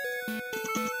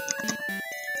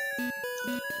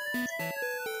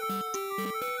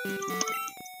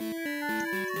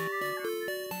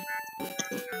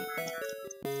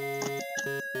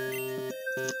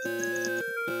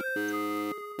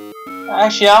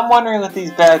 Actually, I'm wondering what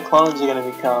these bad clones are gonna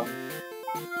become.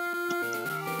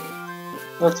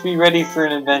 Let's be ready for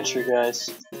an adventure, guys.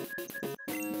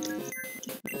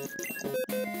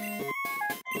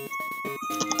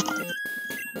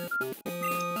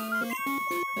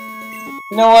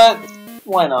 You know what?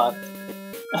 Why not?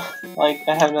 Like,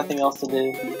 I have nothing else to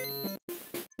do.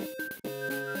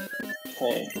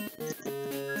 Okay.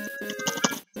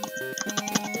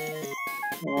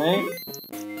 Alright.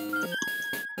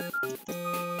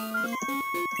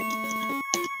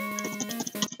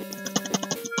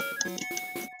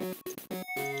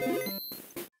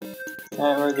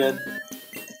 Alright, we're good.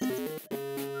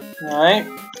 Alright.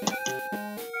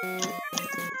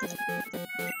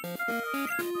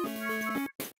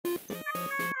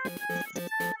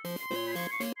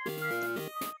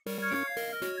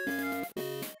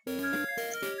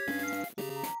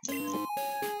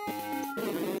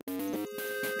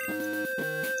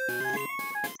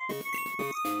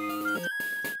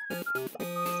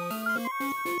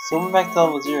 So we're back to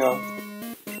level 0.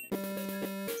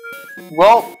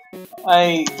 Well,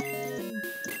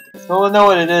 we'll know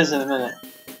what it is in a minute.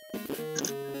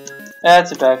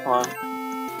 That's a bad one.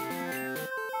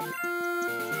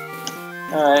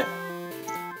 Alright.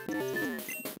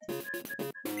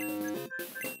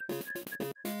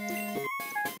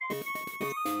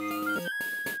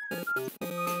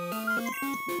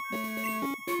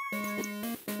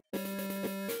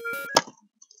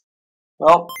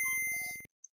 Well.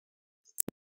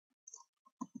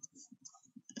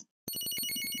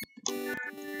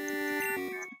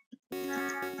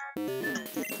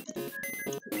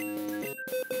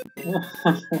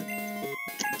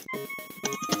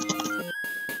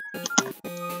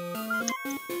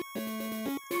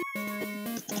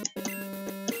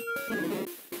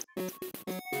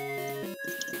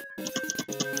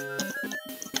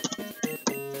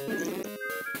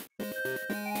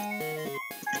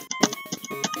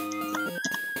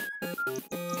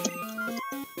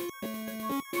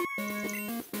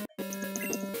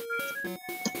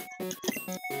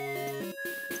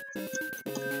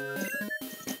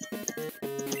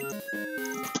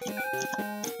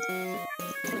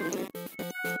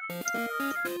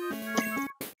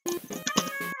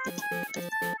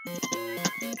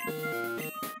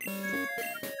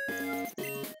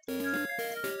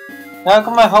 How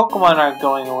come my Pokemon aren't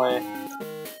going away?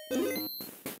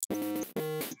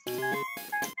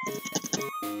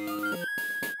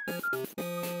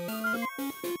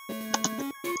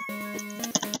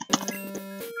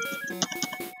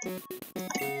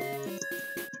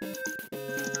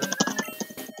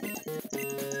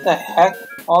 The heck?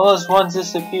 All those ones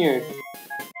disappeared.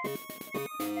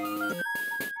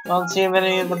 I don't see them in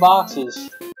any of the boxes.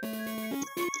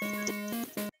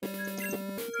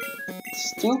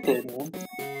 Stupid, man.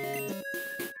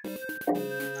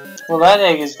 Well, that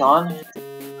egg is gone.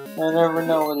 I never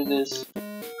know what it is.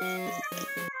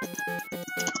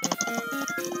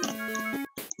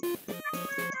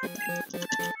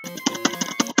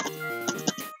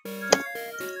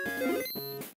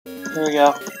 There we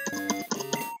go.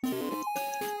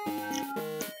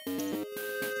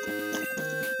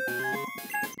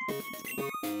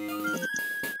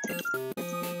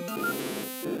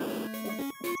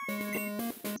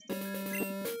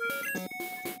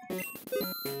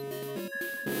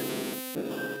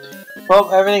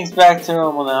 Well, everything's back to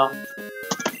normal now.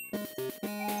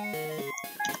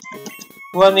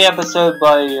 We won the episode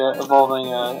by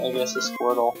evolving, I guess, a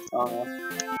Squirtle. I don't know.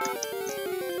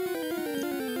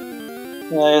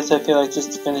 Yeah, I guess I feel like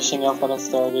just finishing up when it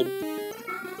started.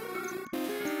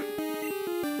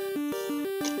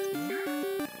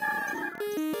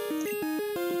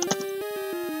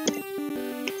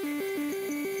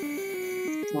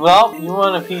 Well, you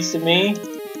want a piece of me?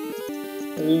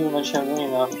 Maybe even my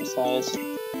Charmeleon off the size.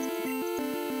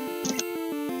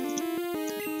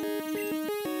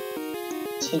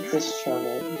 Take this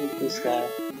Charmeleon, take this guy.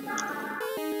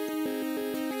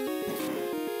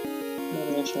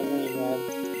 Maybe my Charmeleon man.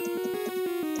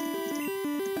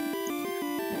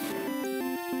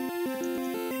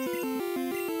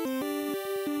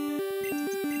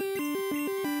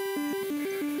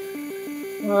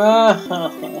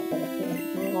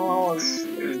 Oh,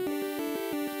 sleep.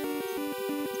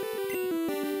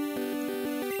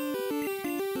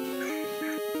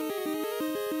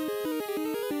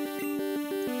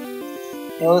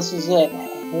 Well, this is it.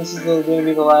 This is going to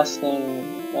be the last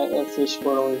thing after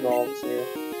Squirtle evolves here.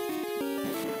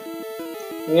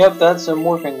 Yep, that's a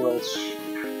morphing glitch.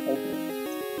 Okay.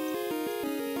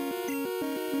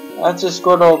 After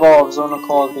Squirtle evolves, I'm going to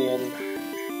call it the end.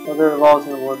 Whether it evolves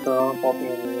in the water, I'm going to call it the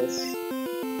end of this.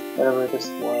 Whatever this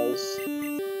was.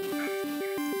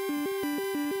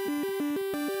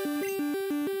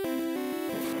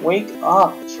 Wake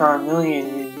up, Charmeleon,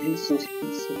 you useless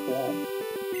piece of crap.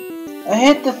 I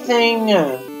hit the thing!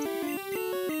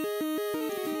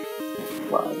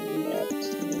 Come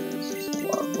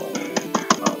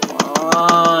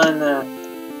on!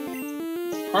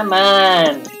 Come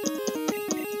on!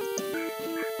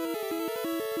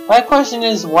 My question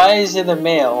is, why is it a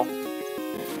male?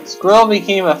 Squirrel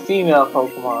became a female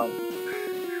Pokemon.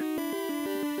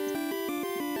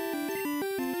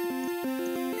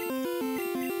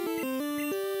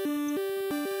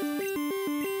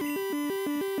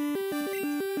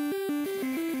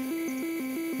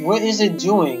 What is it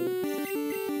doing?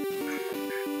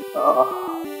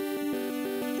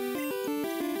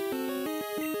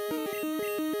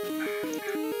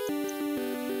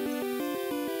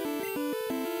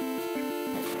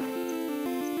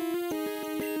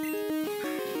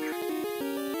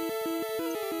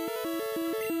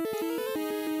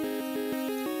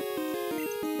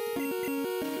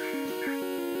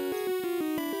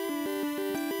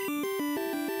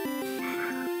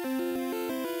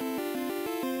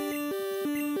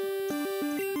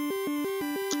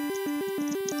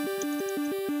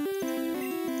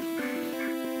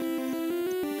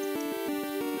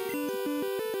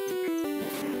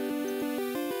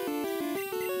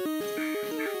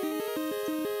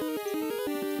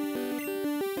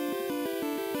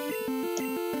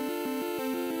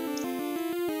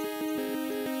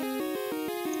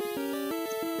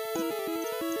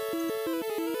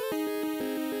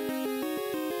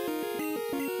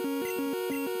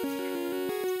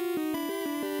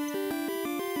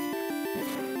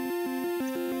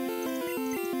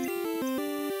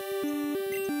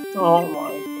 Oh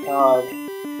my god.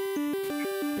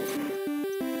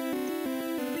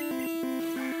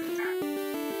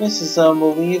 This is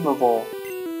unbelievable.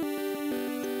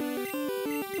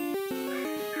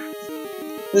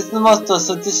 This is the most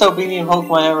disobedient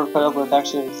Pokemon I ever put up with.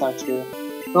 Actually, it's not true.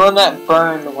 The one that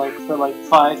burned like for like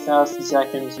 5,000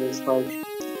 seconds was like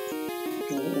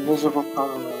a miserable part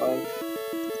of my life.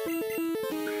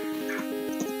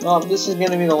 Well, this is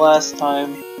gonna be the last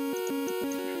time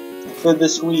for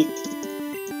this week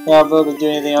that I'll be able to do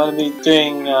anything. I'm going to be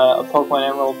doing a Pokemon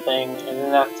Emerald thing, and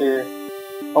then after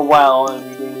a while I'm going to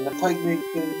be doing the Pikenik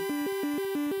thing.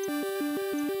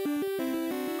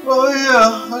 Oh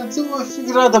yeah, until I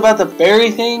figured out about the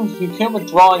berry thing, you can't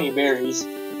withdraw any berries.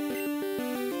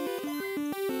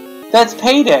 That's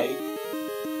Payday!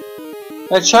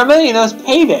 That Charmeleon knows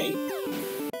Payday!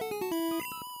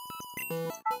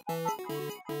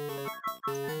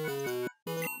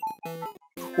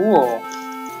 Cool.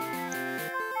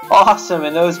 Awesome,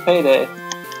 and those payday.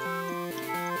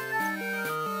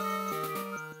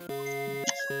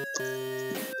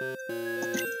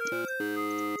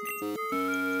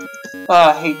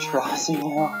 I hate Trozzy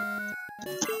now.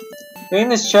 Getting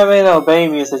this Chubby to obey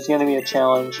me is gonna be a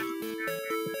challenge.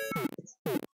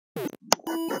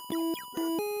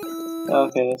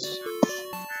 Okay, let's...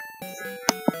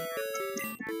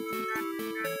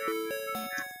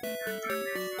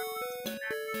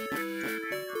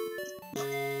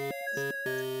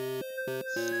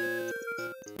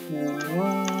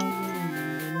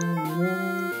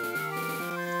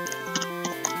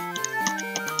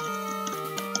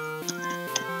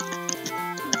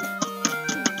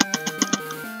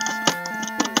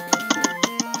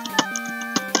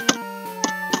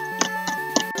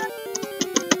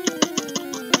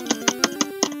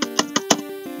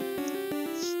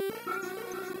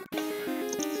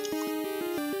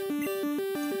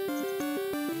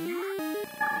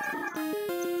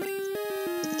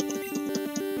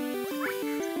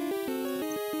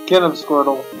 Get him,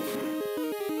 Squirtle.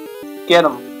 Get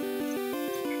him.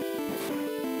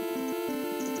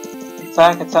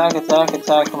 Attack, attack, attack,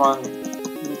 attack. Come on.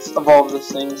 Let's evolve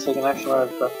this thing so I can actually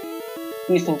have a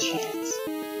decent chance.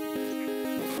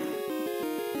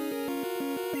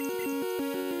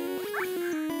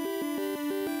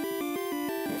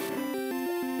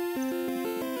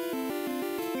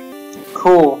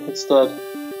 Cool, it's dead.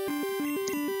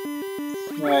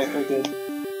 Alright, we're good.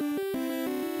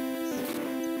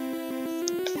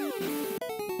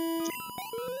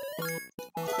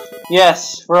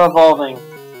 Yes, we're evolving.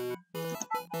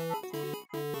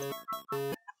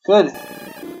 Good.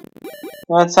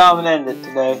 That's how I'm gonna end it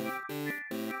today.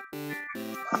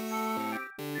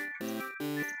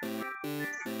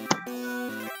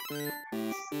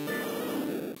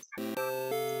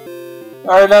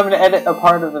 Alright, I'm gonna edit a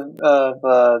part of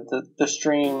the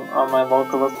stream on my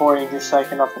local recording just so I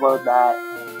can upload that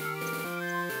and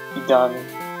be done.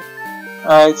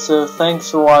 Alright, so thanks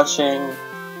for watching.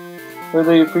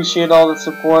 Really appreciate all the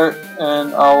support,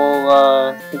 and I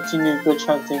will continue glitch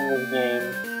hunting this game.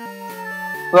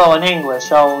 Well, in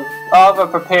English. I'll have a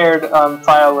prepared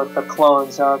file with the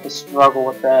clones, so I'll have to struggle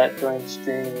with that during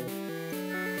streaming.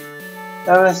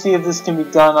 I'm gonna see if this can be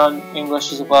done on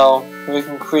English as well, so you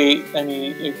can create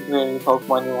any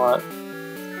Pokemon you want.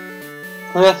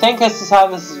 Because I think this is how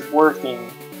this is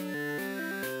working.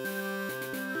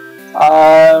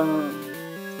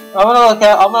 I'm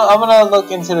gonna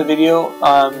look into the video.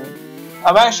 I'm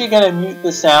actually gonna mute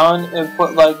the sound and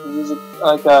put like music,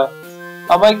 like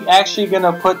I'm actually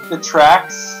gonna put the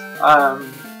tracks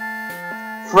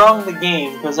from the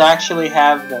game, because I actually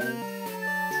have them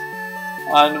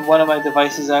on one of my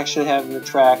devices. I actually have the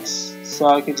tracks, so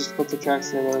I could just put the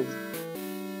tracks that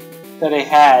I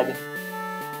had.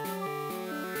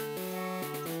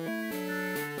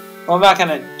 Well, I'm not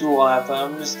gonna do all that, but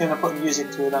I'm just gonna put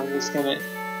music to it.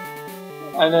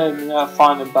 I know you're not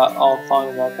all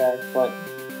fond about that, but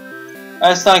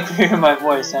that's not clear in my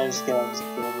voice. I'm just kidding.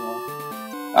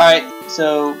 Alright,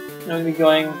 so I'm gonna be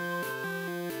going.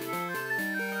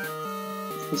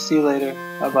 We'll see you later.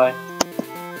 Bye bye.